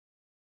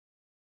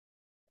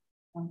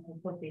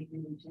 What they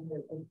do is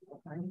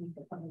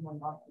something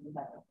went off for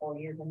about 4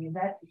 years. I mean, is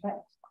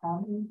that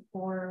common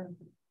for?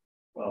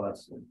 Well,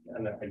 that's,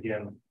 and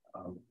again,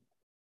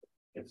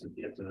 it's a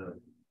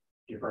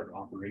different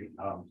operating,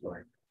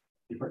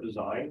 different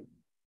design.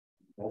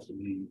 Most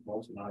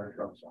ladder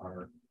trucks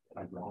are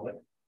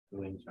hydraulic.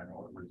 Williams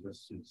hydraulic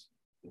resistance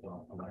is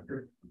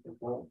electric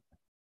control,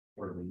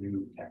 or the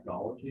new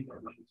technology, or I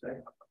should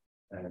say,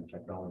 and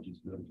technology is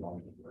good as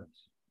long as it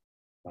works.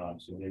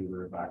 So maybe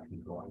we're back to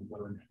the drawing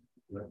board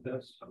with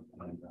this,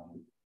 and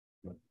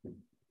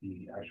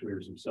the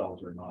actuators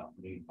themselves are not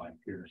made by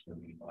Pierce; they're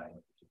made by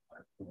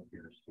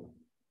Pierce. So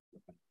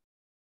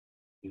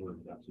deal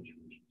with that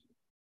situation.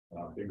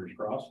 Fingers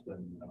crossed,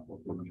 and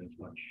hopefully we get as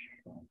much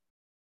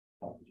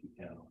help as we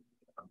can.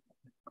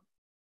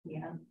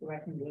 Yeah, the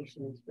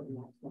recommendation is for the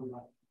maximum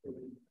of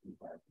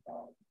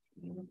 $35.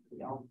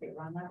 We all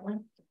favor on that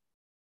one.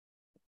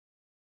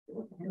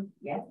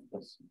 Yes.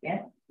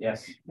 Yes.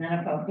 Yes.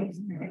 None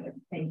opposed.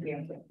 Thank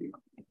you.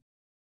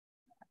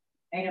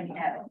 Item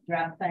F,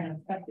 draft plan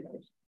of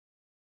subdivision.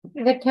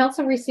 The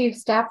council received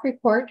staff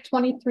report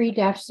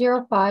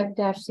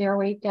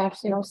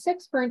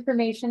 23-05-08-06 for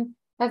information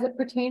as it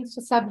pertains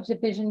to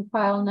subdivision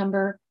file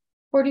number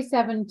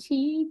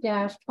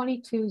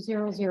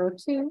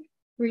 47T-22002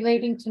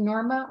 relating to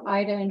Norma,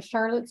 Ida, and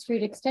Charlotte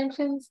Street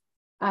extensions,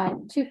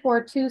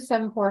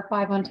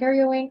 242745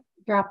 Ontario Inc.,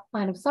 draft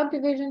plan of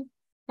subdivision,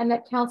 and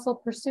that council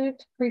pursuant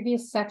to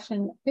previous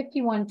section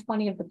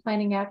 5120 of the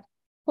Planning Act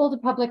hold a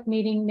public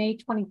meeting May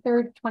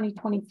 23rd,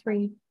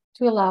 2023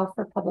 to allow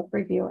for public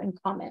review and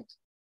comment.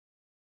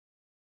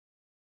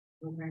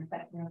 We're going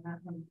back on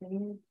that one,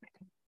 please.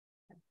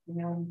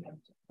 And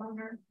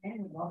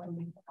welcome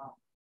to the call.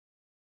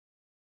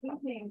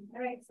 Evening.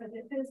 All right, so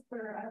this is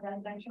for a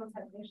residential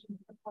subdivision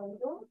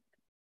proposal.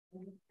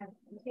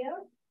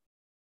 Details.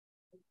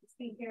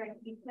 See here at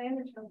the plan,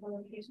 which shows the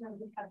location of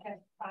the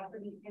subject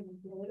property in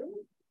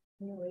blue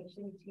in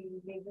relation to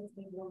Davis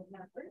Road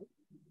number.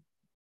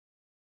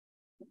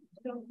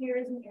 So here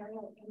is an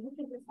aerial image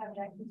of the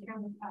subject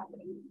determined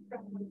property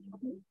from the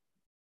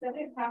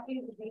subject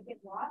property is a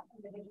vacant lot on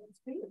Division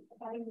Street,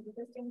 abutting the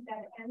existing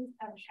dead ends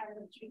of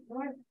Charlotte Street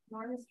North,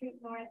 Norma Street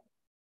North,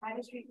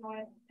 Ida Street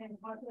North, and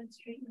Parkland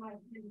Street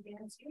North, and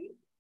Dan Street.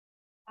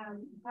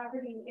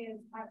 Property is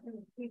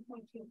approximately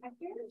 3.2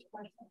 hectares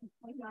or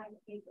 7.9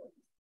 acres.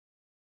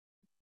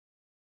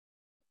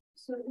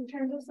 So in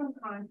terms of some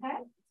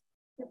context,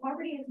 the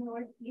property is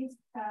northeast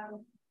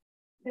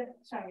the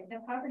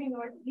property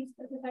northeast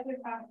of the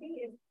subject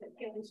property is the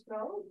Gillies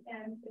Grove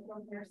and the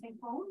Grove Nursing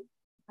Home.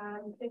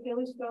 The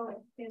Gillies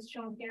Grove is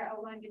shown here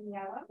outlined in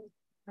yellow.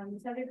 The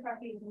subject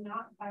property is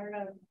not part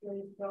of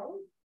Gillies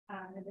Grove.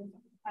 It is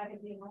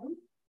privately owned.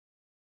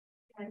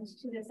 And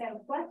to the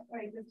southwest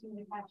are existing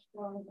detached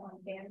dwellings on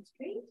Dan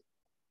Street.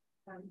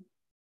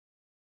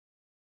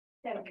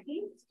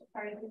 Southeast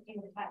are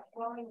existing detached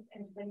dwellings,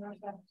 and to the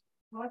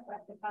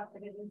northwest across the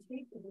Division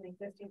Street is an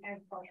existing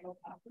agricultural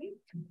property.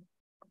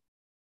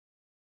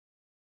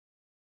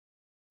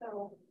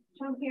 So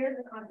shown here is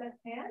the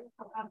concept plan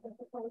of the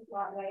proposed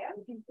lot layout,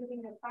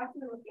 including the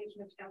approximate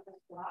location of campus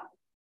block.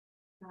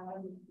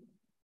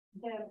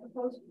 The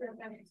proposed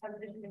residential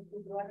subdivision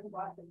includes 11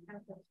 blocks of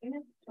campus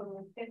units,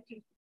 totaling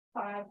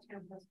 55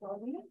 campus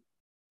dwelling units,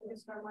 with a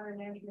stormwater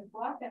management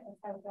block at the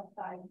southwest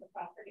side of the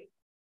property.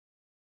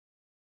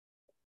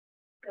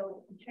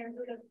 So in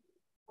terms of the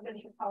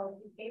provincial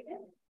policy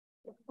statement,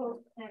 the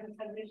proposed plan of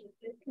subdivision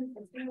is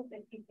consistent with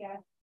the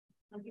TPS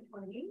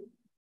 2020.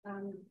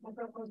 The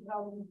proposed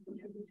development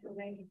contributes to a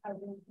range of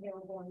housing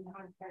available in the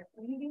entire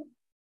community.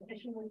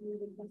 Additionally, use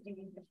existing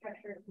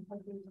infrastructure and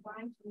housing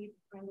design to meet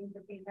the findings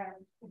of the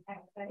environmental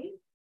impact study,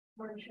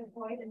 or to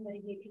avoid and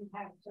mitigate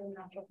impacts to the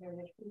natural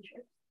heritage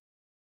features.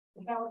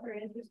 The developer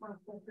is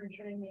responsible for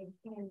ensuring they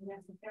obtain the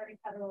necessary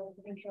federal and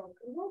provincial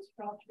approvals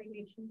for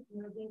alteration and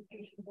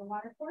rehabilitation of the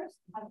watercourse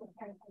as a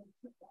part of the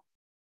process.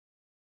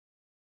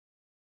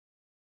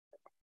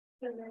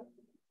 So the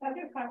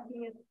subject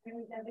property is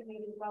currently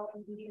designated low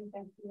and medium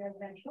density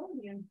residential in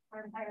the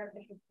entire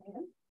official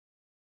plan.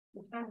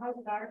 The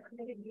townhouses are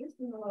permitted use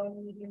in the low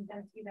and medium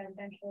density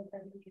residential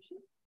designation.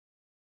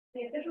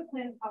 The official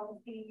plan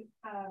policy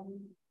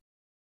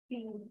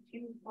being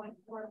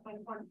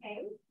 2.4.1a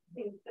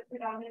is the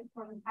predominant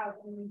form of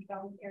housing in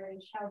development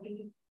areas shall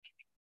be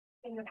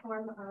in the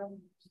form of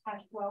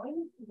detached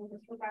dwellings. In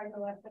this regard,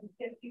 no less than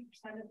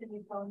 50% of the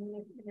new dwelling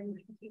units in the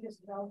contiguous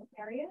development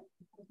area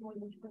has more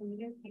than 20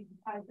 units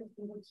comprised of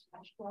single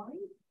detached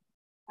dwellings.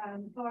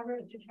 However,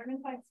 it's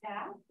determined by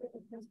staff that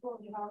the principle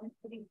of development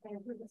for these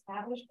plans was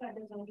established by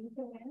the zoning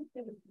plan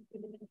that was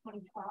completed in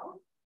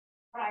 2012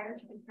 prior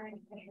to the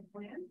current official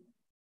plan.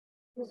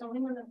 The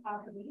zoning on the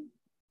property,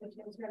 which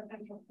is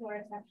residential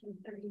flora section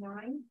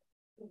 39,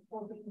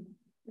 14,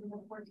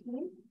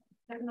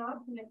 does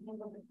not permit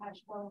single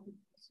detached dwellings.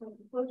 So the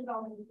proposed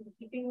development is in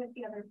keeping with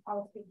the other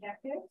policy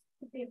objectives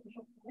of the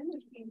official plan,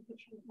 which aims to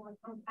achieve more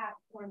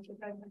compact forms of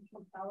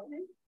residential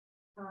development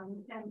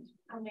and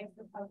a mix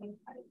of housing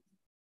types.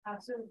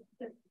 So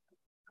the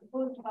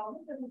proposed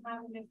development doesn't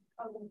have a mixed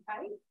housing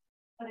type,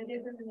 but it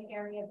is in an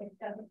area that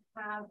doesn't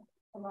have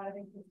a lot of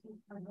existing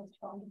townhouse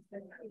developments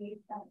that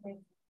create that mix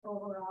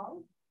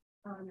overall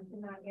in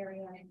that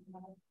area.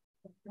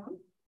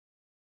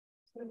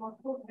 So the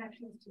multiple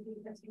connections to the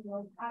existing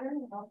road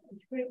pattern will help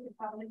integrate the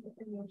development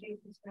within the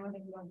adjacent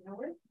surrounding road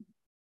network.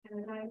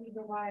 And the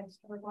 9-meter wide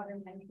stormwater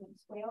management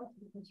swale to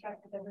be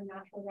constructed as a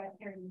natural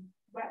wetland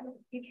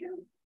feature.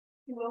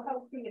 It will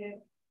help create a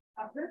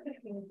buffer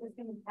between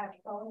existing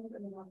detached dwellings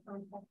and the more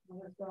complex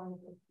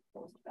dwellings with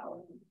proposed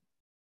development.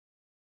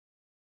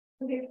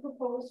 So they've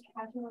proposed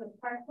catching with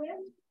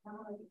parkland,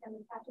 and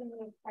the catching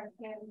with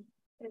parkland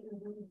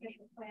is an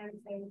official plan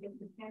saying that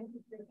you can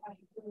consider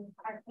catching with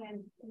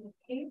parkland in the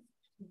case,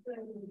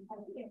 including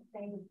because if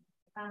they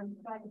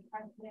provide the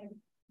parkland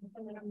with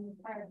a minimum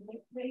required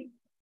rate,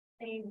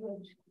 they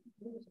would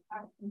lose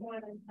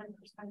more than 10%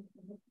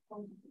 of the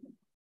proposed,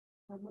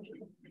 which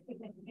is a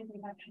significant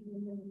reduction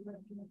in the number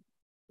of units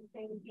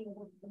they would be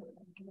able to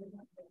do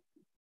that.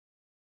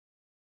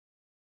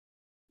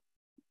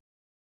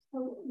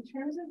 So in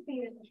terms of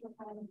the official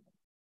plan,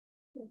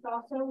 it's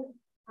also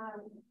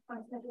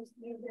on schedule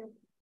stages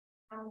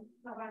of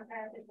our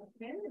official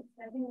plan. It's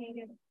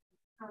designated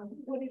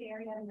wooded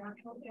area and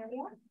natural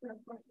area for a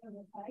portion of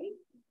the site.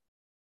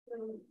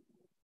 So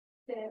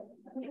the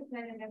official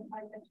plan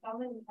identifies that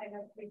development and site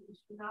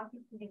operations should not be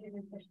permitted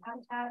in fish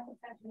habitat,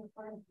 exception of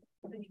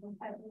provincial and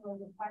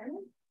federal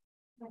requirements.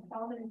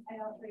 Development and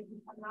site alterations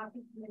shall not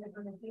be permitted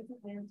on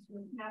adjacent lands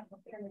to natural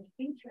heritage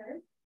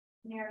features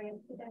in areas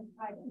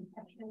identified in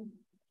section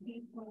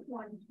B.12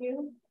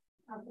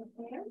 of the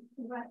plan,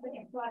 unless the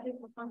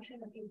ecological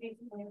function of the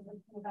adjacent lands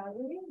has been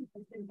evaluated, it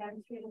has been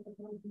demonstrated that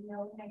there will be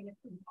no negative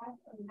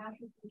impact on the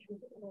natural features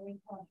or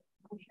ecological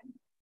function.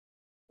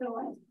 So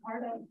as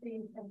part of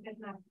the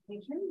subdivision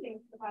application,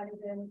 they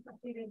provided an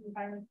updated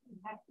environmental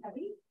impact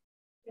study.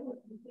 It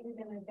was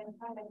completed and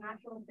identified a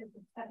natural and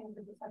physical settings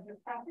of the subject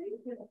property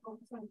with a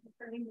focus on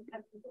confirming the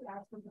presence of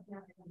absence of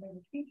natural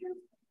heritage features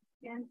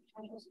and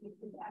potential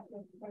species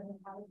active for the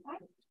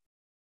habitat.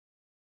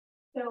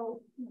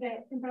 So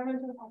the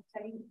environmental impact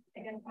study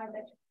identified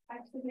that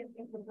actually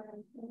significant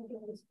woodlands in the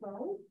Gillies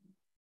Grove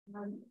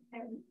and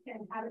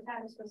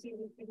habitat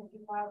associated with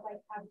significant wildlife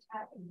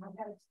habitat and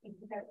habitat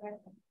species at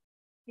risk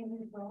in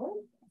the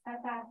grove,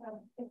 setback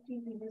of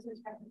 15 meters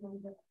is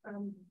recommended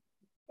from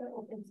the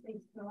open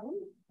space zone.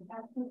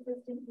 That's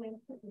consistent with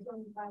the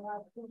zoning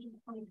bylaw version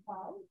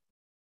 2012.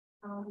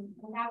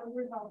 And that would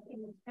result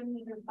in a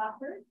 10-meter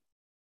buffer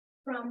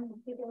from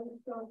the village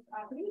road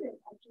property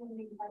that's actually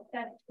being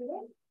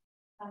dedicated,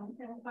 and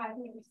a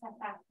 5-meter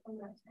setback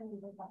from that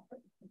 10-meter buffer.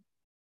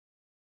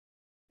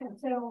 And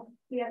so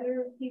the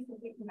other piece of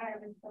the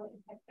environmental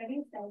impact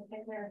study says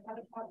that where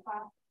habitat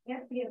loss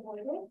can't be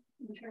avoided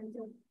in terms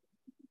of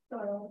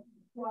soil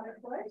water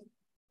course,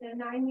 the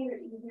 9-meter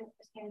easement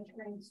for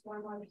sanitary and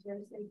stormwater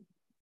services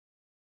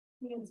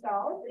be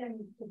installed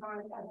and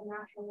designed as a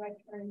natural right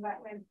turn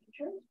wetland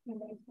feature to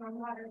convey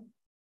stormwater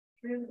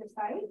through the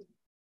site.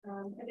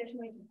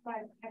 Additionally, to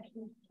provide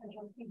protection to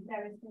potential species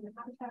in the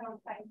habitat on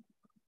site.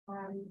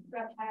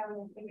 Reptile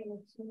and amphibian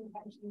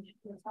intentions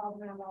should be installed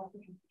around all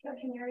future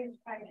construction areas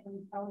prior to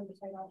installing the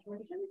site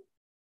alterations.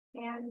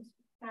 And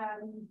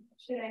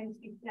should any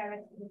species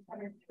be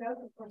discovered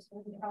throughout the course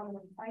of the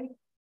development site,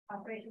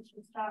 operations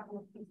should stop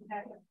and species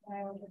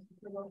reptile just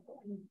for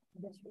local and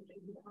district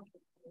should be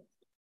contributed.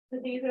 So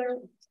these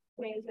are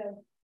ways of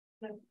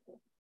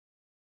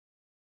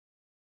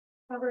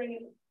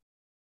covering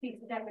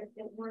species that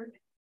work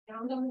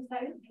found on the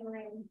site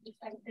during the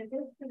site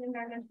visit for the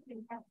environmental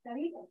impact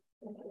study.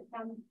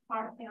 Some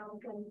are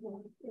found in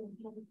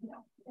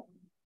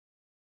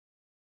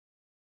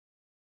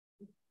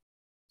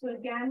So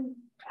again,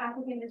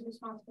 applicant is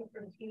responsible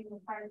for obtaining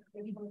required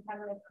provincial and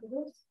federal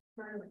approvals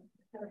for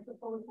the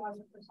proposed laws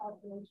for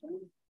salt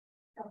pollution.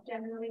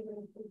 Generally,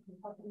 we include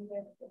consulting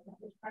with the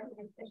Department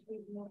of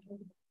Fisheries and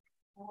Oceans,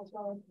 as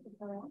well as the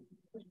ground,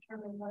 to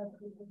determine what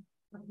approvals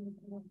are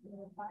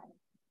required.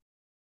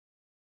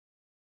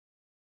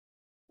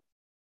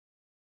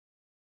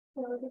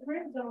 So the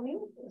current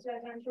zoning is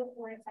residential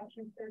for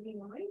section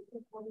 39,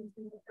 according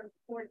to the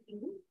 14,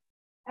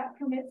 that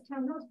permits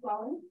townhouse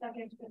dwellings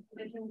subject to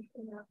provisions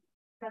in the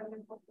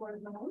residential core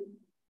zone.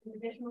 An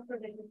additional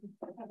provisions of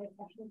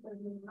section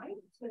 39.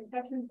 So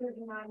section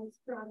 39 is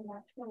from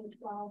that 2012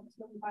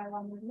 zoning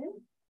bylaw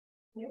amendment.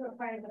 And it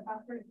requires a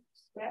buffer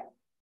strip,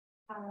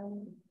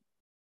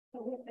 a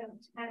width of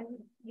 10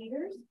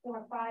 meters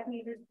or 5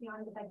 meters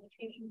beyond the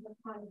vegetation of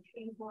pine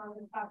trees along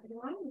the property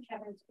line,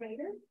 whichever is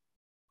greater.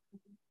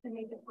 And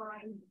they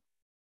define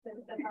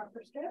the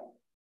buffer strip,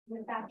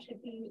 and that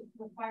should be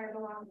required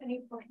along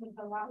any portion of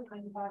the lot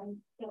line body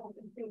the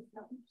open space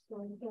zone.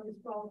 So in those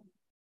both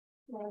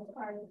roads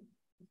are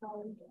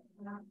zoned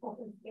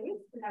open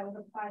space, so that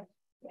would apply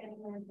to any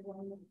land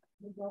along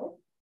the road.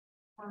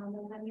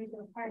 And then there's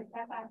a required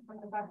setback from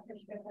the buffer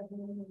strip of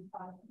minimum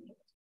 5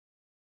 meters.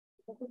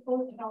 The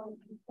proposed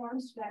development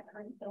conforms to that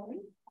current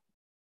zoning,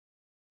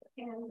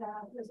 and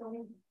the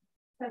zoning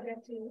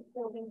subject to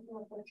building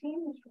 14,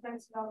 which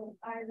prevents development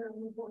by the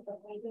removal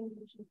of waiving,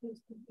 which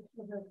includes completion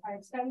of the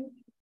required study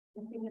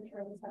and signature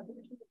of the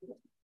subdivision.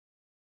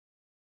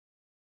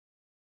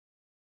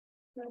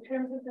 So in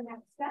terms of the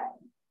next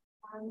step,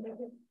 there's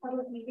a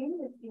public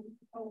meeting that's being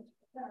proposed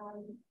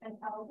and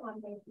held on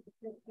May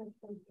 6th,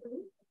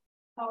 2023.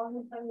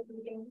 Following the public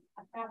meeting,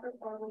 a staff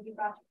report will be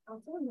brought to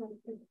council and will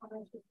include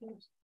comments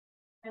received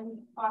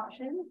and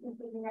options,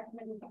 including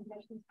recommended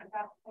conditions for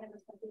that and the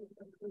subdivision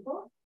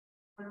approval.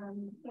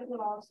 It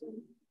will also,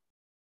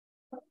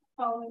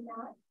 following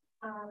that,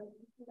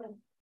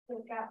 the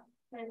draft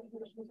plan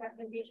commission's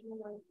recommendation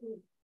will include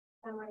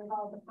summary of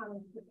all the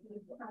comments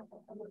received at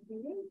the public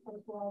meeting, as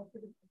well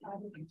as the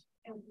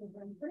and the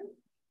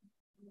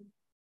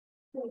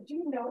So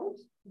do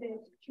note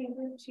that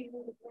changes to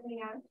the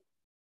Zoning Act,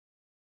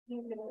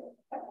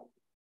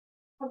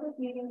 public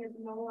meeting is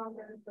no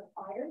longer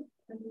required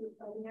under the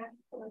Zoning Act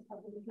for a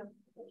subdivision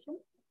application.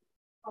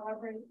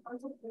 However, in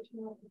consultation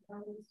with the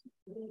counties,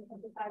 we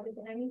have decided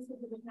that any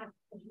subdivision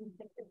applications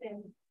that have been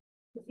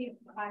received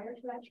prior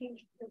to that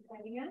change to the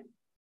Planning Act,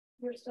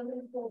 we're still going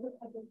to hold a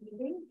public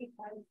meeting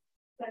because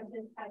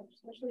residents have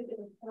especially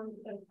been informed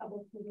that a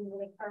public meeting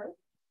will occur.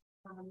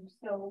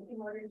 So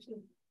in order to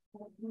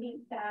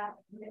meet that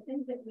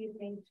commitment that we've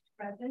made to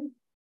residents,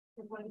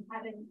 we're going to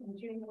have in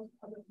during those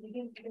public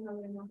meetings, even though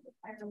they're not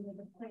required under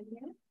the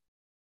Planning Act.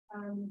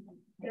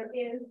 There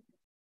is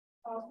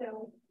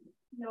also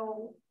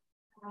no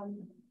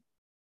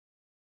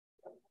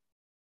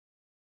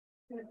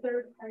the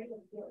third party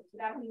appeal. So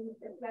that means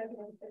that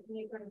residents, as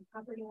neighboring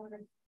property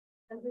owners,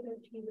 under those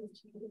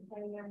changes to the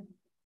Planning Act,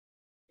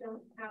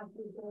 don't have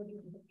the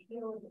ability to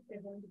appeal the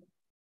decision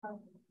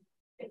of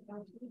the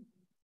county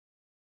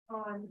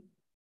on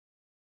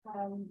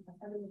a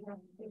subdivision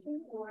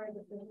application or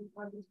the decision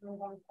on this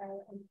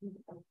alongside and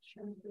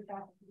assurance that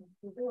that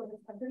approval of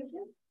the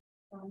subdivision.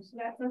 So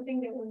that's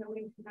something that we're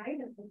noting tonight,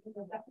 and something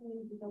that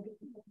definitely be noted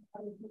in the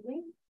public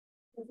meeting.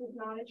 This is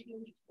not a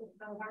change to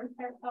the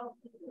environmental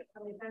policy, it's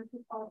an events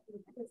policy.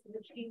 This is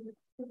a change at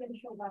the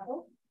provincial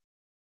level,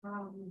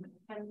 and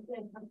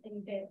then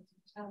something that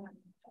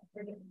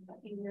predicted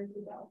a few years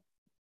ago.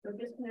 So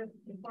just kind of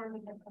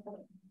informing the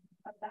public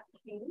of that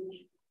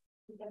change.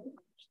 It doesn't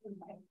actually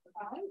by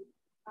surprise,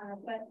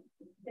 but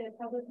the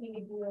public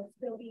meeting will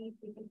still be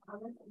taking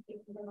comments and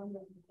taking them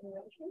under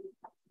consideration,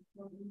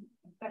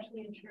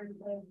 especially in terms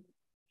of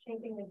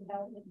shaping the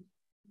development.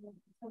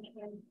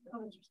 Sometimes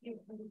comments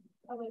received from the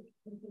public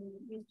can be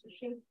used to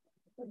shape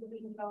the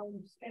division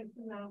development,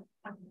 strengthen that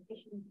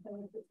application,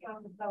 so it's a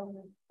strong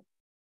development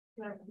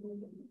in our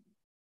community.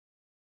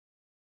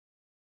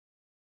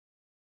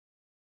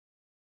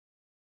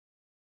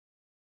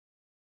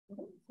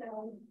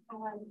 So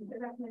the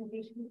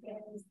recommendation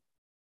is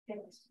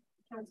that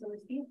council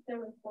receives the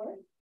report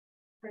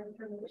for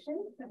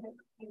information that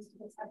pertains to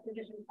the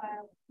subdivision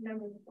file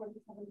number 47-22-002,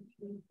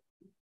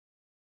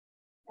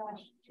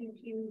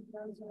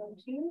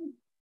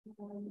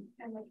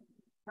 and the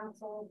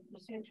council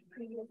pursuant to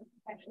previous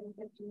section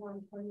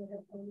 5120 of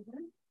the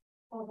plan,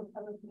 hold the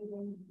public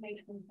meeting May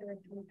 23rd,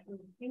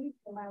 2023,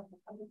 to allow for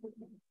public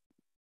meeting.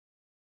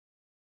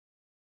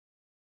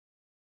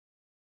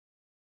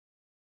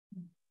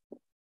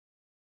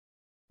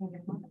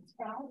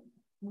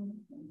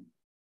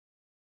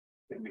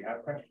 Did we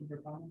have questions or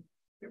comments?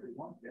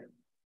 Everyone,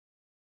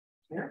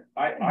 yeah.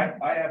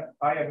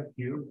 I have a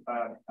few,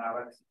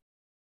 Alex.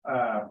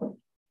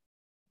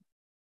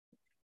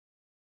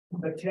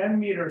 The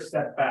 10-meter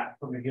setback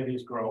from the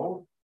Gillies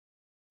Grove,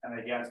 and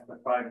I guess the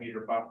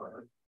 5-meter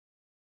buffer.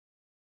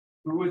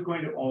 Who is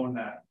going to own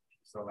that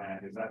piece of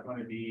land? Is that going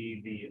to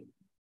be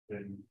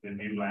the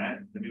new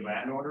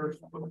landowners?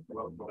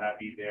 Will that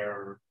be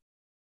their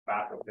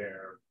back of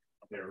their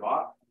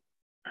lot?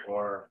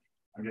 Or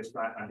I'm just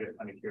kind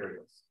of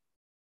curious.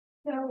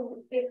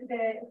 So it's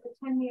a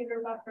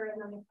 10-meter buffer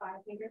and then a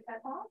 5-meter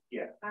setback.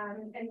 Yeah.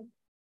 And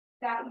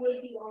that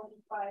would be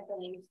owned by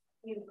those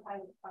new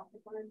private property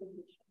owners in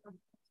each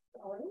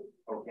facility.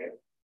 Okay.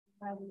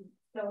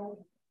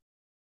 So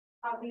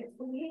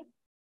obviously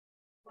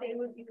they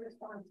would be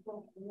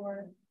responsible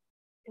for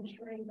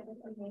ensuring that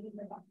it's meeting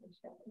the buffers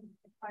that is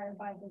required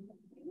by the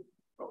company.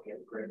 Okay,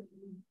 great.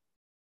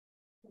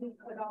 We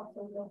could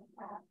also look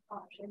at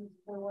options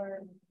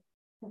for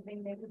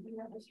something they would be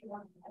registered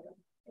on title.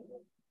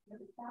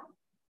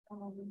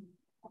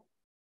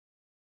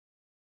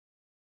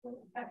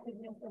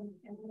 Effectiveness and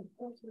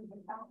enforcement of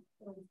that.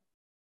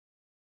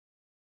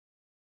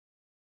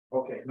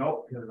 Okay,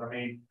 no, because I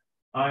mean,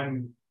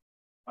 I'm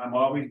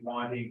always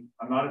wanting.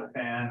 I'm not a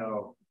fan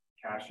of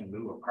cash in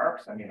lieu of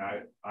parks. I mean,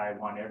 I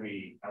want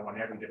every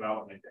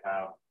development to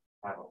have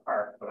a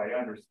park, but I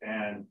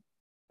understand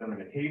the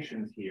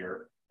limitations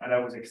here. And I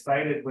was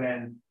excited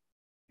when,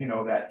 you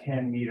know, that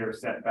 10-meter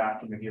setback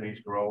from the Gillies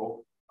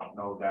Grove, you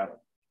know, that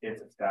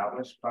it's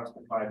established, plus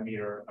the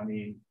 5-meter,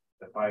 the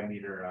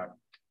 5-meter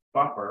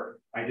buffer.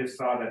 I just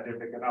saw that there's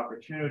like an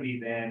opportunity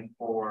then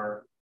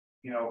for,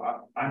 you know,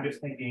 I'm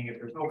just thinking if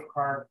there's no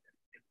park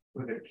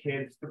for the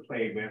kids to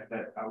play with,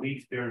 that at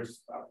least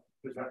there's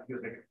like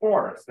a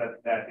forest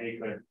that they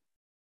could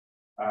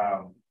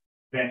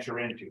venture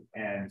into.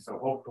 And so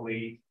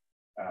hopefully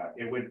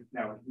it would,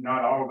 now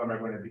not all of them are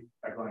going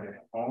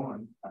to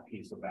own a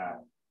piece of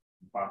that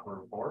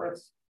buffer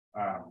forest,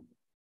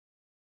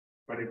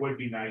 but it would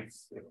be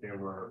nice if there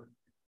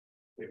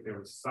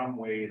was some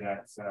way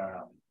that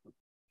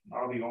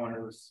all the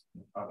owners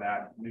of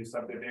that new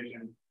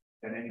subdivision,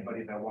 and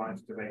anybody that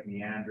wants to like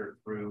meander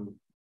through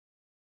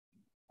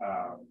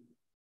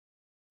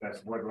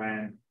that's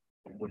woodland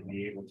would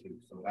be able to.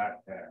 So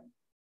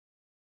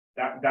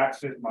that's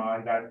just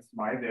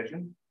my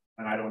vision,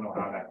 and I don't know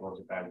how that goes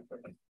with that.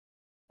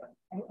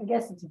 I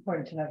guess it's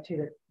important to note too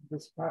that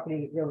this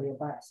property really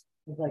abuts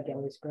with like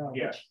Gillies Grove.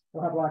 Yes.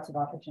 We'll have lots of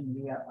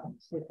opportunity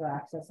obviously for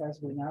access, as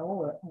we know.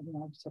 We're, you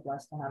know, so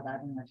blessed to have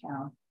that in the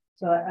town.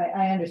 So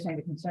I understand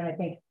the concern. I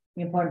think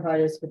the important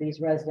part is for these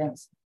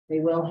residents, they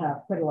will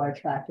have quite a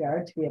large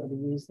backyard to be able to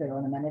use their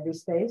own amenity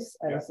space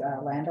as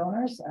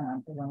landowners.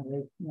 They want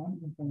to, you know,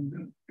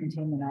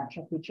 contain the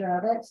natural feature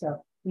of it.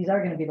 So these are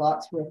going to be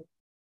lots with,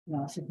 you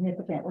know,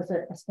 significant. Was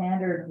it a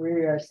standard rear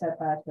yard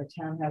setback for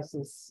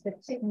townhouses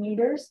 6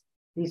 meters?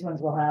 These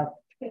ones will have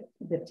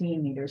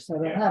 15 meters. So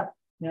they'll have,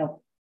 you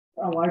know,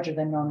 a larger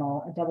than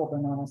normal, a double the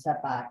normal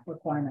setback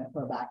requirement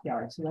for a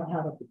backyard. So they'll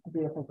have a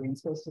beautiful green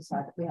space to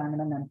side behind them,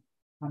 and then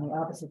on the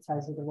opposite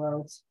sides of the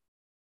roads,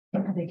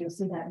 they do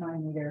see that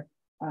 9-meter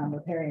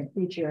riparian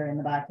feature in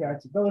the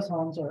backyards of those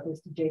homes, or at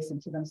least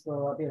adjacent to them. So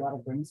there'll be a lot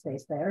of green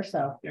space there.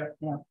 So, you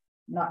know,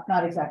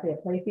 not exactly a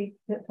play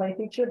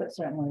feature, but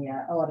certainly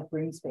a lot of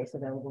green space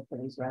available for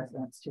these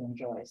residents to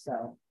enjoy.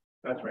 So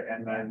that's right,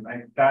 and then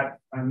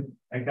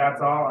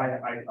that's all I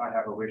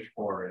have a wish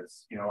for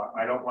is, you know,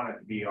 I don't want it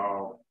to be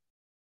all,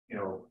 you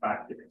know,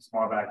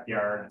 small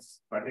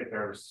backyards, but if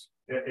there's,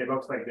 it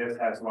looks like this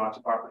has lots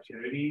of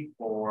opportunity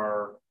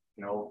for,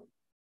 you know,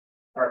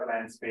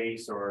 parkland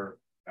space, or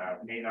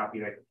may not be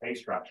like a play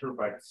structure,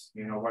 but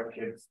you know what,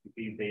 kids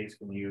these days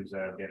can use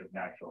a bit of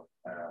natural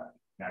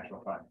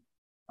fun.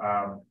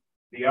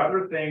 The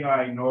other thing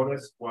I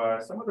noticed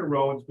was some of the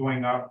roads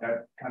going up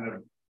that kind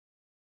of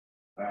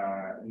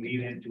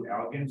lead into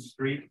Elgin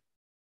Street.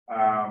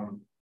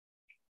 Some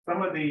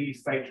of the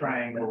site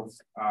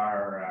triangles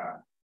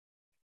are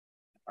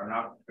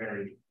not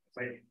very, it's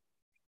like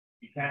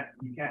you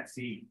can't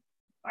see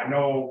I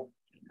know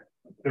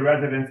the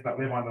residents that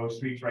live on those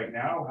streets right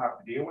now have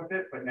to deal with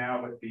it, but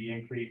now with the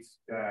increased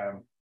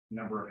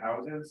number of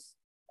houses,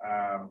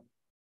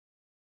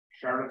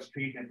 Charlotte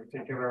Street in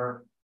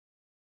particular,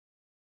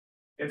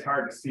 it's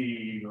hard to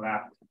see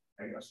left,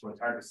 I guess, so it's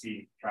hard to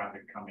see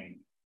traffic coming,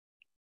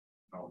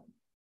 you know,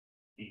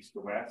 east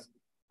to west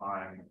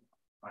on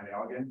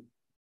Elgin.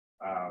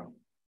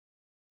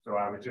 So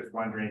I was just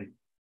wondering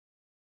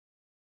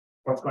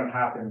what's going to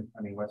happen.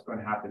 I mean, what's going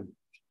to happen,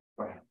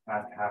 what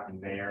has to happen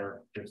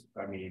there? Just,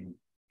 I mean,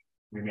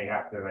 we may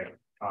have to like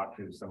talk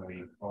to some of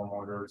the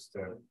homeowners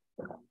to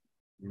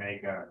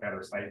make a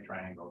better site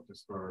triangle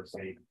just for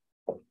safe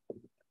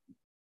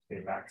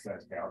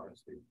access to Elgin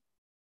Street.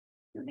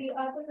 The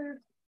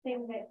other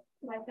thing that,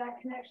 like that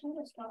connection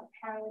is not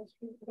Charlotte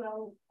Street,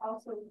 well,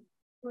 also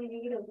we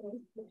need a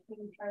link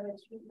between Charlotte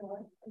Street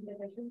North and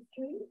Division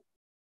Street.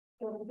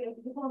 So the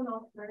people in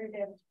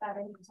alternatives that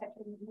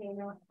intersection may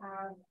not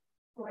have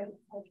right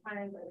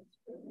triangles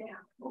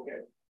now.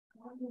 Okay.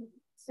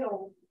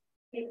 So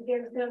it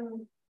gives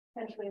them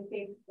essentially a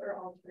big for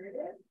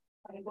alternative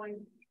by going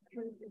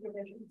through the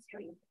Division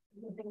Street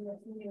using this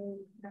new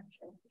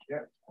connection.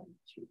 Yeah.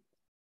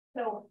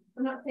 So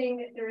I'm not saying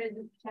that there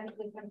isn't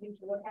potentially something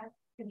to look at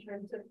in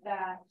terms of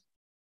that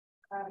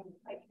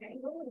like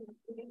angle and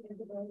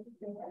visibility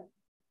there.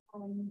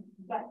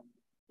 But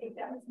it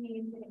does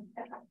mean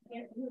that I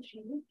can't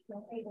achieve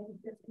an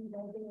existing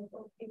building is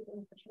located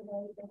in such a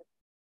way that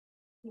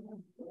it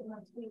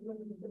must be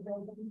within the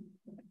building.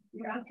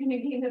 You're not going to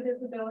gain the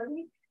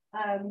visibility.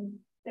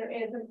 There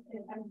is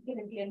I'm going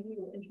to be a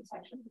new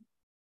intersection.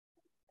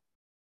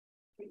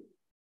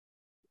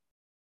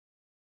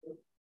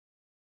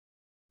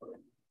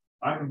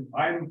 I'm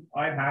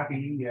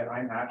happy. Yeah,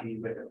 I'm happy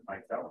with it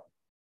myself.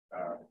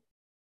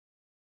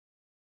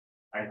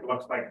 It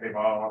looks like they've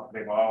all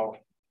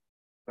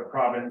the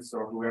province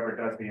or whoever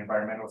does the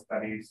environmental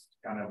studies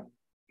kind of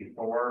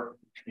before,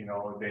 you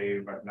know,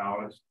 they've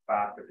acknowledged the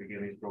fact that the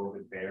Gillies Grove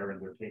is there and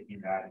they're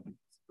taking that into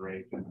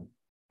consideration,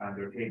 and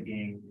they're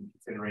taking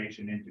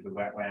consideration into the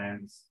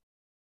wetlands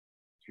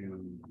to,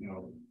 you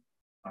know,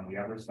 on the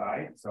other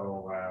side.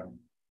 So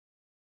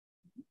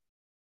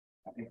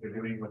I think they're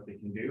doing what they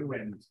can do,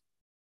 and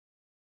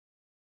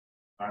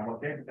I'm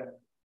okay with that.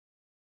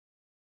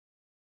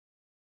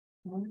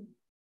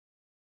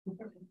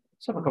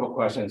 So I have a couple of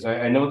questions.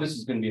 I know this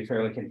is going to be a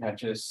fairly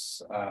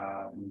contentious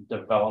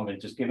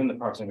development, just given the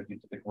proximity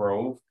to the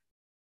Grove.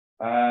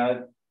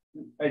 I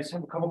just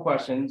have a couple of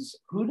questions.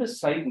 Who does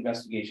site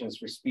investigations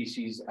for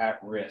species at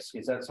risk?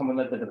 Is that someone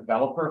that the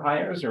developer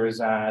hires, or is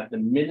that the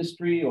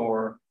ministry,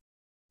 or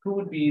who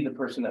would be the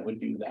person that would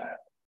do that?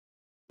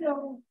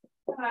 So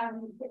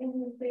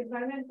in the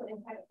environmental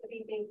impact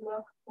study, they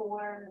look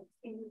for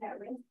species at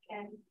risk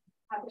and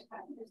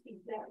habitat for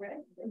species at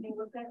risk, and they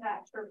look at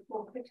that for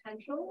full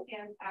potential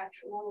and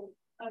actual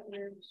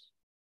other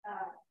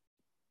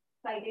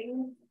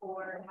sightings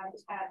or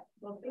habitat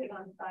located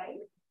on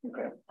site.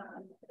 Okay.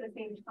 At the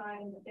same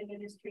time, the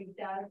ministry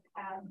does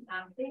have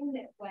mapping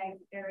that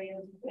flags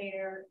areas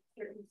where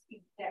certain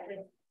species at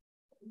risk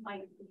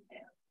might be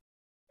there.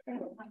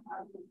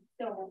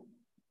 So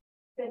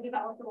the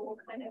developer will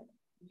kind of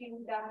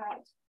do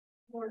that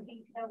more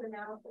detailed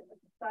analysis of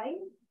the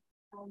site.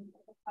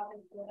 The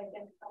province will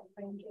identify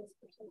ranges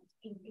for certain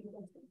species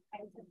and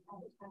types of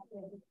habitat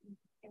where they can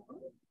be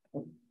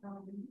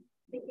found.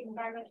 The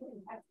environmental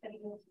impact study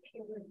is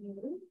peer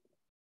reviewed.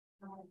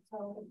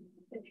 So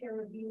the peer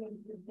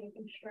reviewing is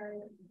making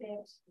sure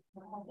that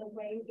the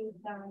way they've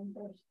done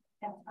their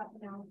desktop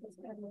analysis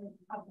and the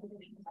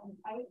observations on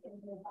site and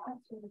the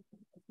last to the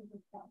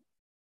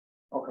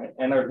Okay,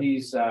 and are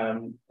these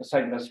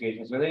site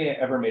investigations, are they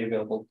ever made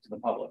available to the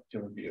public to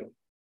review?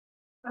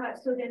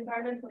 So the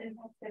environmental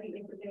impact study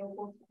is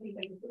available to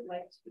anybody who would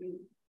like to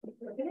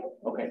look at it.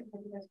 Okay.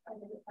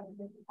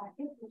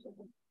 Package,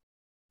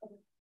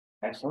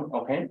 Excellent.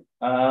 Okay.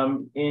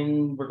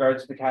 In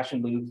regards to the cash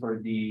in lieu for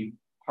the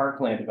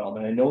parkland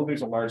development, I know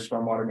there's a large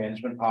stormwater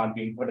management pond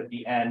being put at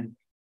the end.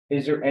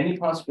 Is there any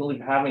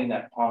possibility of having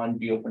that pond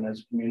be open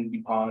as a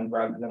community pond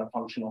rather than a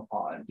functional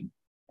pond?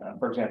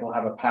 For example,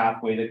 have a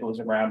pathway that goes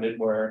around it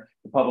where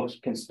the public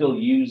can still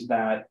use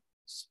that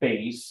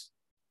space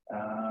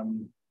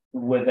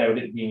without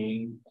it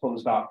being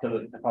closed off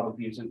to the public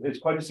use. It's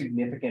quite a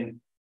significant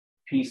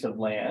piece of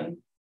land.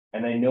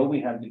 And I know we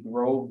have the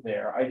Grove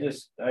there. I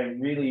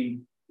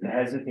really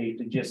hesitate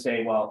to just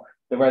say, well,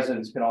 the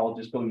residents can all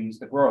just go use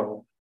the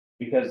Grove,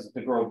 because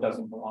the Grove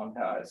doesn't belong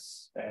to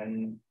us.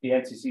 And the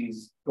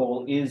NCC's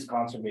goal is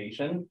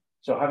conservation.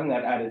 So having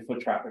that added foot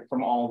traffic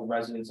from all the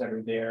residents that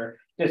are there,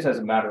 just as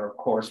a matter of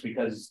course,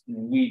 because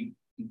the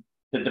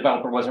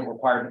developer wasn't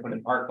required to put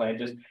in parkland,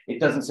 just it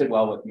doesn't sit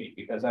well with me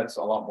because that's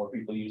a lot more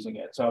people using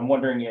it. So I'm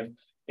wondering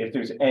if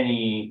there's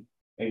any,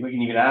 maybe we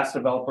can even ask the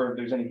developer if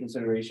there's any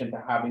consideration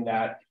to having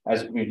that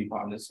as a community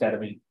pond instead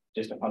of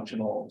just a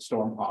functional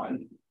storm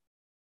pond.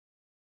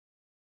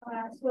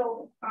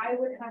 So I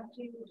would have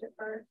to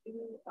defer to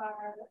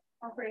our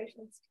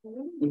operations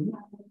team.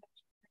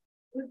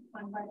 was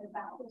funded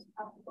that was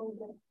possible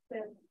with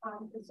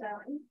the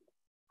zone.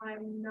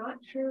 I'm not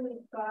sure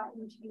we've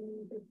gotten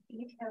to the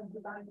details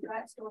about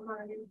that storm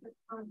monitoring for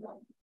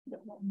condo.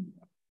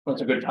 Well,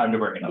 it's a good time to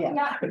bring it up.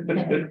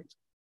 Yeah.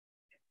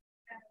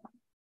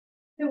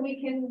 So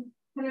we can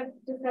kind of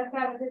discuss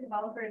that with the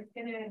developer. It's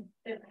gonna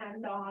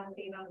depend on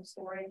the amount of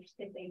storage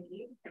that they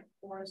need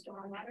for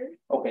stormwater.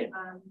 Okay.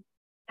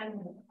 And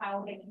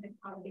how they can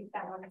accommodate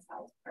that on a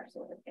south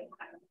parcel that they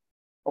have.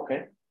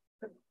 Okay.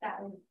 But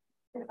that would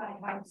decide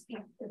how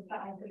steep the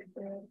size of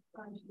the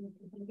continue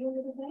to be a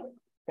little bit.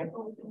 Okay.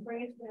 Or we can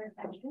bring it to their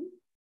attention.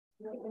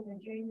 So in the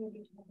June,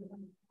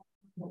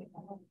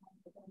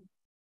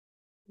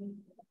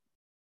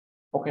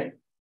 Okay.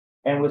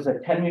 And with a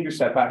 10-meter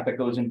setback that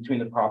goes in between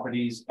the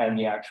properties and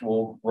the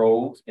actual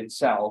grove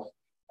itself,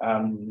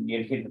 you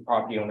indicate the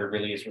property owner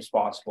really is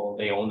responsible.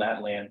 They own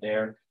that land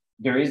there.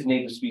 There is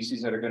native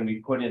species that are going to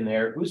be put in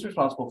there. Who's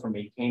responsible for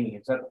maintaining?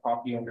 Is that the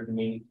property owner to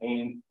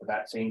maintain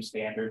that same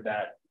standard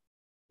that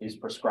is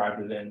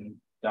prescribed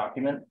within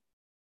document?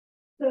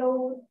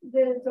 so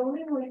the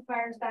zoning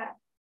requires that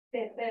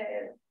the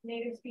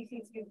native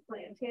species be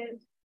planted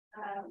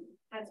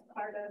as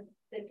part of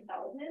the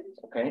development.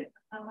 Okay.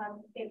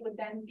 It would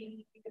then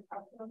be the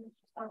property owner's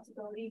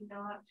responsibility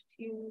not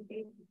to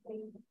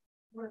basically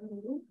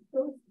remove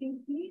those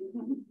species.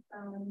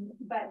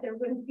 But there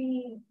wouldn't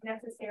be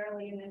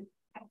necessarily an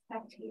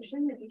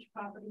expectation that each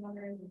property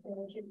owner in the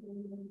village is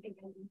removing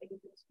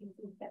invasive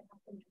species that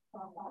happen to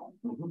crop out.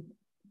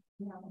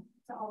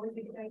 It's always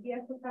a good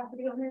idea for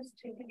property owners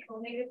to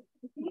control native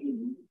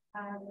species,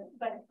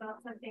 but it's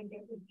not something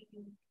that would be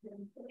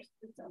enforced.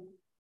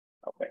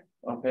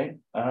 Okay.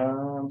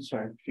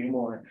 Sorry, a few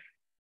more.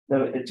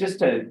 So just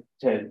to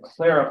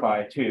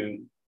clarify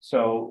too,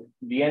 so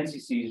the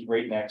NCC is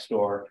right next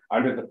door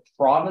under the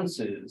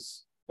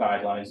province's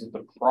guidelines that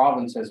the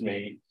province has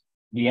made.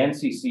 The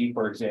NCC,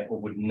 for example,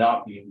 would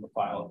not be able to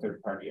file a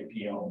third-party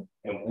appeal,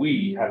 and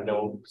we have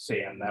no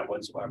say on that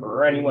whatsoever,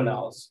 or anyone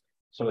else.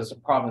 So it's the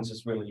province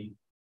is really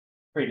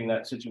creating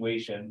that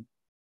situation,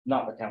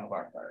 not the town of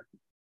Arthur.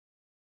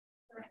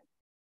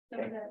 So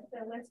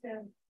the list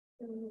of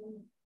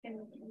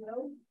in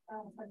road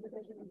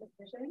subdivision and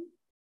decision.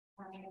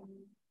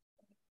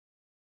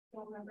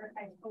 Don't remember if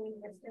I fully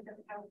listed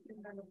them out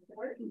in the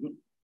report.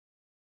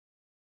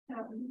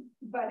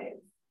 But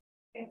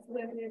it's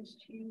limited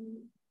to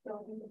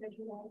those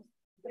individuals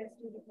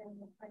listed in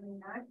the Planning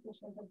Act, which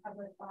is a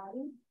public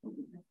body,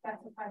 a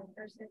specified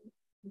person,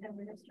 the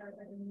minister of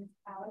the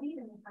municipality,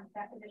 and we have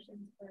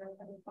definitions for a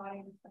public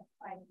body and a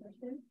specified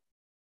person.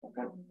 So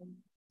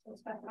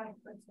specified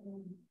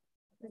person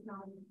does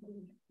not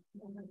include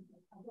members of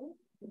the public.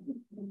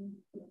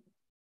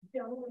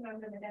 Don't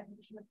remember the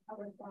definition of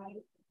public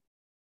body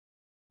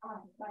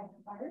by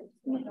fire.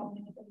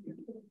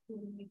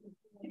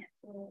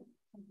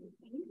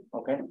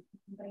 Okay.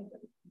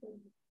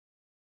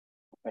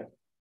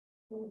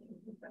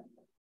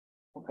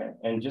 Okay,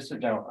 and just a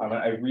general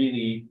comment, I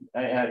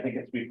think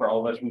it's speak for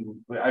all of us.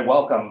 I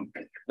welcome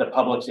the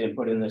public's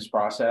input in this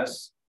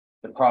process.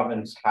 The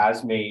province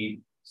has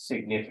made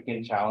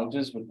significant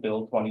challenges with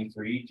Bill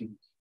 23 to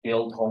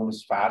build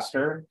homes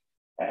faster.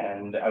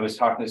 And I was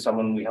talking to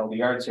someone, we held a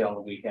yard sale on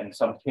the weekend.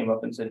 Someone came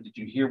up and said, "Did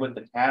you hear what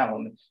the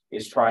town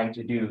is trying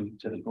to do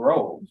to the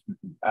Grove?"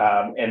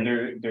 And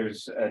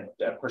there's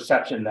a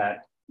perception that,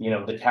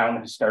 the town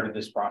has started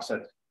this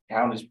process. The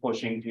town is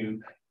pushing to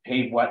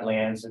pave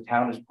wetlands. The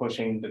town is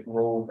pushing the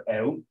Grove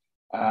out.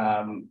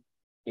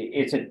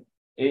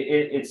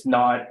 It's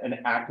not an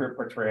accurate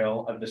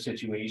portrayal of the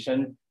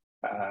situation.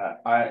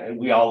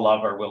 We all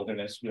love our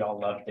wilderness. We all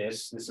love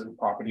this. This is a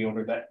property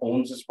owner that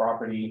owns this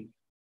property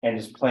and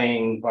is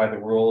playing by the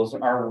rules.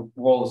 Our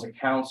role as a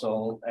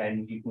council,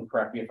 and you can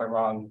correct me if I'm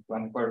wrong,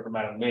 I'm clear from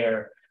Madam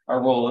Mayor,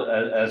 our role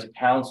as a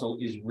council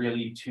is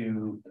really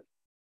to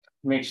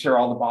make sure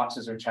all the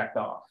boxes are checked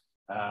off.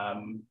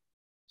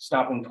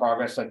 Stopping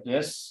progress like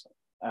this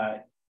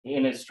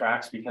in its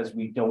tracks because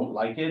we don't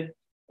like it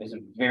is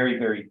a very,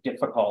 very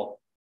difficult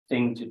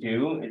thing to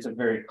do. It's a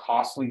very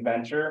costly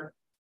venture,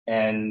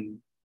 and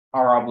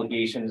our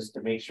obligation is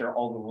to make sure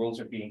all the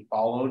rules are being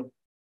followed.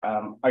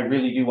 I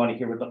really do want to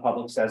hear what the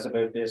public says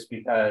about this,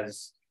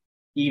 because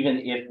even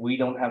if we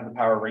don't have the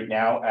power right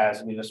now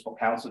as a municipal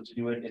council to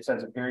do it, it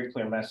sends a very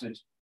clear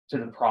message to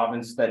the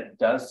province that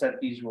does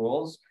set these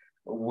rules,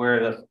 where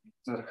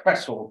the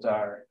thresholds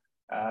are.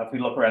 If we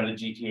look around the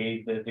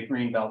GTA, the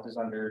green belt is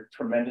under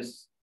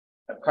tremendous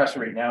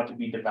pressure right now to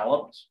be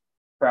developed,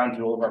 crown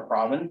jewel of our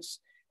province,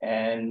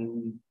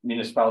 and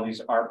municipalities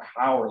are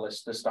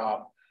powerless to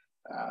stop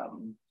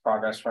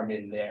progress from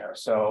in there.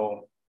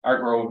 So our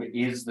Grove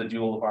is the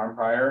jewel of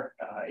Arnprior.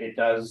 It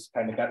does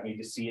kind of get me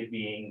to see it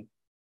being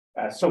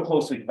so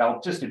closely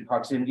developed just in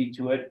proximity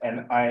to it.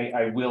 And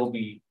I will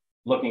be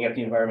looking at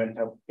the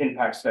environmental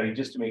impact study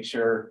just to make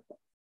sure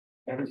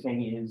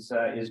everything is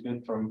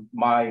good from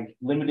my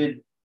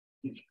limited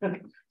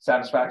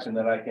satisfaction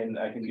that I can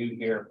do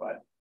here.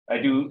 But I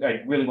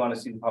really want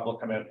to see the public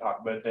come out and talk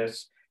about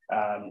this.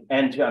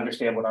 and to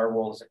understand what our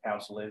role as a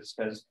council is,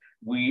 because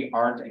we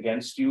aren't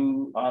against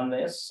you on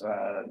this.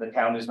 The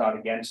town is not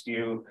against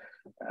you.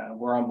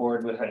 We're on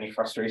board with any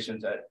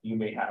frustrations that you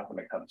may have when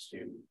it comes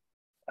to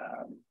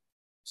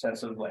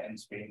sensitive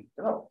lands being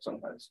developed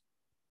sometimes.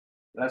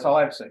 That's all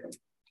I have to say.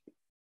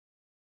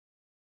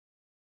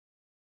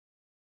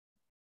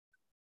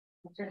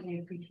 I certainly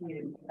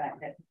appreciated the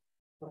fact that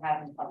we're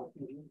having public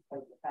meetings,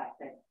 but the fact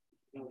that,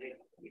 you know,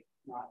 it's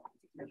not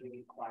really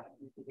required.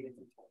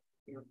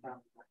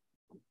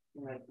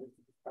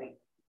 Despite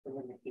the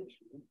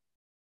limitations.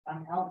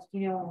 Alex,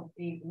 you know,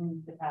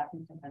 in the past,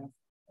 sometimes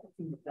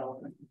in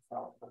development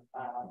itself,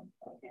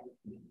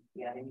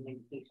 yeah, any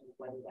indication of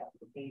whether that's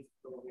the case,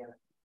 or we're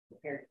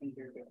prepared to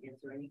either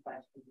answer any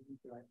questions.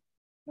 So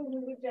we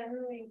would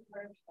generally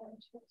encourage them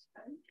to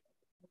attend.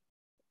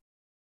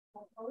 I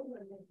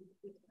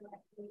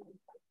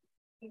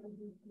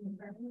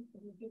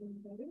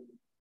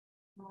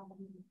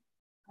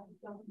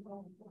don't know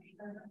for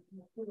sure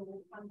who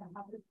will come to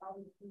have this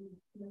policy.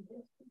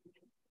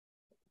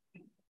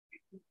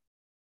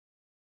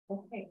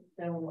 Okay,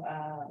 so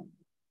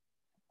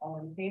all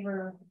in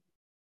favor?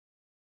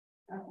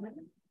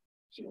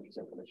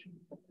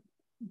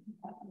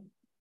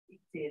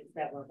 It's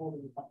that we're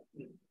holding the public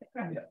meeting.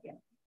 Yeah.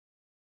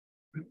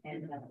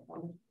 And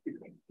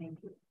thank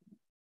you.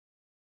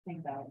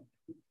 Thanks, Alex.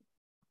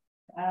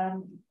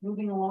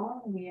 Moving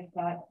along, we have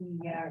got the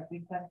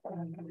request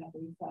from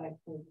the side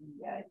for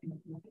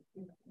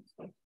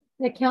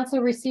The council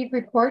received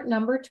report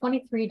number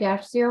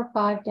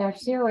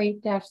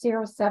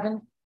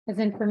 23-05-08-07 as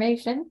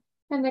information,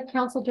 and the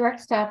council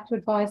directs staff to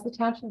advise the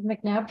township of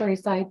McNabb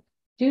Braeside,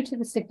 due to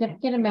the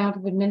significant amount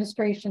of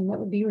administration that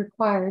would be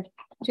required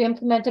to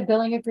implement a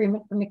billing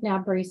agreement for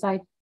McNabb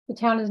Braeside, the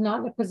town is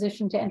not in a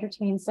position to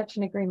entertain such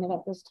an agreement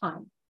at this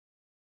time.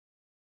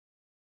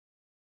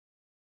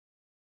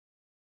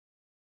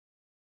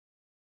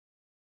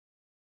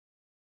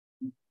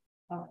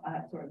 Oh,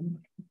 sorry.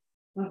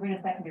 We'll bring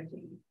a seconder,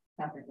 please.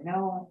 Councilor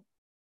Dano.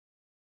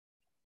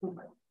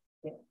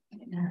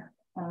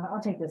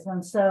 I'll take this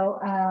one. So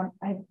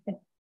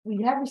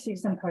we have received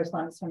some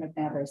correspondence from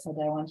McNabb Braeside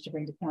that I wanted to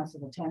bring to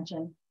council's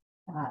attention.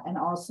 And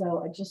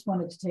also, I just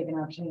wanted to take an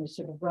opportunity to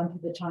sort of run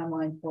through the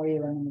timeline for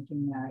you, and then we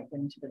can get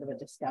into a bit of a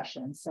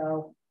discussion.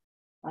 So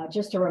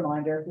just a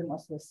reminder,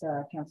 most of this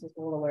council is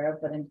well aware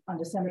of, but on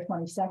December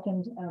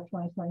 22nd of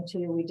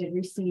 2022, we did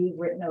receive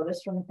written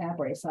notice from McNabb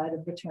Braeside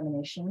of the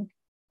termination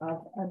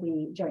of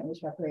the joint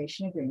use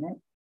recreation agreement.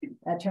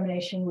 That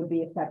termination would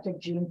be effective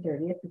June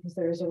 30th, because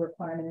there is a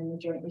requirement in the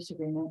joint use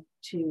agreement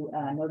to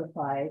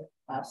notify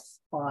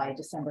us by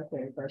December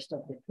 31st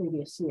of the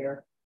previous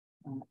year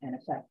and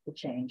affect the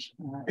change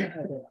or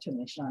the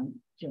termination on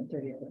June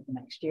 30th of the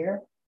next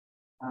year.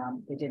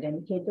 They did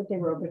indicate that they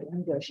were open to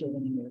negotiating a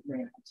new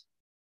agreement.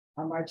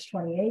 On March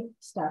 28th,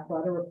 staff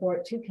brought a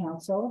report to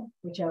council,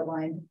 which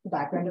outlined the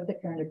background of the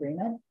current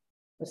agreement,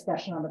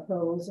 discussion on the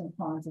pros and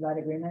cons of that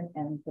agreement,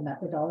 and the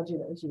methodology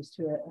that was used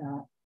to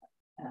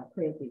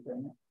create the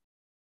agreement.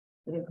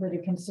 It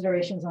included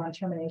considerations on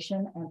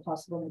termination and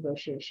possible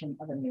negotiation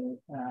of a new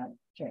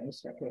joint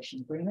use recreation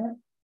agreement.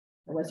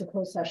 There was a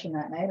closed session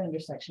that night under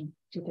section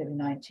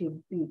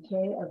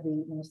 239(2)(b)(k) of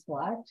the Municipal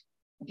Act.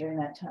 During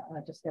that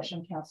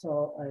discussion,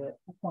 council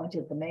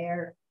appointed the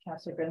mayor,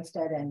 Councillor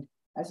Grinstead, and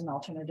as an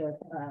alternative,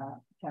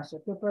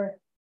 Councillor Cooper,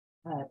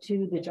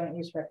 to the Joint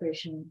Use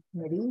Recreation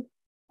Committee.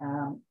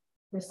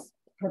 This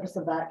purpose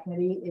of that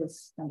committee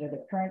is under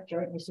the current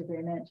joint use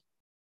agreement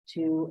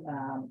to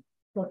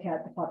look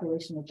at the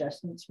population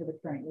adjustments for the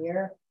current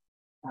year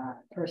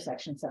per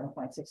section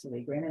 7.6 of the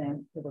agreement,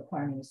 and the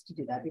requirement is to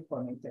do that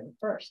before May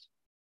 31st.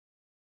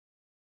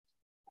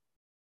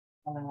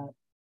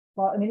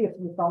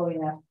 Immediately following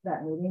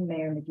that meeting,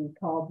 Mayor McGee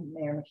called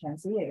Mayor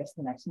McKenzie, I guess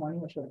the next morning,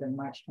 which would have been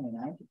March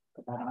 29th,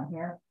 put that on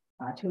here,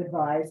 to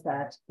advise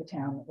that the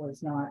town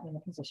was not in a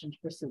position to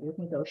proceed with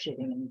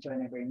negotiating any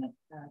joint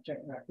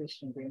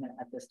recreation agreement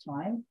at this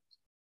time.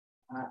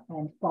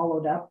 And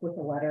followed up with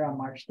a letter on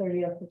March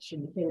 30th, which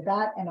indicated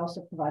that, and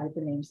also provided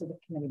the names of the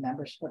committee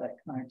members for that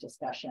current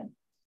discussion.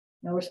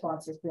 No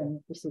response has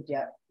been received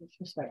yet with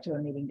respect to a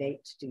meeting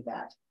date to do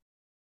that.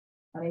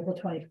 On April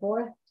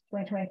 24th,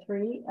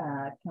 2023,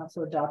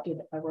 council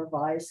adopted a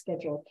revised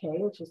Schedule K,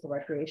 which is the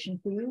recreation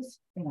fees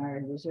in our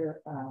user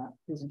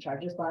fees and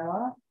charges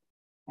bylaw,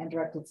 and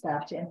directed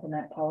staff to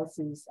implement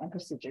policies and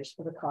procedures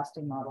for the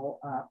costing model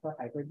for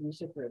hybrid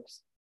user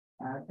groups.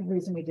 The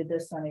reason we did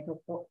this on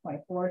April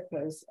 24th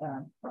was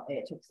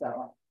it took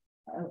a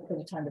bit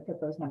of time to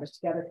put those numbers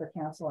together for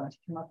council and to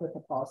come up with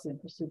the policy and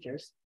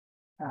procedures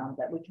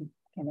that we can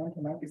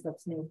implement, because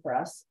that's new for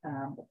us.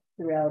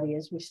 The reality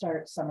is we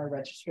start summer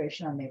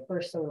registration on May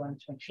 1st, so we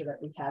wanted to make sure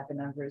that we had the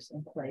numbers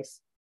in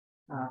place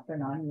for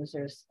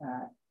non-users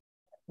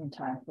in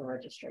time for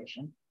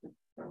registration.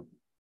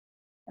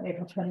 On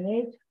April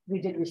 28th, we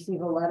did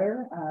receive a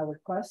letter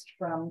request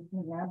from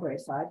McNabb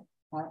Braeside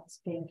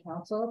asking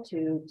council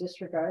to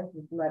disregard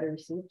the letter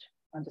received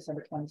on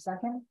December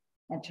 22nd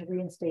and to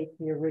reinstate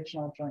the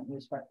original joint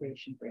use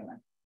recreation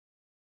agreement.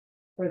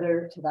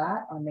 Further to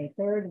that, on May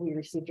 3rd, we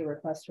received a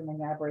request from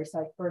McNabb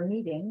Braeside for a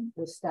meeting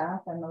with staff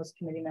and those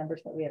committee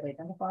members that we have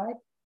identified,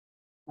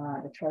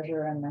 the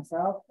treasurer and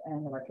myself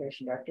and the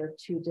recreation director,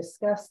 to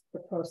discuss the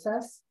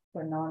process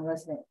for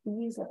non-resident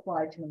fees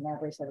applied to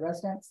McNabb Braeside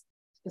residents,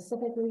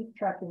 specifically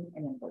tracking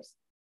and invoicing.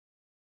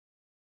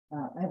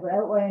 I have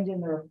outlined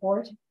in the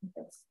report,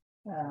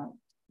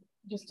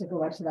 just to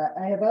go back to that,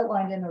 I have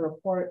outlined in the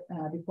report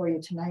before you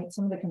tonight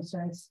some of the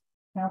concerns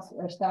council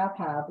or staff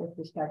have with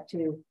respect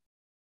to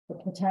the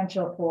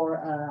potential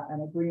for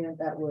an agreement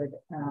that would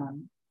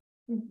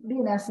be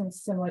in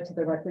essence similar to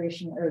the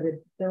recreation or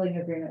the billing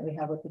agreement we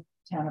have with the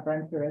town of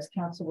Renfrew. As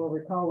council will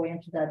recall, we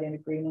entered that in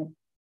agreement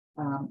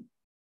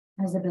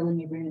as a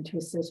billing agreement to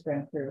assist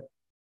Renfrew.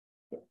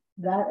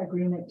 That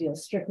agreement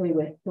deals strictly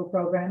with pool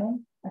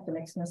programming at the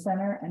Nick Smith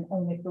Center and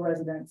only for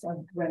residents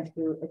of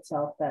Renfrew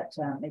itself that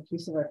make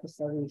use of our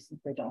facilities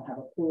since they don't have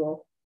a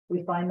pool.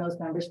 We find those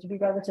numbers to be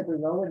relatively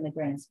low in the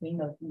grand scheme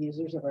of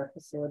users of our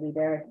facility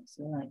there. It's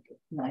like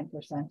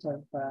 9%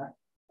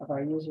 of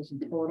our users in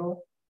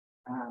total.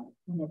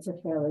 And it's a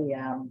fairly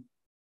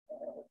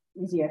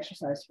easy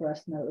exercise for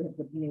us now with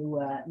the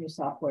new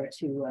software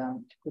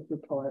to quickly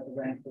pull out the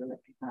Renfrew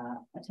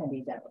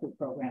attendees at pool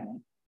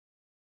programming.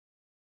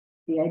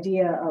 The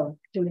idea of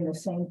doing the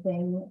same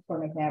thing for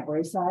McNabb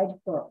Braeside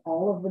for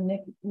all of the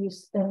Nick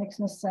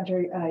Smith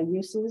Center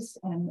uses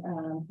and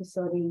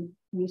facility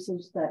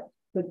usage that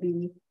could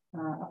be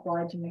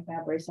applied to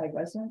McNabb Braeside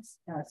residents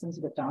seems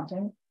a bit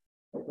daunting.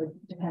 It would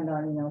depend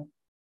on,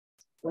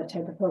 what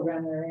type of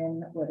program they're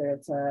in, whether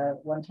it's a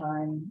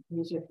one-time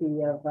user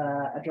fee of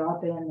a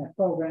drop-in, a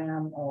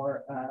program,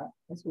 or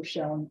as we've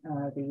shown,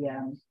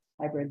 the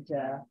hybrid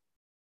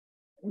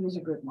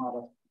user group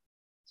model.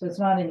 So it's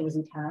not an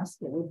easy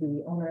task. It would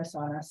be onerous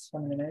on us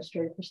from an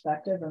administrative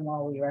perspective. And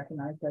while we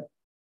recognize that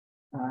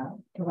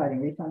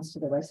providing refunds to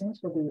the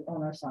residents will be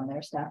onerous on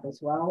their staff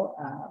as well,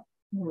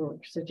 we're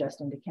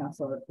suggesting to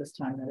council at this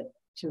time that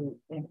to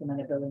implement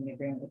a billing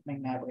agreement with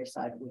McNabb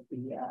Braeside would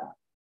be a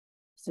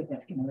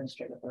significant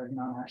administrative burden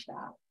on our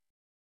staff.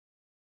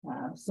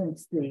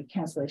 Since the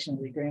cancellation of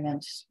the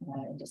agreement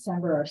in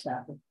December, our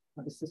staff have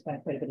obviously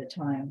spent quite a bit of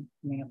time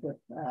coming up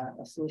with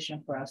a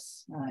solution for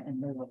us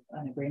in lieu of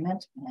an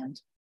agreement. And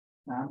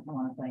I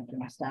want to thank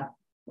my staff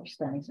for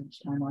spending so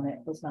much time on it.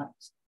 It was not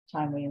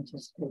time we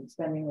anticipated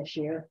spending this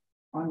year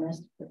on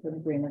this, with an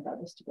agreement that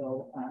was to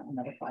go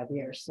another 5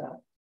 years.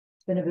 So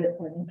it's been a bit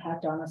of an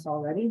impact on us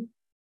already.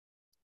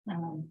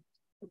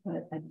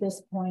 But at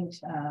this point,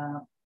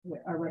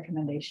 our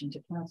recommendation to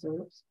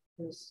council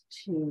is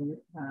to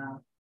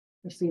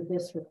receive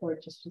this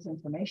report just as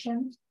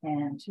information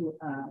and to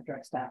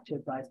direct staff to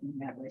advise the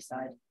McNabb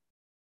Braeside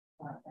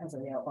as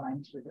I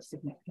outlined through the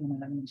significant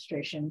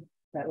administration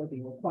that would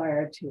be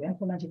required to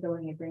implement a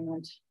billing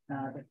agreement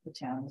that the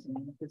town is in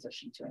a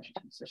position to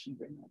entertain such an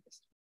agreement.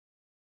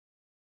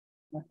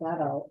 With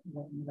that, I'll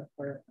open it up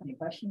for any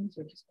questions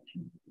or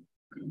discussion.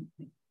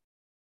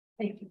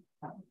 Thank you.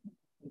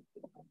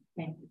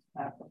 Thank you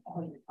for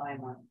all your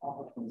time on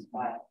all of these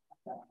files.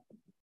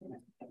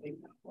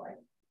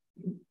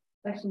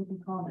 Questions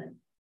and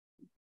comments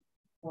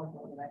or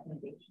the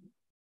recommendation.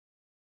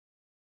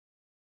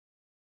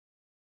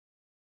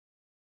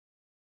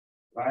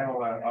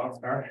 I'll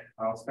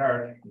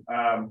start.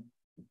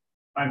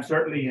 I'm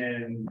certainly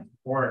in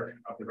support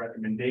of the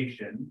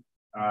recommendation.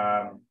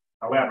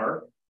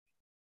 However,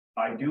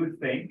 I do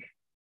think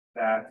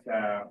that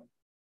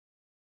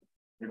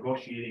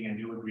negotiating a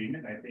new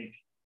agreement, I think,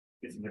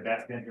 is in the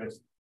best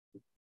interest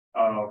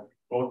of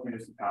both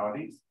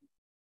municipalities.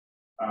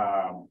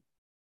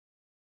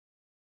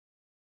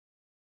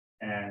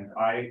 And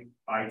I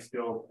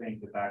still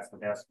think that that's the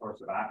best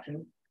course of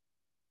action.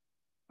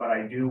 But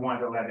I do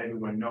want to let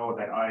everyone know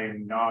that I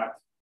am not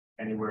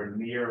anywhere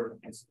near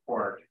in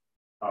support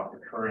of the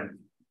current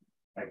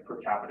per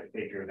capita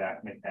figure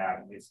that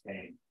McNabb is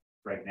paying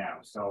right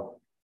now.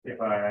 So if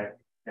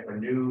a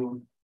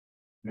new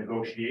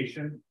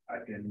negotiation,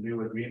 like a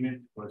new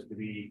agreement was to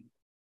be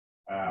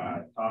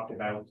talked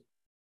about,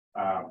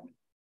 I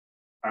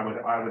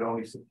would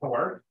only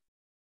support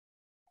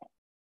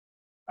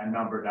a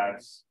number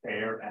that's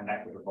fair and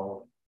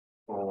equitable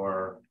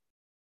for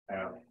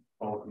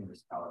both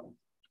municipalities.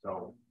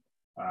 So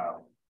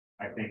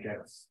I think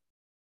it's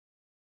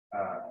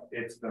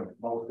the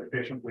most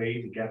efficient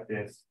way to get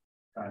this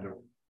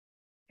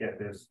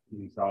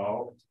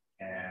resolved.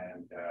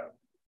 And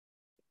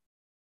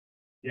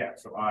yeah,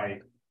 so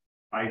I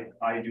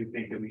do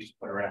think that we should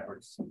put our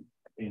efforts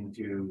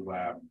into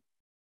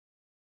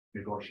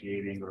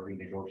negotiating or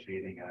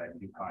renegotiating a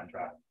new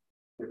contract,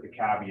 with the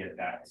caveat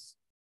that's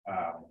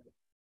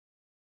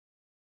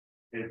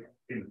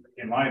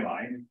in my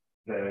mind,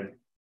 the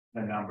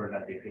number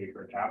that they pay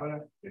per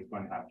capita is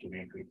going to have to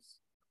increase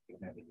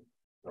significantly.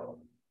 So,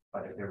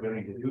 but if they're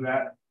willing to do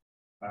that,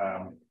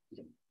 I'm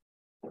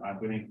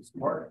willing to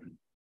support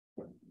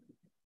it.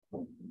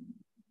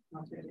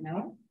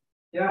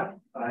 Yeah,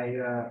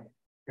 I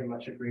pretty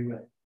much agree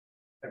with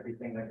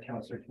everything that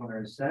Councillor Toner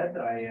has said.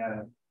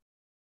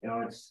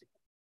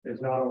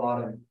 there's not a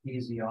lot of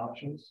easy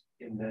options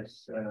in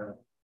this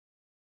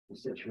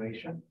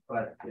situation,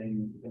 but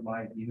in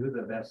my view,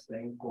 the best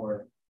thing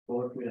for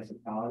both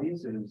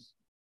municipalities is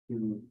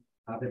to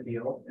have a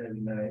deal,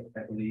 and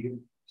I believe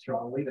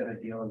strongly that a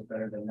deal is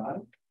better than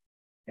none.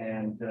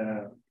 And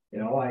you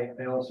know, I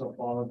also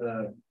follow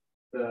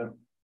the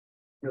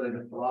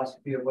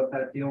philosophy of what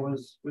that deal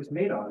was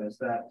made on, is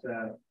that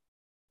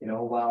you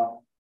know,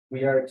 while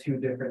we are two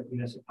different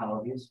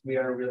municipalities, we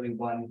are really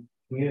one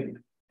community.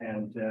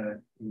 And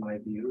in my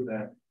view,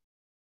 that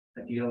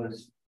a deal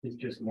is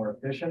just more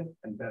efficient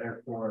and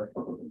better for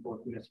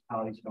both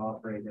municipalities to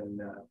operate in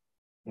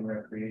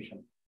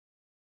recreation.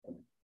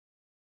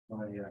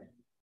 My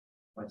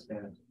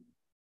stand.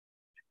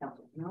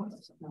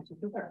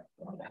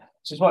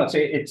 Just want to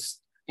say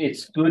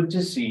it's good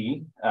to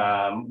see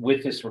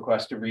with this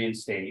request to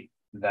reinstate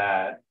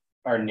that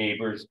our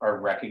neighbors are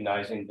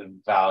recognizing the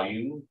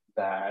value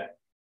that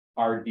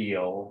our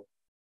deal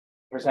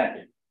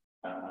presented.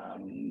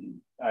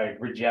 I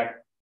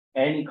reject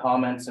any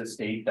comments that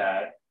state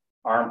that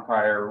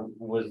Arnprior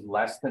was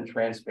less than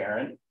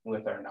transparent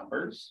with our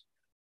numbers,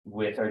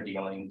 with our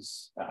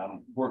dealings.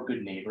 We're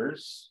good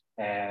neighbors,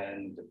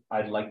 and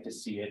I'd like to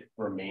see it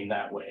remain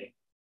that way.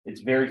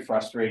 It's very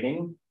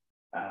frustrating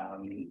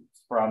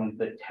from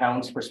the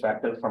town's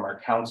perspective, from our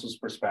council's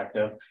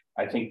perspective.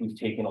 I think we've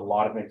taken a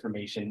lot of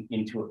information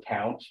into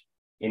account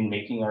in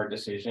making our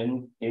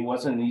decision. It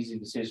wasn't an easy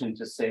decision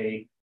to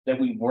say that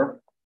we weren't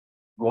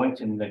going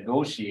to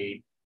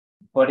negotiate,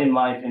 but in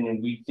my opinion,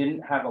 we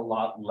didn't have a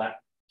lot left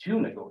to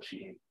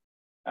negotiate.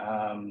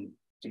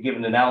 To give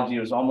an analogy, it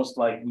was almost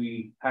like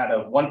we had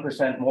a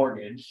 1%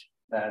 mortgage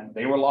that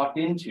they were locked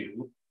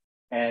into,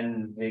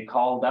 and they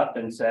called up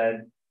and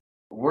said,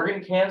 we're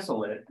going to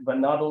cancel it, but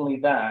not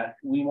only that,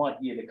 we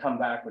want you to come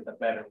back with a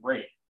better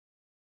rate.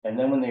 And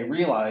then when they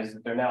realized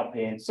that they're now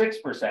paying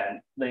 6%,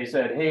 they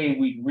said, hey,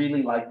 we'd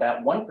really like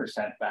that 1%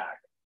 back.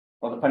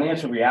 Well, the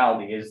financial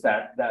reality is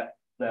that that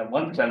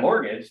 1%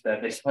 mortgage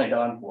that they signed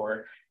on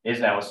for is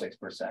now a 6%.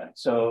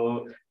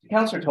 So to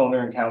Councillor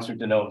Toner and Councillor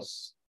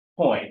Deneau's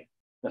point,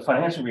 the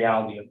financial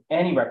reality of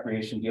any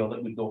recreation deal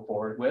that we go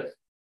forward with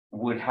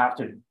would have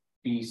to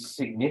be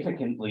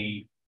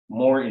significantly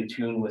more in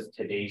tune with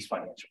today's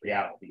financial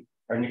reality.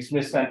 Our Nick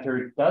Smith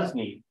Center does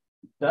need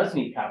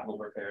capital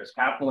repairs,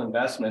 capital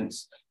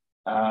investments.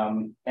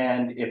 And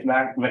if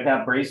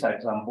McNabb Braeside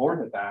is on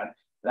board with that,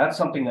 that's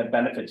something that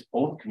benefits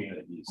both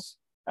communities.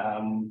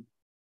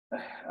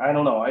 I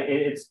don't know,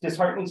 it's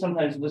disheartening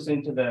sometimes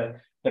listening to the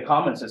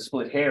comments that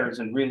split hairs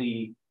and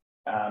really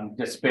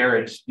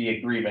disparage the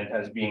agreement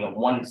as being a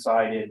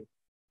one-sided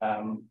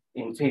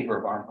in favor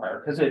of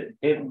Arnprior, because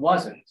it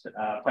wasn't.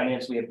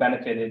 Financially, it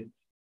benefited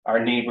our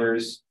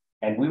neighbors,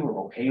 and we were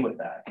okay with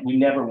that. We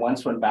never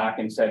once went back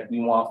and said we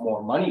want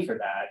more money for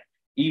that,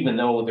 even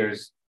though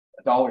there's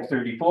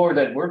 $1.34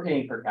 that we're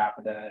paying per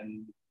capita,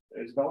 and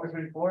it's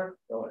 $1.34,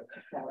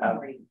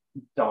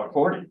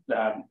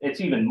 $1.40.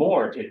 It's even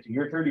more to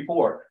your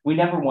 34. We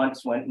never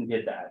once went and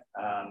did that.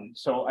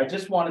 So I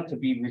just wanted to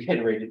be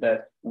reiterated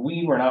that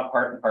we were not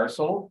part and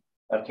parcel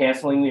of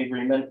canceling the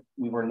agreement.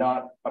 We were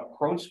not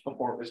approached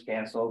before it was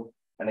canceled.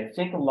 And I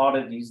think a lot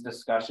of these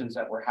discussions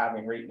that we're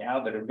having right now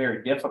that are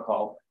very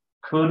difficult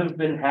could have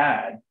been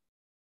had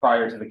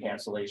prior to the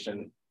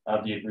cancellation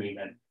of the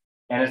agreement.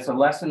 And it's a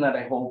lesson that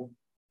I hope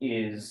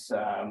is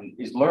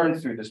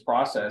learned through this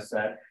process,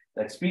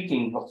 that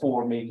speaking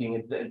before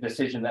making a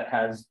decision that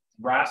has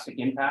drastic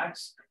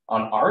impacts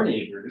on our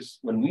neighbors,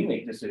 when we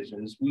make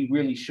decisions, we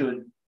really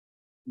should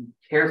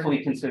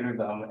carefully consider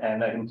them.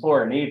 And I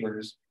implore our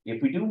neighbors,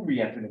 if we do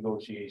re-enter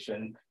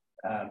negotiation,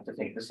 to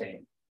think the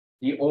same.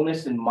 The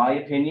onus, in my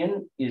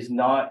opinion, is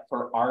not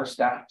for our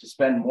staff to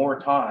spend more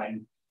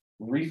time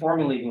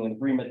reformulating an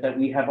agreement that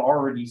we have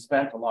already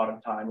spent a lot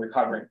of time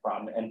recovering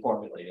from and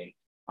formulating.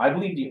 I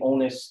believe the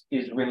onus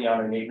is really on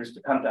our neighbors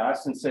to come to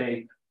us and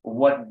say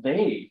what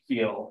they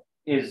feel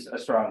is a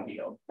strong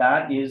deal.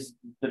 That is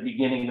the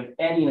beginning of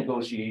any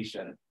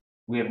negotiation.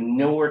 We have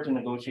nowhere to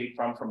negotiate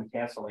from a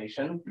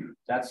cancellation.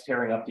 That's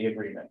tearing up the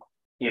agreement.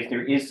 If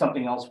there is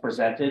something else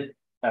presented,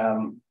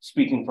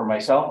 speaking for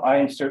myself, I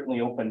am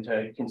certainly open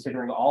to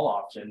considering all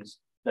options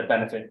that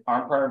benefit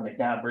Arnprior,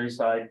 McNabb,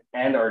 Braeside,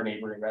 and our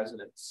neighboring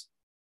residents.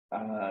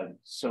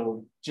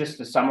 So just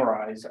to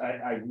summarize,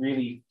 I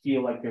really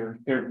feel like there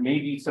may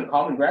be some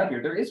common ground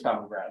here. There is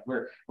common ground.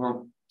 We're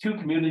two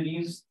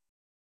communities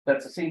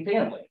that's the same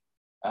family.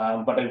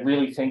 But I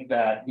really think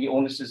that the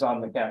onus is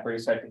on McNabb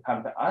Braeside to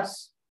come to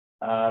us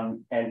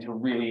and to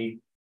really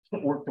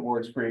work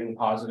towards creating a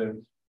positive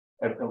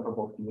outcome for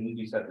both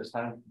communities at this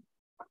time.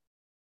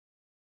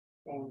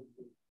 The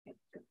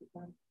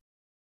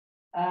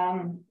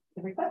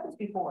request that's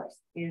before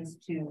us is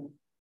to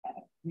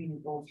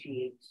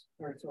reinstate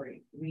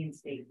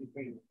the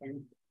agreement.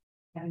 And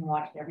having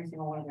watched every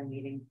single one of their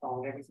meetings,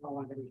 followed every single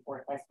one of the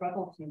reports, I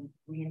struggle to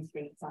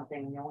reinstate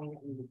something knowing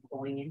that we were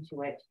going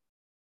into it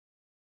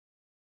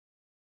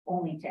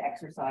only to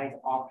exercise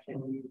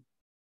option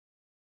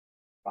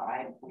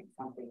 5 point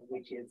something,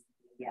 which is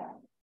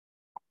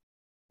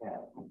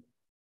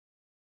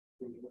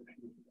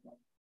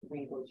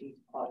renegotiate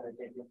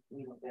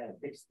the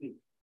dispute.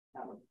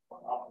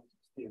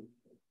 Dispute.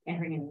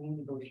 Entering in new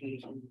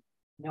negotiation,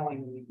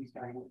 knowing we'd be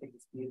starting with the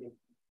dispute is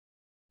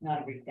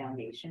not a great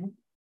foundation.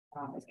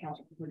 As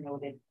Councilor Cooper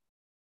noted,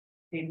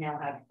 they've now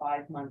had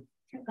 5 months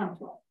to come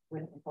to us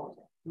with a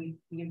proposal. The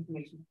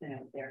information's been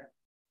out there.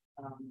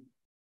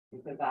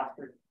 We've asked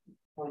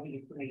for the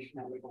information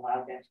that we've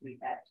allowed them to meet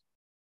that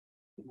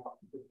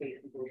the base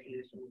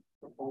negotiation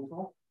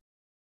proposal.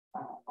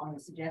 On the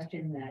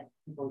suggestion that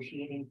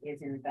negotiating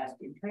is in the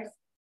best interest,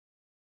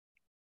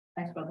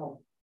 I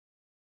struggle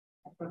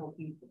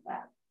with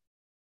that.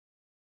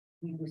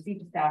 We've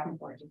received a staff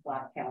report to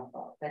Black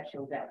Council that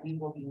shows that we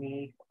will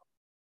be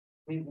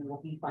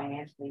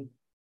financially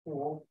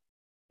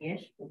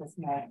whole-ish with a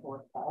small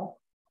shortfall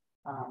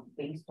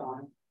based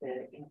on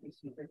the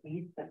increased user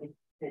fees, but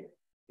the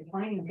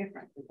defining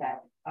difference is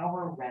that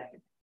our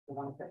residents, the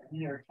ones that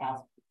we are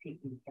tasked with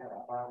taking care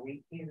of, our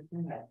ratepayers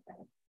and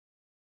residents,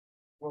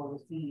 will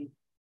receive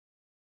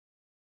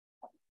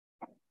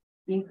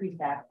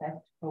increased access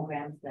to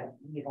programs that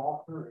we have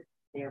all heard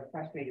they are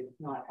frustrated with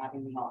not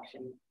having the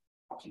option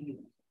to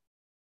use.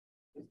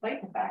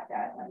 Despite the fact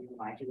that, let me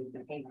remind you, we've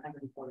been paying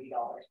 $140 for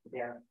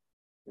their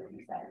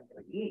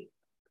 37.38.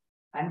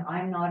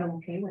 I'm not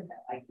okay with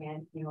that. I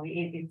can't,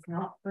 it's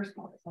not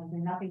personal. It's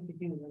something nothing to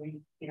do.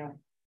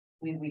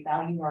 We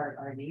value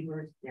our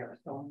neighbors. There are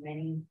so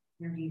many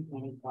synergies,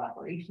 many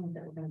collaborations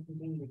that we're going to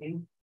continue to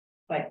do.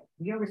 But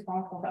we are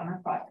responsible to our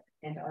project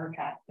and to our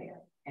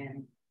taxpayers.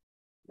 And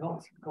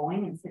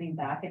going and sitting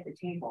back at the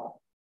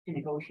table to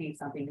negotiate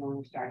something when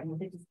we're starting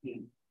with a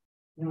dispute,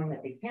 knowing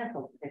that they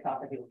canceled, they thought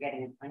that they were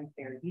getting an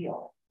unfair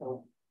deal.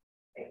 So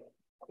it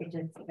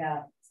just,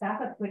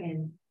 staff have put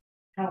in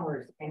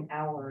hours and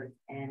hours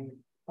and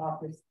thought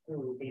this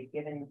through. They've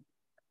given,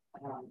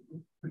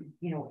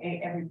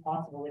 every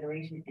possible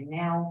iteration. And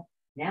now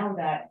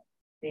that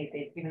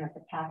they've given us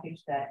a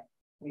package that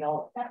we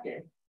all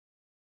accepted,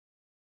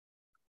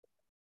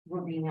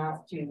 we're being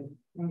asked to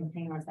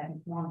hang on a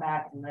second, come on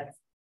back and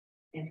let's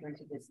enter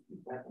into this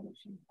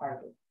resolution part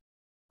of it.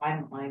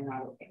 I'm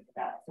not okay with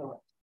that.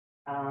 So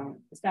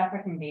the staff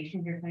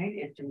recommendation here tonight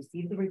is to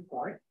receive the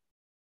report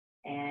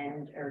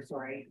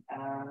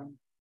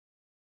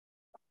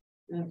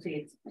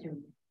it's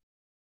to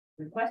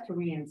request to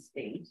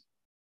reinstate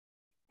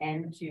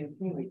and to,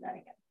 can you read that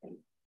again, please?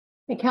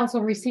 The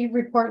council received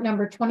report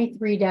number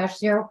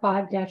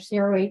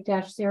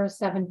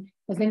 23-05-08-07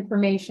 as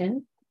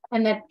information,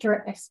 and that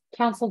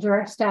council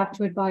directs staff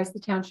to advise the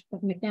township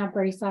of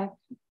McNabb-Braeside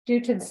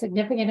due to the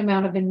significant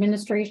amount of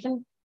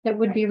administration that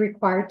would be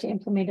required to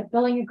implement a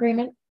billing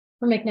agreement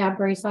for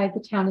McNabb-Braeside. The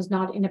town is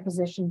not in a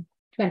position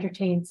to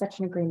entertain such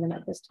an agreement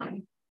at this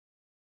time.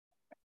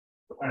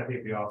 I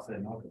think we all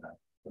said no to that.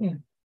 Yeah.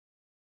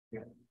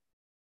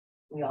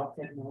 We all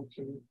said no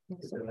to.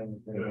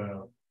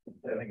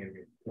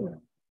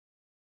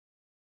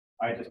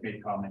 I just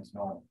made comments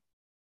no.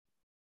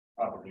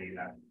 Probably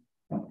that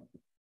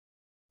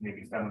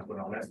maybe someone's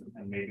going to listen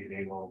and maybe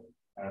they will,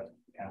 as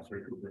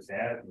Councilor Cooper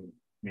said, and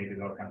maybe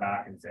they'll come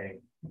back and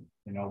say,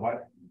 you know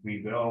what,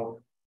 we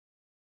will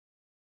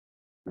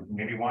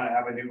maybe want to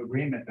have a new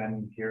agreement,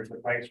 then here's the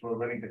price we're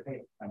willing to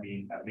pay. I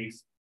mean, at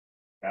least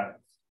that's,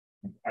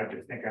 I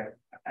just think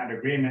an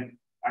agreement,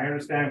 I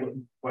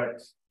understand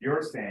what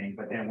you're saying,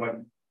 but then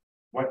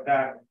what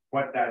that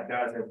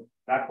does is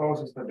that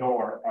closes the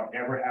door of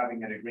ever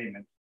having an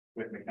agreement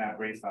with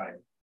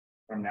McNabb-Braeside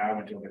from now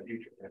until the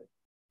future.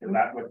 Is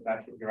that what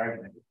your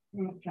argument is?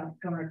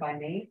 Councilor, if I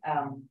may,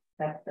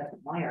 that's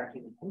my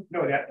argument.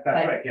 No, that's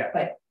right, yeah.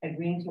 But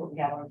agreeing to what we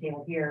have on the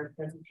table here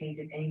doesn't change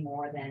it any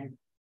more than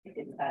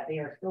they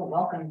are still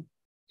welcome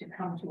to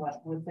come to us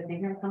with, but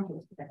they've never come to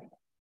us with anything.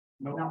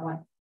 No. Not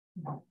one.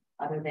 No.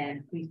 Other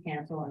than please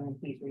cancel and then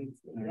please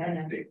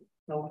reinstate.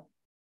 So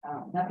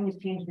nothing has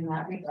changed in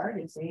that regard.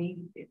 If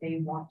they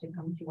want to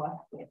come to us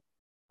with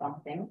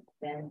something,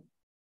 then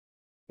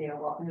they are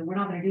welcome. We're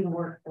not going to do the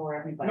work for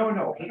everybody. No.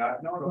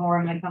 Nor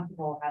am I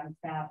comfortable having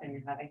staff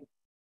and having,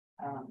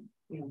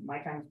 my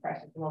time is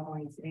precious. Well,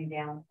 going and sitting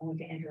down, only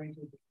to enter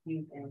into a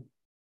dispute, and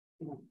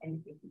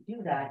and if we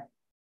do that,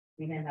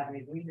 we then have an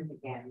agreement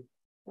again.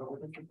 So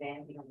with this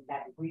then,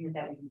 that agreement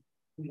that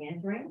we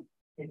entering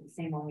is the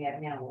same one we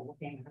have now. We're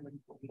paying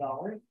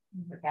 $140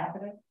 per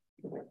capita.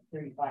 So we're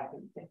 35,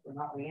 36. We're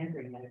not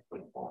re-entering that at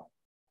 44.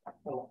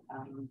 So,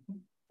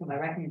 so my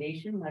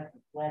recommendation, let's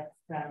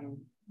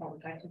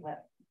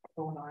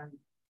go on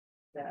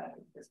the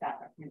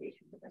staff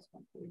recommendation for this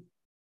one, please.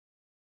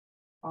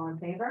 All in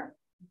favor?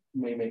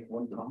 May make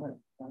one comment.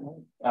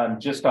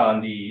 Just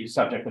on the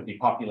subject of the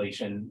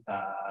population,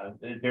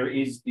 there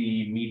is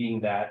the meeting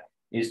that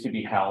is to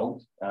be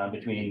held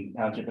between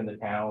township and the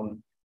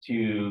town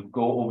to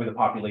go over the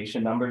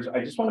population numbers.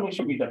 I just want to make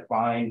sure we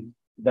define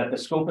that the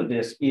scope of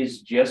this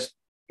is just,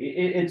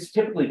 it's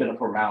typically been a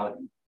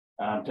formality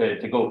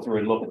to go through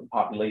and look at the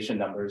population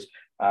numbers,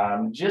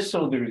 just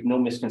so there's no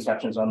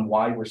misconceptions on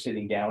why we're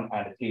sitting down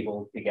at a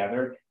table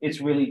together.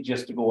 It's really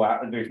just to go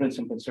out, and there's been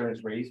some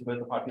concerns raised about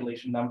the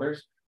population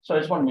numbers. So I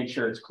just want to make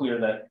sure it's clear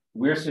that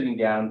we're sitting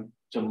down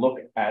to look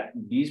at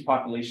these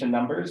population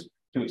numbers,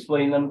 to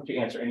explain them, to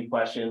answer any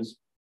questions,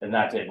 and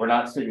that's it. We're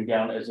not sitting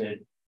down as a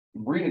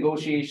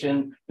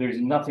renegotiation.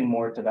 There's nothing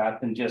more to that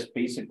than just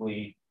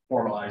basically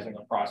formalizing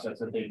a process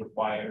that they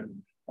require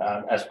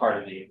as part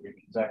of the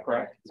agreement. Is that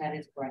correct? That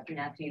is correct. And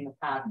actually in the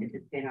past, it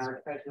has been our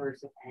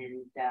treasurers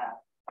and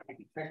I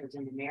think treasurers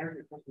and the mayors,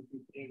 especially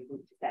since we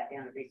sat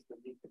down and basically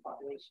used the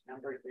population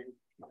numbers and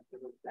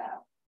it was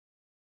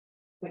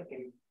quick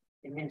and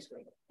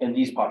administrative. And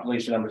these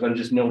population numbers, I'm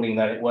just noting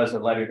that it was a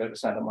letter that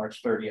was sent on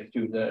March 30th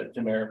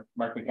to Mayor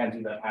Mark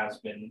McKenzie that has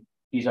been,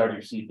 he's already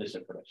received this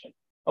information.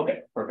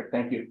 Okay, perfect.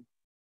 Thank you.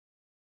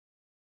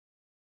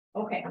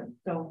 Okay,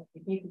 so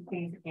if you can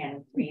please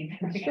again read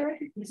Sure.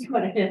 this is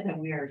what it is that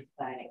we are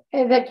deciding.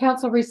 That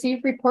council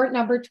received report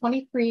number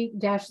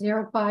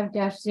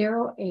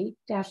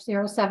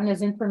 23-05-08-07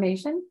 as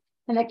information,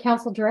 and that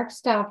council directs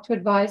staff to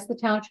advise the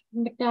township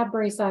of McNabb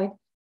Braeside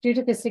due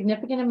to the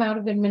significant amount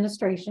of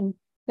administration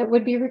that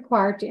would be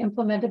required to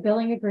implement a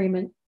billing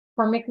agreement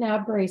for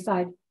McNabb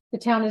Braeside. The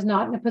town is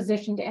not in a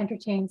position to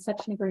entertain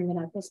such an agreement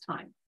at this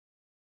time.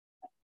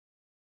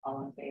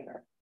 All in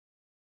favor?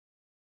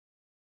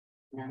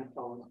 None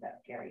opposed, that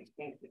carries.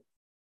 Thank you.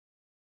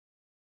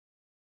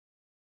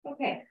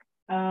 Okay,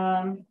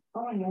 and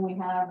then we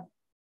have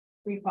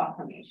 3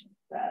 proclamations.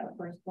 The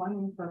first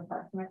one for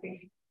Parks and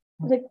Recreation.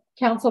 The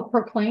council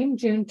proclaimed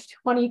June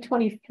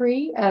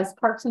 2023 as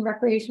Parks and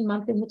Recreation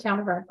Month in the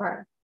town of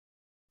Arnprior.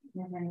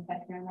 And then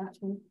second on that,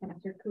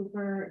 Councillor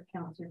Cooper,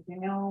 Councillor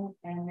Juneau,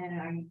 and then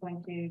are you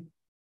going to?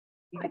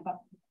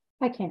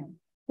 I can.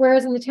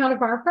 Whereas in the town of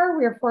Arnprior,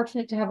 we are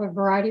fortunate to have a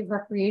variety of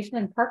recreation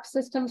and park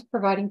systems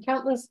providing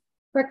countless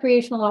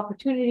recreational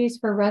opportunities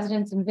for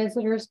residents and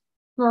visitors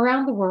from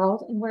around the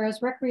world. And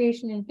whereas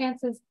recreation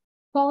enhances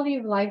quality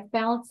of life,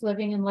 balanced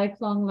living, and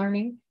lifelong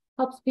learning,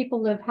 helps people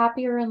live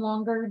happier and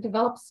longer,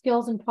 develops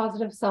skills and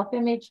positive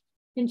self-image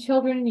in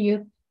children and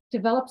youth,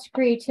 develops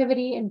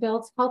creativity, and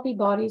builds healthy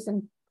bodies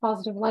and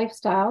positive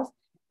lifestyles.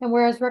 And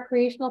whereas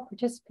recreational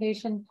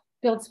participation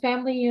builds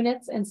family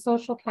units and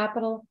social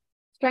capital,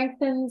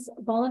 strengthens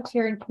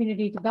volunteer and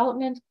community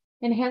development,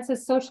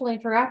 enhances social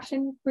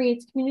interaction,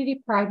 creates community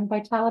pride and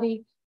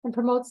vitality, and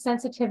promotes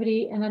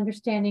sensitivity and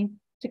understanding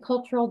to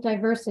cultural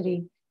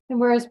diversity. And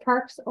whereas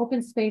parks,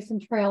 open space,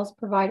 and trails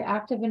provide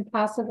active and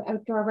passive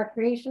outdoor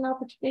recreation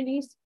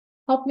opportunities,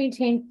 help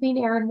maintain clean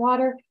air and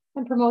water,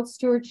 and promote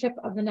stewardship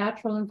of the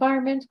natural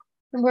environment.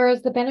 And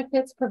whereas the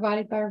benefits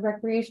provided by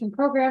recreation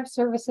programs,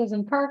 services,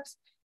 and parks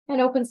and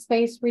open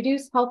space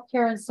reduce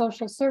healthcare and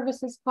social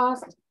services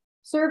costs,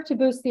 serve to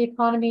boost the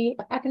economy,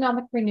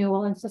 economic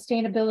renewal, and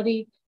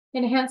sustainability,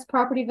 enhance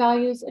property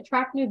values,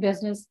 attract new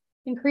business,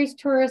 increase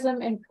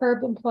tourism, and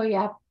curb employee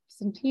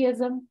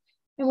absenteeism.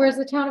 And whereas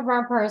the town of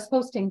Arnprior is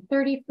hosting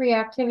 30 free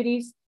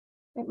activities,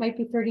 it might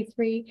be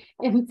 33,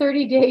 in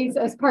 30 days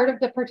as part of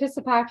the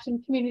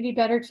Participation Community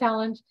Better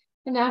Challenge,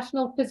 a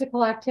national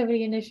physical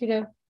activity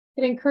initiative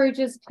that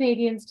encourages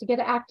Canadians to get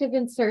active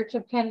in search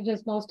of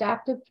Canada's most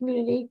active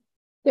community.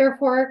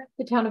 Therefore,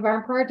 the town of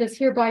Arnprior does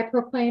hereby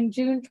proclaim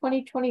June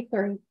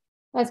 2023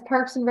 as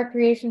Parks and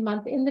Recreation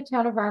Month in the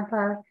town of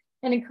Arnprior,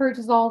 and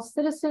encourages all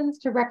citizens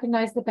to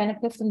recognize the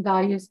benefits and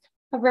values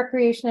of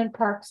recreation and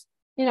parks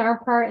in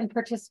Arnprior and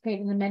participate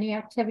in the many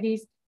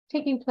activities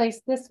taking place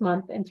this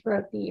month and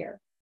throughout the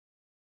year.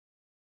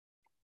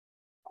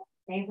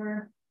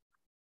 Favor?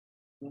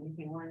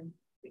 Anyone?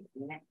 The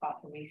next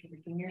proclamation for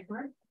Seniors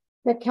Month.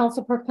 That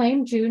council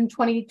proclaimed June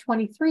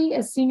 2023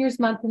 as Seniors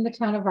Month in the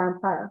town of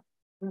Arnprior.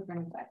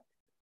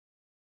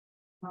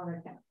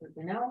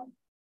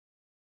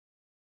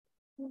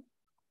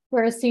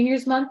 Whereas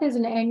Seniors Month is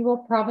an annual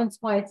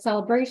province-wide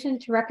celebration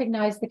to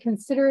recognize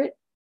the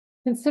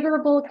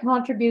considerable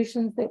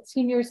contributions that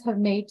seniors have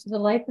made to the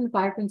life and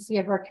vibrancy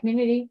of our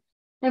community,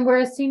 and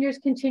whereas seniors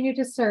continue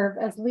to serve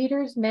as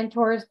leaders,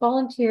 mentors,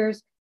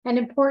 volunteers, and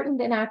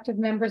important and active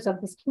members of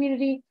this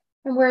community,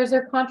 and whereas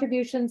their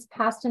contributions,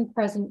 past and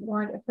present,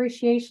 warrant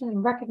appreciation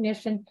and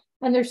recognition,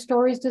 and their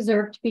stories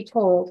deserve to be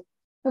told.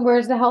 And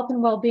whereas the health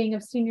and well-being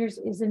of seniors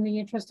is in the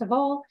interest of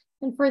all,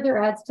 and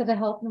further adds to the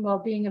health and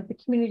well-being of the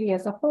community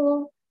as a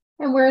whole.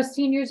 And whereas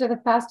seniors are the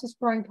fastest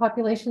growing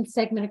population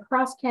segment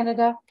across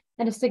Canada,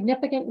 and a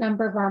significant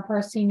number of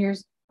Arnprior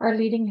seniors are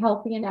leading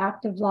healthy and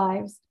active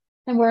lives.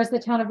 And whereas the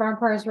town of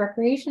Arnprior's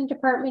Recreation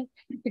Department,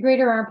 the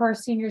Greater Arnprior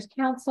Seniors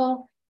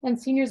Council, and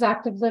Seniors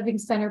Active Living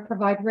Center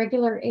provide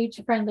regular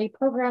age-friendly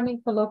programming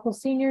for local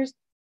seniors.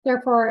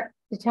 Therefore,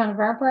 the town of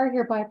Arnprior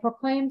hereby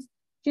proclaims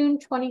June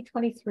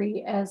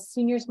 2023 as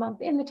Seniors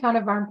Month in the town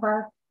of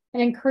Arnprior,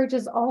 and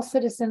encourages all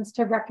citizens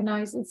to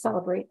recognize and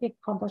celebrate the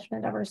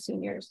accomplishment of our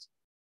seniors.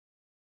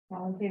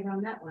 All in favor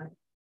on that one?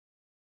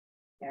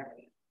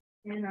 Carry.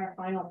 And our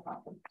final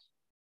proclamation.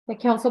 The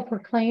council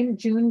proclaimed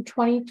June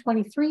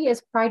 2023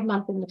 as Pride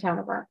Month in the town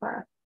of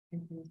Arnprior.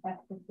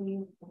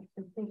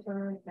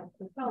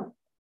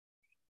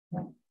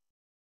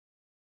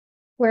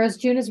 Whereas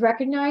June is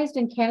recognized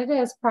in Canada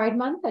as Pride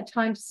Month, a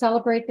time to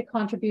celebrate the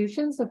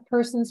contributions of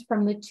persons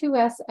from the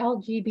 2S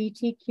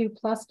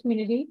LGBTQ+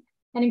 community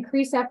and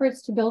increase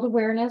efforts to build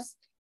awareness.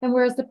 And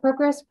whereas the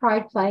Progress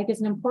Pride flag is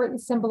an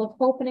important symbol of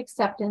hope and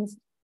acceptance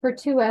for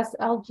 2S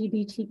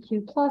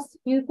LGBTQ plus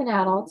youth and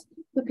adults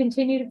who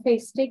continue to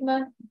face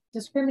stigma,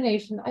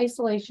 discrimination,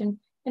 isolation,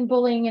 and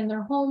bullying in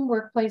their home,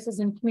 workplaces,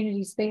 and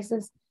community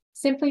spaces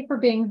simply for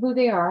being who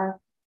they are.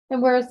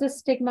 And whereas this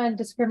stigma and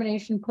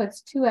discrimination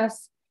puts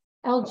 2S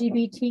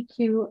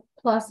LGBTQ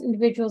plus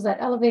individuals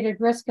at elevated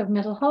risk of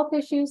mental health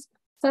issues,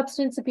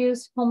 substance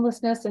abuse,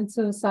 homelessness, and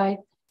suicide.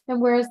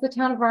 And whereas the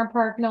town of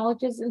Arnprior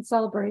acknowledges and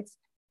celebrates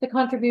the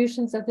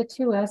contributions of the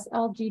 2S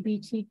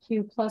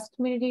LGBTQ plus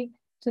community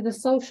to the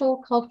social,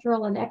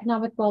 cultural, and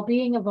economic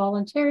well-being of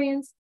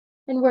Voluntarians.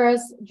 And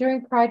whereas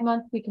during Pride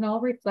Month, we can all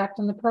reflect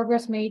on the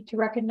progress made to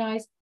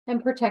recognize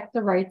and protect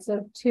the rights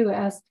of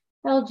 2S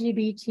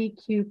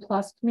LGBTQ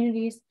plus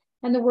communities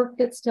and the work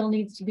that still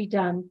needs to be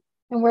done.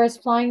 And whereas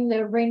flying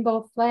the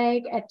rainbow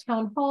flag at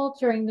Town Hall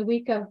during the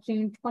week of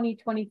June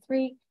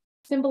 2023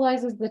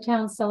 symbolizes the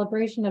town's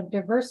celebration of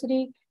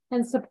diversity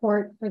and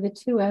support for the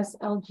 2S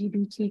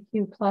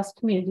LGBTQ plus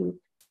community.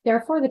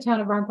 Therefore, the town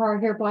of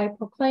Arnprior hereby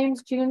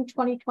proclaims June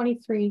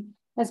 2023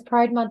 as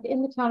Pride Month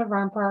in the town of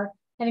Arnprior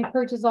and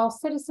encourages all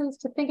citizens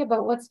to think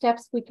about what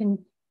steps we can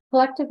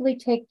collectively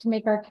take to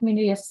make our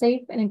community a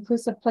safe and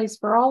inclusive place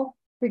for all,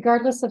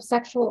 regardless of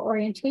sexual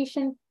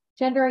orientation,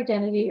 gender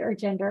identity, or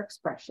gender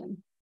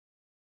expression.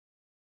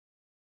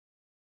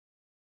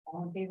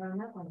 All in favor on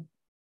that one?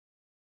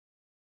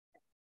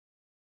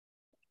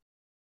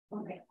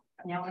 Okay,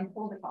 now I'm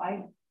told if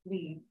I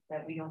leave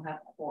that we don't have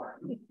a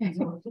quorum.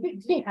 So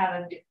we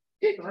have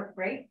a short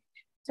break.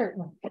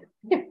 Certainly.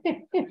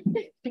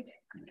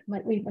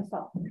 Might leave us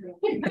off.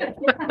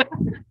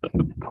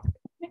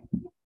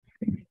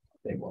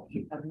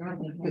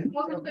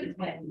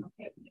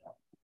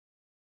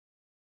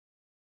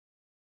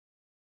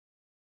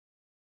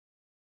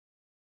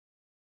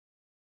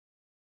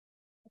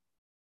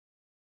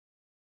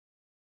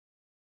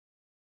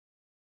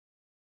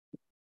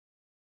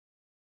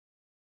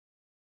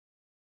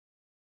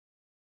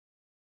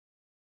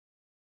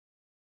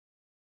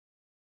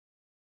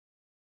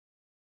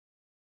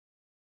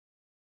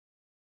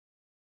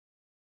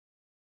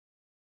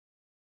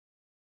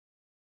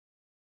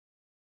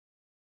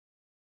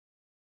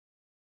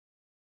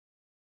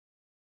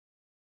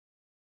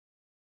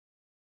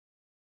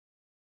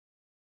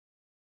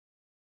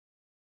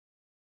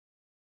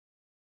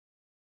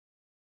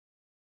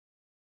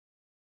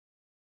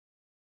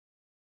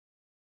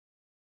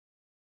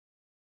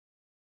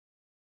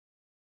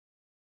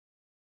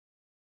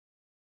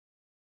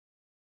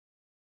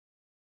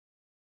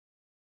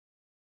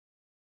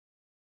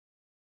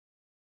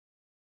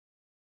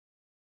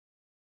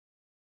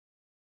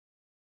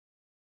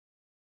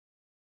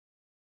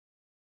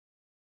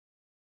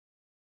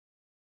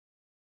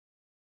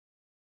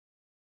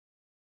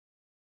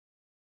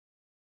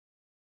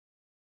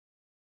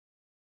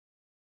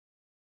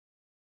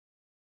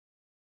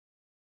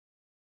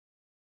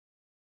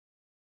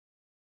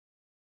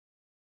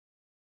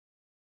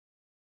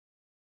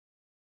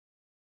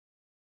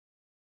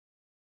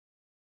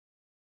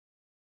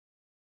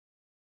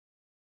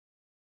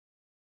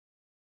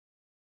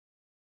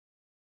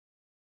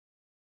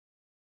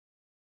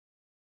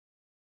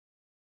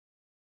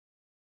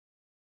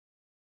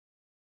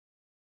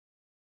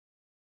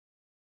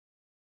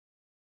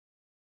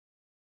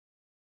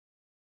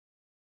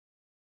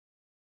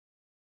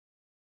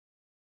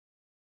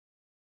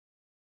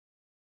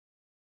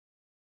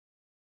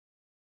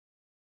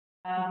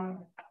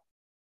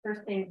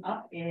 First thing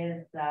up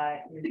is the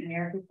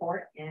mayor's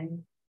report,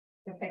 and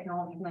the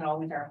technology is not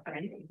always our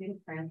friend. It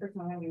didn't transfer,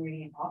 so I'm going to be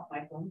reading it off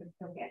my phone, but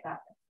still get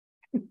that.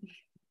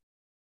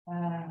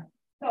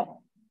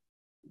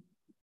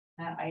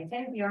 I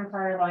attended the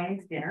Arnprior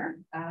Lions dinner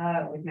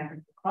with members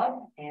of the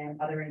club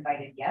and other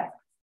invited guests,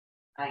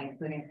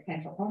 including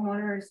potential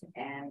homeowners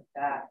and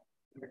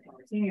the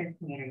senior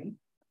community.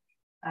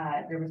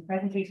 There was a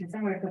presentation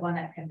similar to the one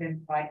that had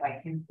been provided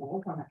by Tim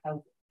Pools on the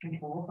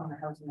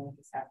housing needs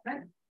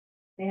assessment.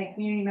 They had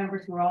community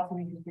members who were also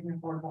interested in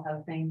affordable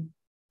housing.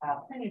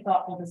 Plenty of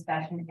thoughtful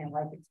discussion and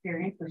life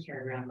experience was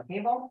shared around the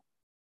table.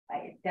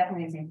 It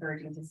definitely is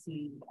encouraging to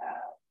see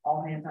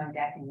all hands on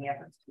deck in the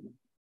efforts to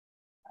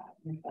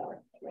move forward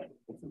with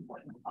this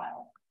important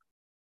file.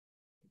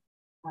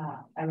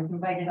 I was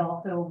invited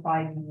also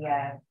by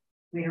the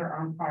Greater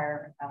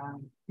Arnprior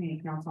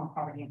Community Council on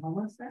Poverty and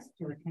Homelessness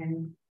to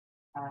attend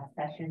a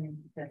session,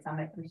 the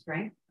Summit for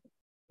Strength,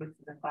 which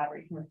is a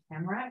collaboration with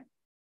Tamarack.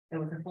 There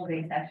was a full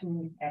day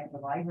session at the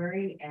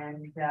library,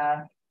 and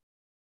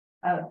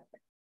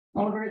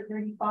over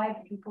 35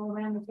 people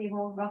around the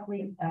table,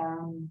 roughly,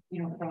 from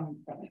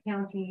the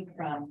county,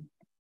 from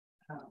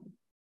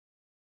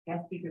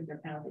guest speakers or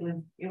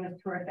panels. It was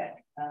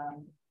terrific.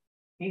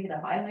 Maybe the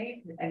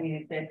highlight, I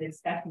mean, the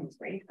discussion was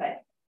great,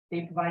 but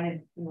they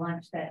provided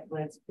lunch that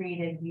was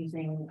created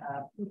using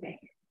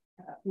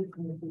food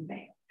from the food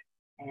bank.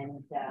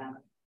 And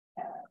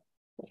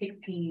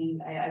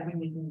chickpea, I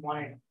wouldn't even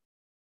want to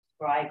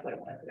describe what it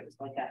was. It was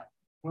like a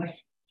mush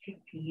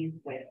chickpeas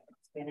with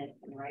spinach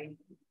and rice.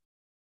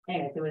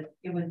 anyways,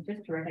 it was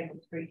just terrific. It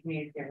was great to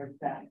meet. There was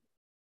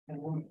a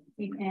woman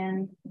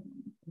pen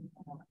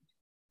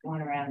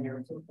going around. There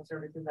were social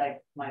services.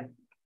 My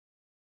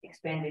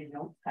expanded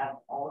notes have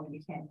all of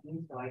these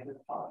canteens, so I do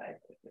apologize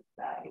if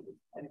that. It was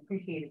an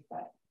appreciated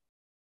that.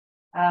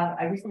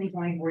 I recently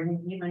joined Gordon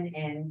Heeman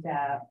and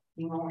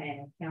Emo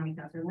and County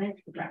Councillor Lynch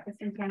for breakfast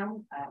in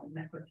town. We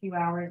met for a few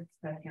hours,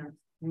 discussed town's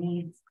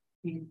needs,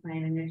 strategic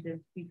plan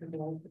initiatives, future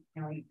goals of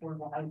county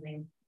affordable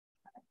housing,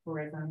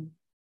 tourism.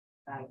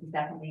 He's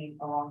definitely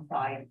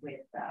alongside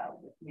with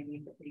many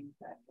of the things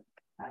that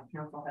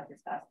council have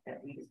discussed,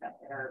 that we discussed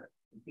at our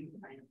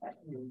strategic plan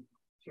session, and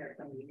share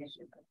some of the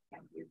initiatives that the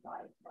county is by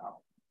as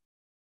well.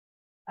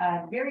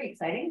 Very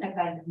exciting. I've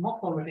had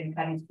multiple ribbon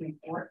cuttings to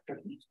report for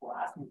each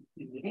last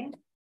meeting.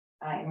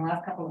 In the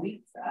last couple of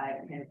weeks,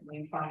 I've attended the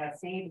Main Farmhouse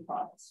Save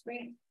across the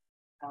street,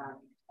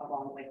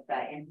 along with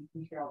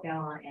NPC Cheryl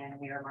Gallant and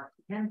Mayor Mark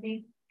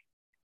McKenzie.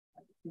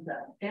 This is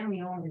a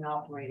family-owned and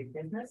operated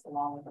business,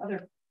 along with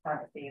other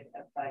Farmhouse Save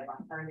outside of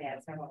Ontario. They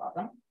have several of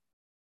them.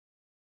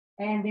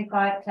 And they've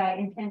got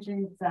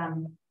intentions,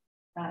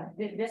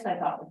 this I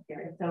thought was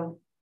curious. So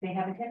they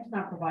have intentions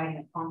on providing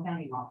a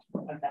compounding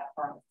option of that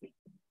pharmacy.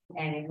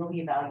 And it will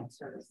be a valued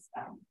service,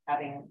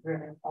 having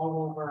driven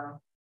all over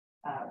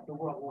the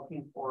world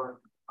looking for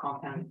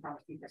compounding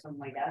pharmacy for some of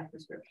my dad's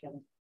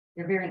prescriptions.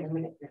 They're very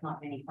limited. There's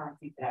not many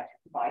pharmacies that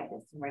actually provide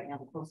this. And right now,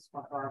 the closest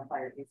one for our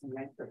fire is in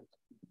Renfrew.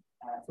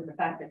 So the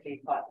fact that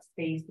they've got the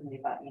space and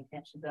they've got the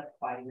intentions of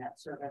providing that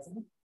service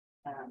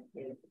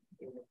is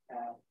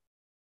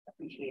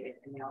appreciated.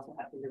 And they also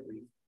have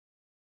deliveries.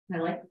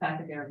 And I like the fact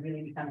that they're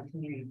really becoming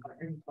community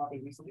partners. Well, they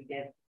recently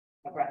did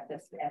a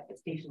breakfast at the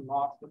station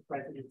lots with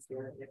residents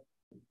there to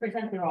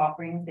present their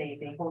offerings.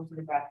 They hosted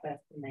the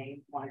breakfast and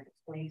they wanted to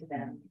explain to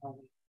them, you know,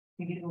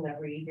 we do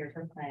delivery, here's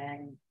our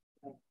plan,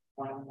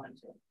 one-on-one.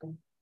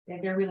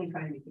 They're really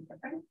trying to make it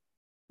different.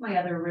 My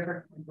other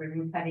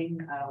ribbon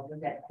cutting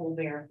was at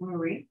Colbert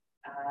Brewery,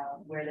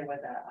 where there was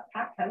a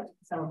packed house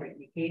to celebrate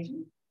the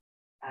occasion.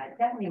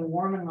 Definitely a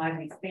warm and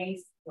lively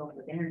space filled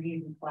with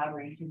energies and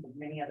collaborations with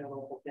many other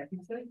local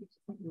businesses, which is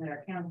something that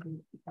our county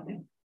is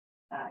becoming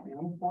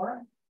known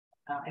for.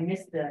 I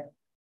missed the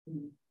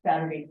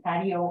Saturday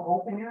patio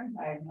opener.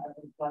 I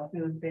would love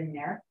to have been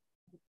there.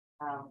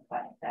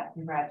 But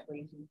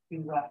congratulations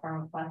to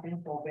Farmers Plus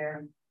and Colbert,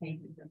 and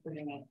thank you for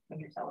putting in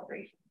your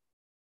celebration.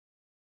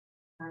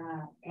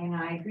 And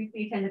I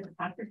briefly attended the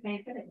Packers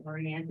Banquet at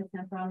Marianta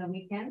Center on the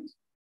weekend.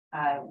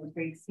 It was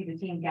great to see the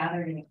team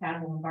gathered in a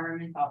casual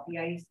environment off the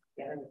ice,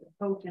 together with the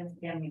coaches,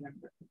 family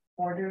members, and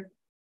supporters.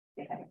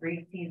 They had a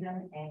great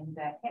season, and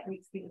can't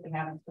wait to see what they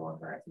have in store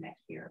for us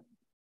next year.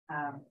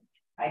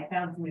 I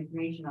found some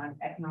information on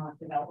economic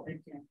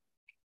development and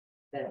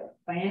the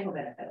financial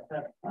benefits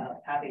of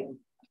having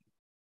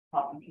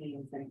hockey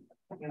teams, and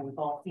you know, we've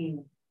all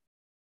seen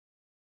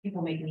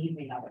people make an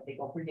evening of it. They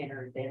go for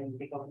dinner, then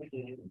they go to the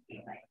game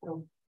night.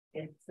 So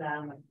it's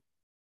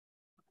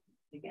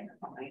again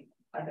on my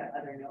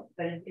other notes,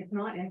 but it's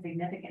not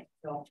insignificant.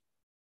 So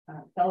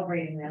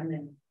celebrating them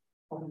and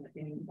hoping that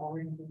they move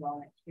forward and do well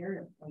next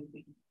year. And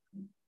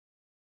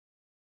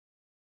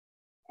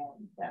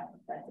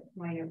that's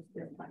my notes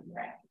this time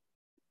around.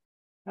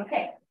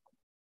 Okay.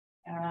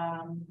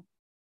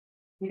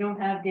 We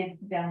don't have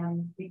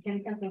the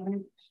Ken Councillor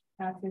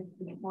passes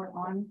the report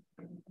on.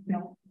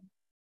 No.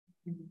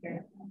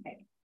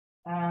 Okay.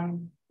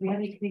 We have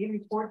any committee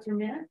reports or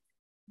minutes?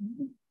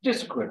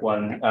 Just a quick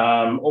one.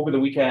 Over the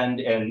weekend,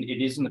 and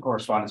it is in the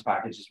correspondence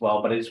package as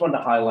well, but I just wanted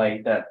to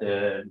highlight that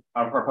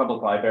our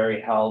public library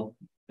held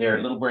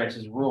their Little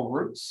Branches Rural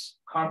Roots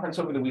conference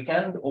over the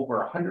weekend. Over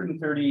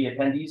 130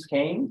 attendees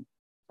came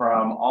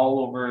from all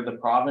over the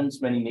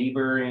province. Many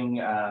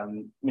neighboring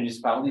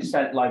municipalities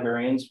sent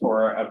librarians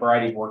for a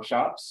variety of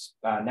workshops,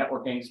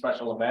 networking,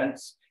 special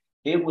events.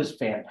 It was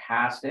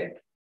fantastic.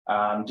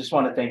 Just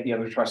want to thank the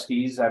other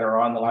trustees that are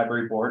on the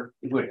library board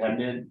who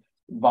attended,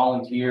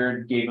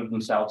 volunteered, gave of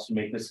themselves to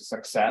make this a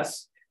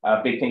success.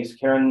 Big thanks to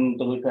Karen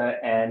DeLuca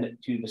and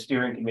to the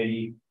steering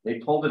committee. They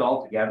pulled it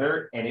all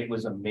together and it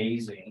was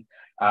amazing.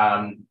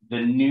 The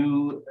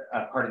new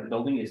part of the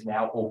building is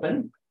now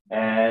open,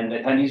 and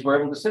attendees were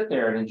able to sit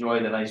there and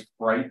enjoy the nice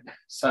bright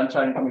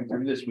sunshine coming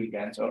through this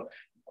weekend. So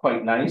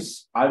quite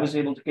nice. I was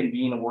able to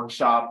convene a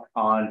workshop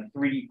on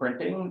 3D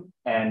printing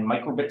and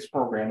microbits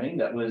programming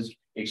that was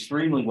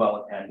extremely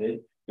well attended.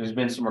 There's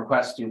been some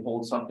requests to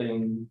hold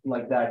something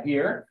like that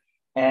here.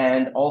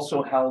 And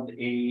also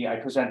I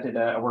presented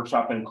a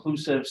workshop on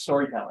inclusive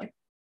storytelling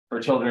for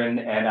children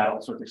and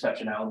adults with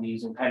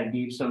exceptionalities, and kind of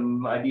gave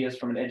some ideas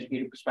from an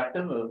educated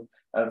perspective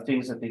of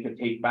things that they could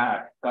take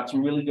back. Got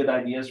some really good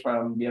ideas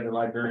from the other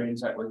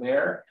librarians that were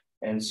there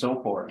and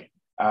so forth.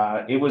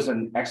 It was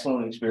an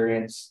excellent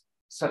experience,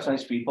 such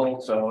nice people.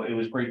 So it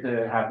was great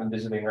to have them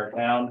visiting our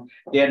town.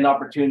 They had an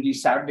opportunity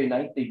Saturday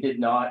night. They did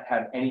not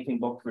have anything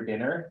booked for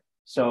dinner.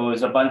 So it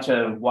was a bunch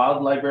of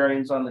wild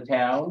librarians on the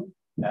town.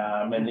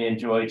 And they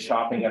enjoyed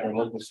shopping at their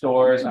local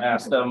stores. I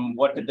asked them,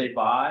 what did they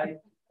buy?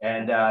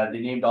 And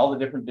they named all the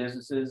different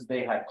businesses.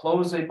 They had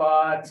clothes they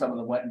bought. Some of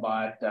them went and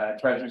bought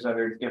treasures that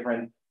are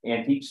different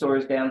antique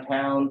stores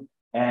downtown.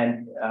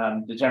 And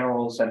the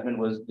general sentiment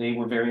was they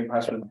were very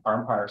impressed with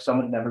Armpire.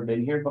 Some had never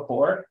been here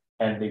before,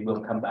 and they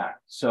will come back.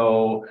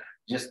 So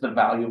just the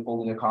value of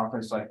holding a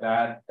conference like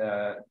that,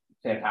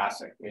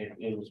 fantastic.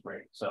 It was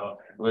great. So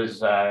it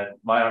was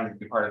my honor to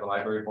be part of the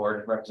library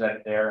board,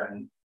 represented there,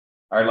 and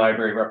our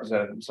library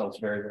represented themselves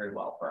very, very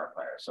well for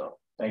Armpire. So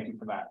thank you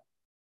for that.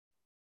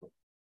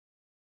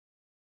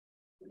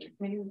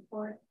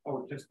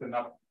 Oh, just an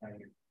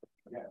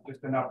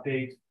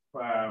update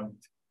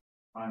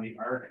on the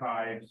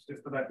archives,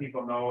 just to let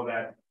people know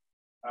that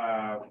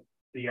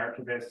the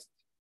archivist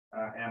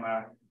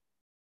Emma,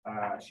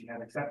 she has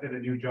accepted a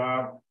new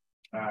job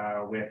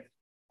with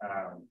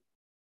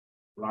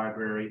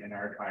Library and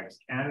Archives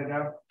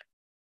Canada.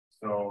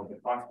 So the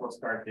possible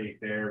start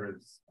date there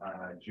is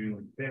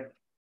June 5th.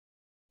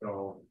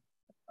 So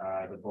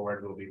the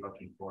board will be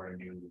looking for a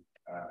new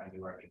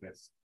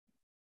archivist.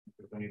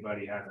 If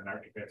anybody has an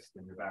archivist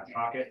in their back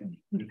pocket,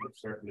 you could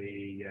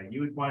certainly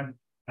use one.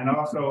 And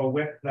also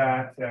with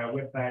that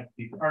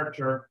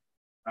departure,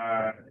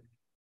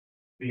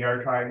 the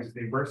archives,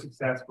 they were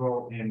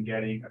successful in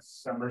getting a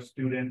summer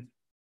student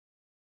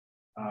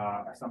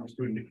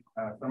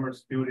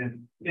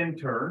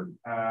intern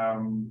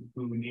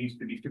who needs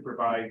to be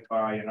supervised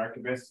by an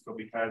archivist. So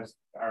because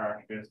our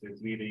archivist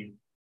is leaving,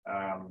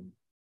 the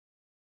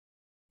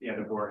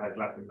board has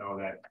let them know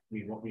that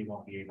we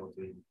won't be able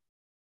to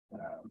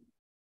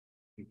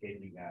be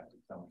taking that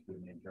summer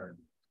student intern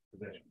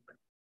position.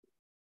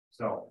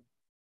 So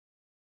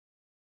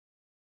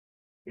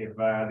if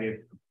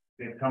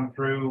they've come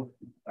through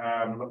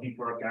looking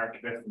for an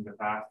archivist in the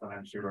past, and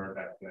I'm sure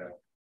that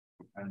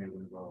a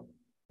new one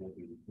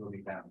will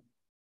be found.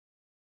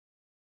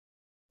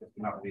 Just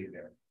an update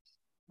there.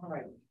 All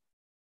right.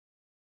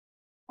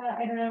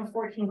 Item number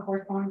 14,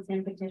 correspondence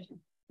and petition.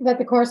 That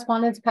the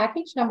correspondence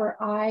package number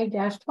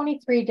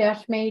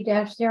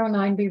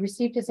I-23-May-09 be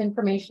received as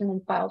information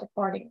and filed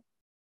accordingly.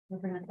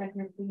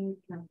 Secretary, please,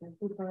 Councilor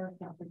Cooper,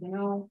 Councilor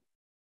Dino.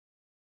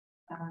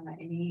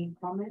 Any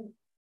comments?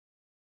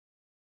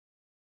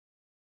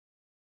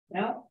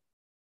 No?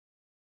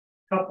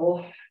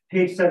 Couple,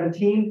 page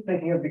 17,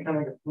 thinking of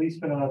becoming a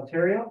policeman in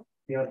Ontario.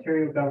 The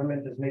Ontario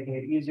government is making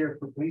it easier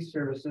for police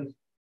services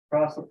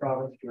across the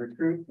province to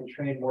recruit and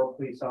train more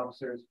police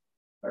officers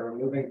by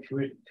removing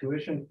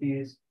tuition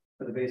fees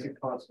for the basic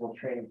constable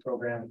training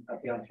program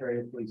at the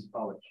Ontario Police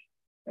College,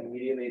 and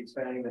immediately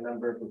expanding the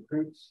number of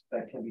recruits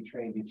that can be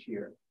trained each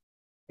year.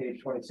 Page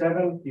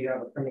 27, do you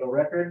have a criminal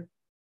record?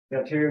 The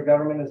Ontario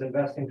government is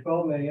investing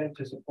 $12 million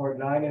to support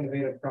 9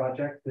 innovative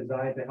projects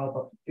designed to help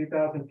up to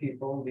 2,000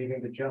 people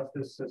leaving the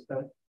justice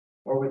system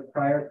or with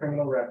prior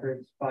criminal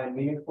records find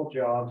meaningful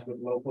jobs with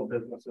local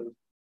businesses,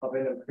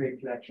 helping them create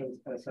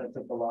connections and a sense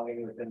of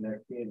belonging within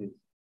their communities.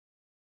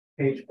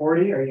 Page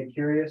 40, are you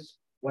curious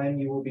when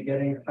you will be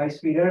getting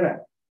high-speed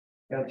internet?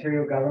 The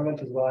Ontario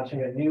government is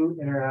launching a new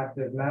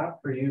interactive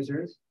map for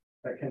users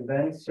that can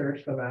then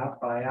search the map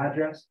by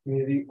address,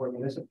 community, or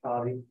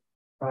municipality,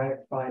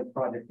 find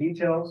project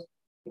details,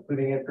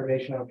 including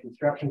information on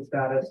construction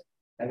status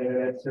and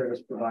internet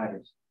service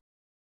providers.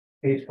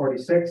 Page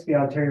 46, the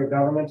Ontario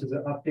government is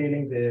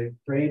updating the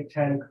grade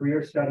 10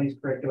 career studies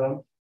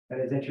curriculum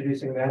and is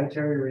introducing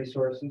mandatory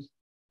resources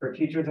for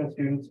teachers and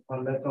students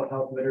on mental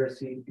health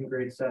literacy in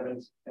grade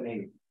 7s and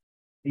 8.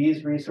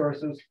 These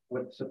resources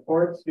would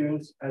support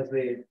students as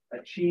they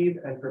achieve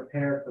and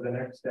prepare for the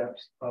next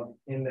steps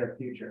in their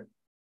future.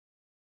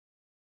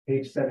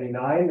 Page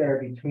 79, there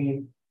are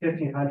between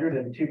 1,500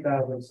 and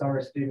 2,000 summer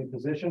student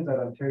positions at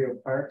Ontario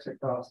Parks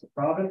across the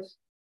province.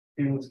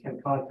 Students can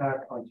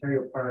contact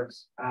Ontario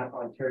Parks at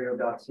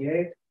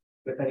ontario.ca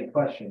with any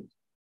questions.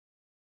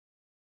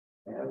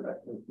 And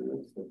that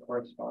concludes the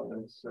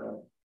correspondence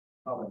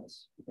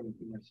comments. Thank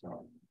you,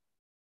 myself.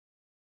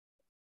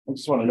 I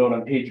just want to note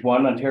on page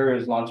 1, Ontario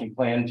is launching a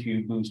plan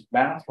to boost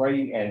math,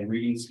 writing, and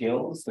reading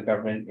skills. The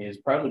government is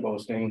proudly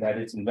boasting that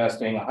it's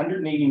investing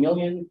 $180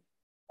 million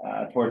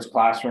towards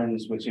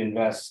classrooms, which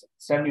invests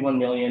 $71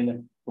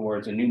 million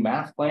towards a new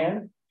math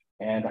plan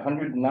and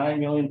 $109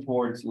 million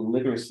towards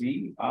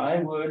literacy. I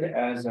would,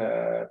 as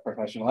a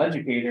professional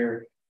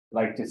educator,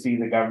 like to see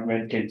the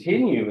government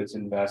continue its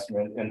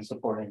investment in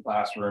supporting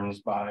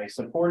classrooms by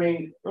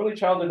supporting early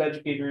childhood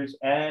educators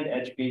and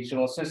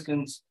educational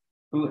assistants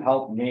who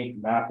help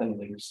make math and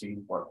literacy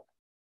work.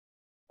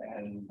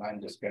 And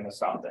I'm just going to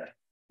stop there.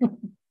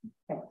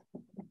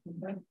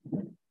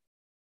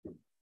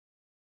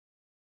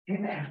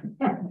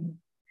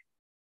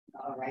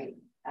 All right.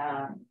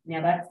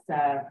 Now that's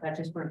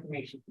just for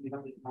information. We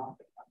don't need to know.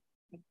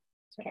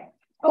 Okay.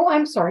 Oh,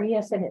 I'm sorry.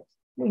 Yes, it is.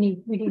 We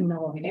need to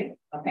know. We do?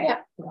 Okay. Yeah.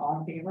 We're all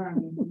in favor.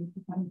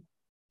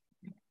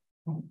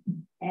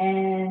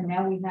 And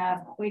now we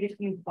have quite a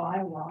few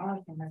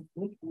bylaws and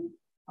resolutions.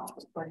 Do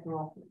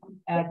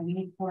we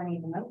need for any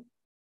of them out?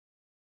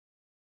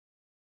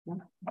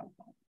 No?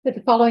 That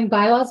the following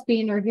bylaws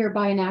being are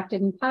hereby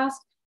enacted and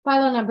passed.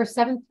 Bylaw number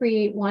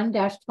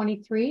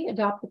 7381-23,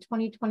 adopt the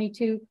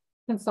 2022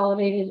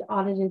 consolidated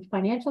audited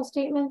financial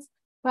statements.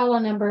 Bylaw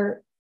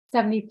number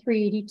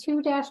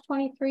 7382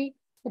 23,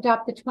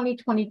 adopt the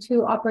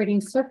 2022 operating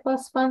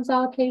surplus funds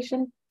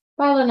allocation.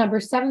 Bylaw number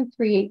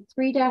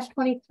 7383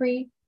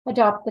 23,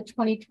 adopt the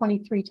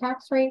 2023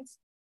 tax rates.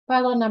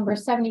 Bylaw number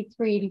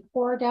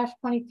 7384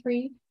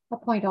 23,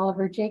 appoint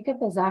Oliver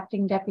Jacob as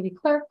acting deputy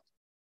clerk.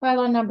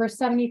 Bylaw number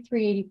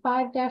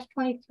 7385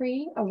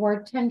 23,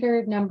 award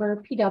tender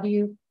number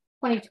PW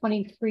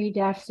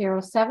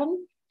 2023-07,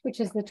 which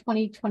is the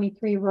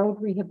 2023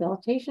 road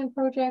rehabilitation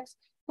projects,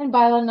 and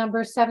bylaw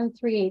number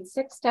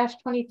 7386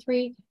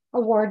 23,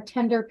 award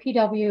tender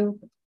PW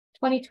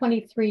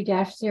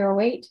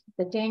 2023-08,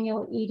 the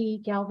Daniel Eady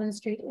Galvin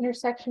Street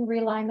intersection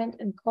realignment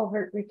and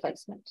culvert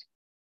replacement.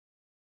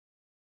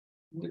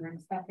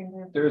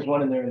 There's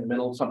one in there in the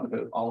middle, something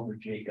about Oliver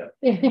Jacob.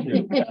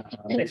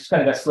 It's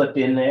kind of got slipped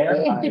in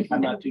there.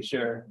 I'm not too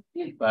sure,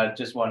 but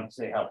just wanted to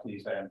say how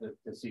pleased I am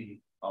to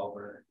see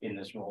Oliver in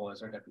this role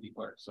as our deputy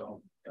clerk.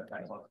 So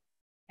thanks a lot.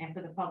 And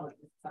for the public,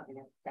 this is something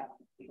that's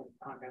definitely because the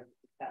contract was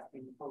discussed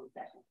in the closed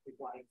session. Is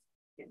why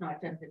it's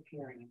not just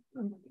appearing.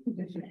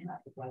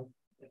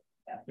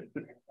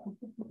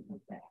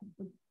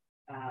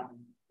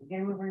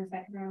 Again, we're in the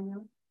second round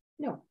now.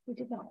 No, we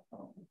did not.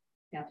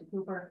 Councilor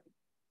Cooper.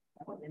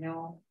 I want to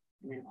know,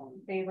 and then all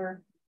in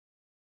favor.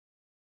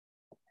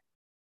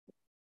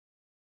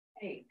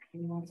 Hey,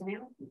 anyone else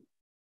now?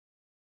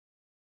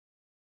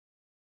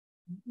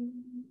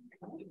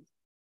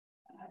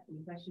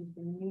 Any questions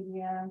from the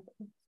media?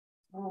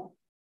 Oh,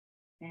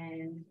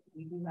 and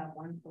we do have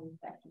one closed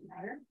session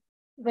matter.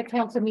 The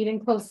council meeting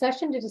closed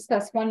session to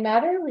discuss one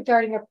matter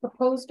regarding a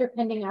proposed or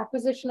pending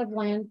acquisition of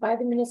land by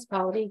the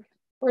municipality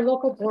or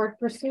local board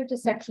pursuant to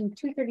section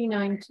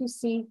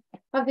 239(2)(c)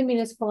 of the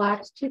Municipal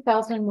Act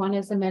 2001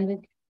 as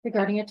amended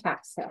regarding a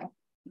tax sale.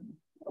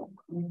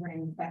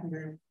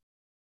 Seconder.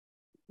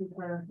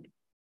 Cooper.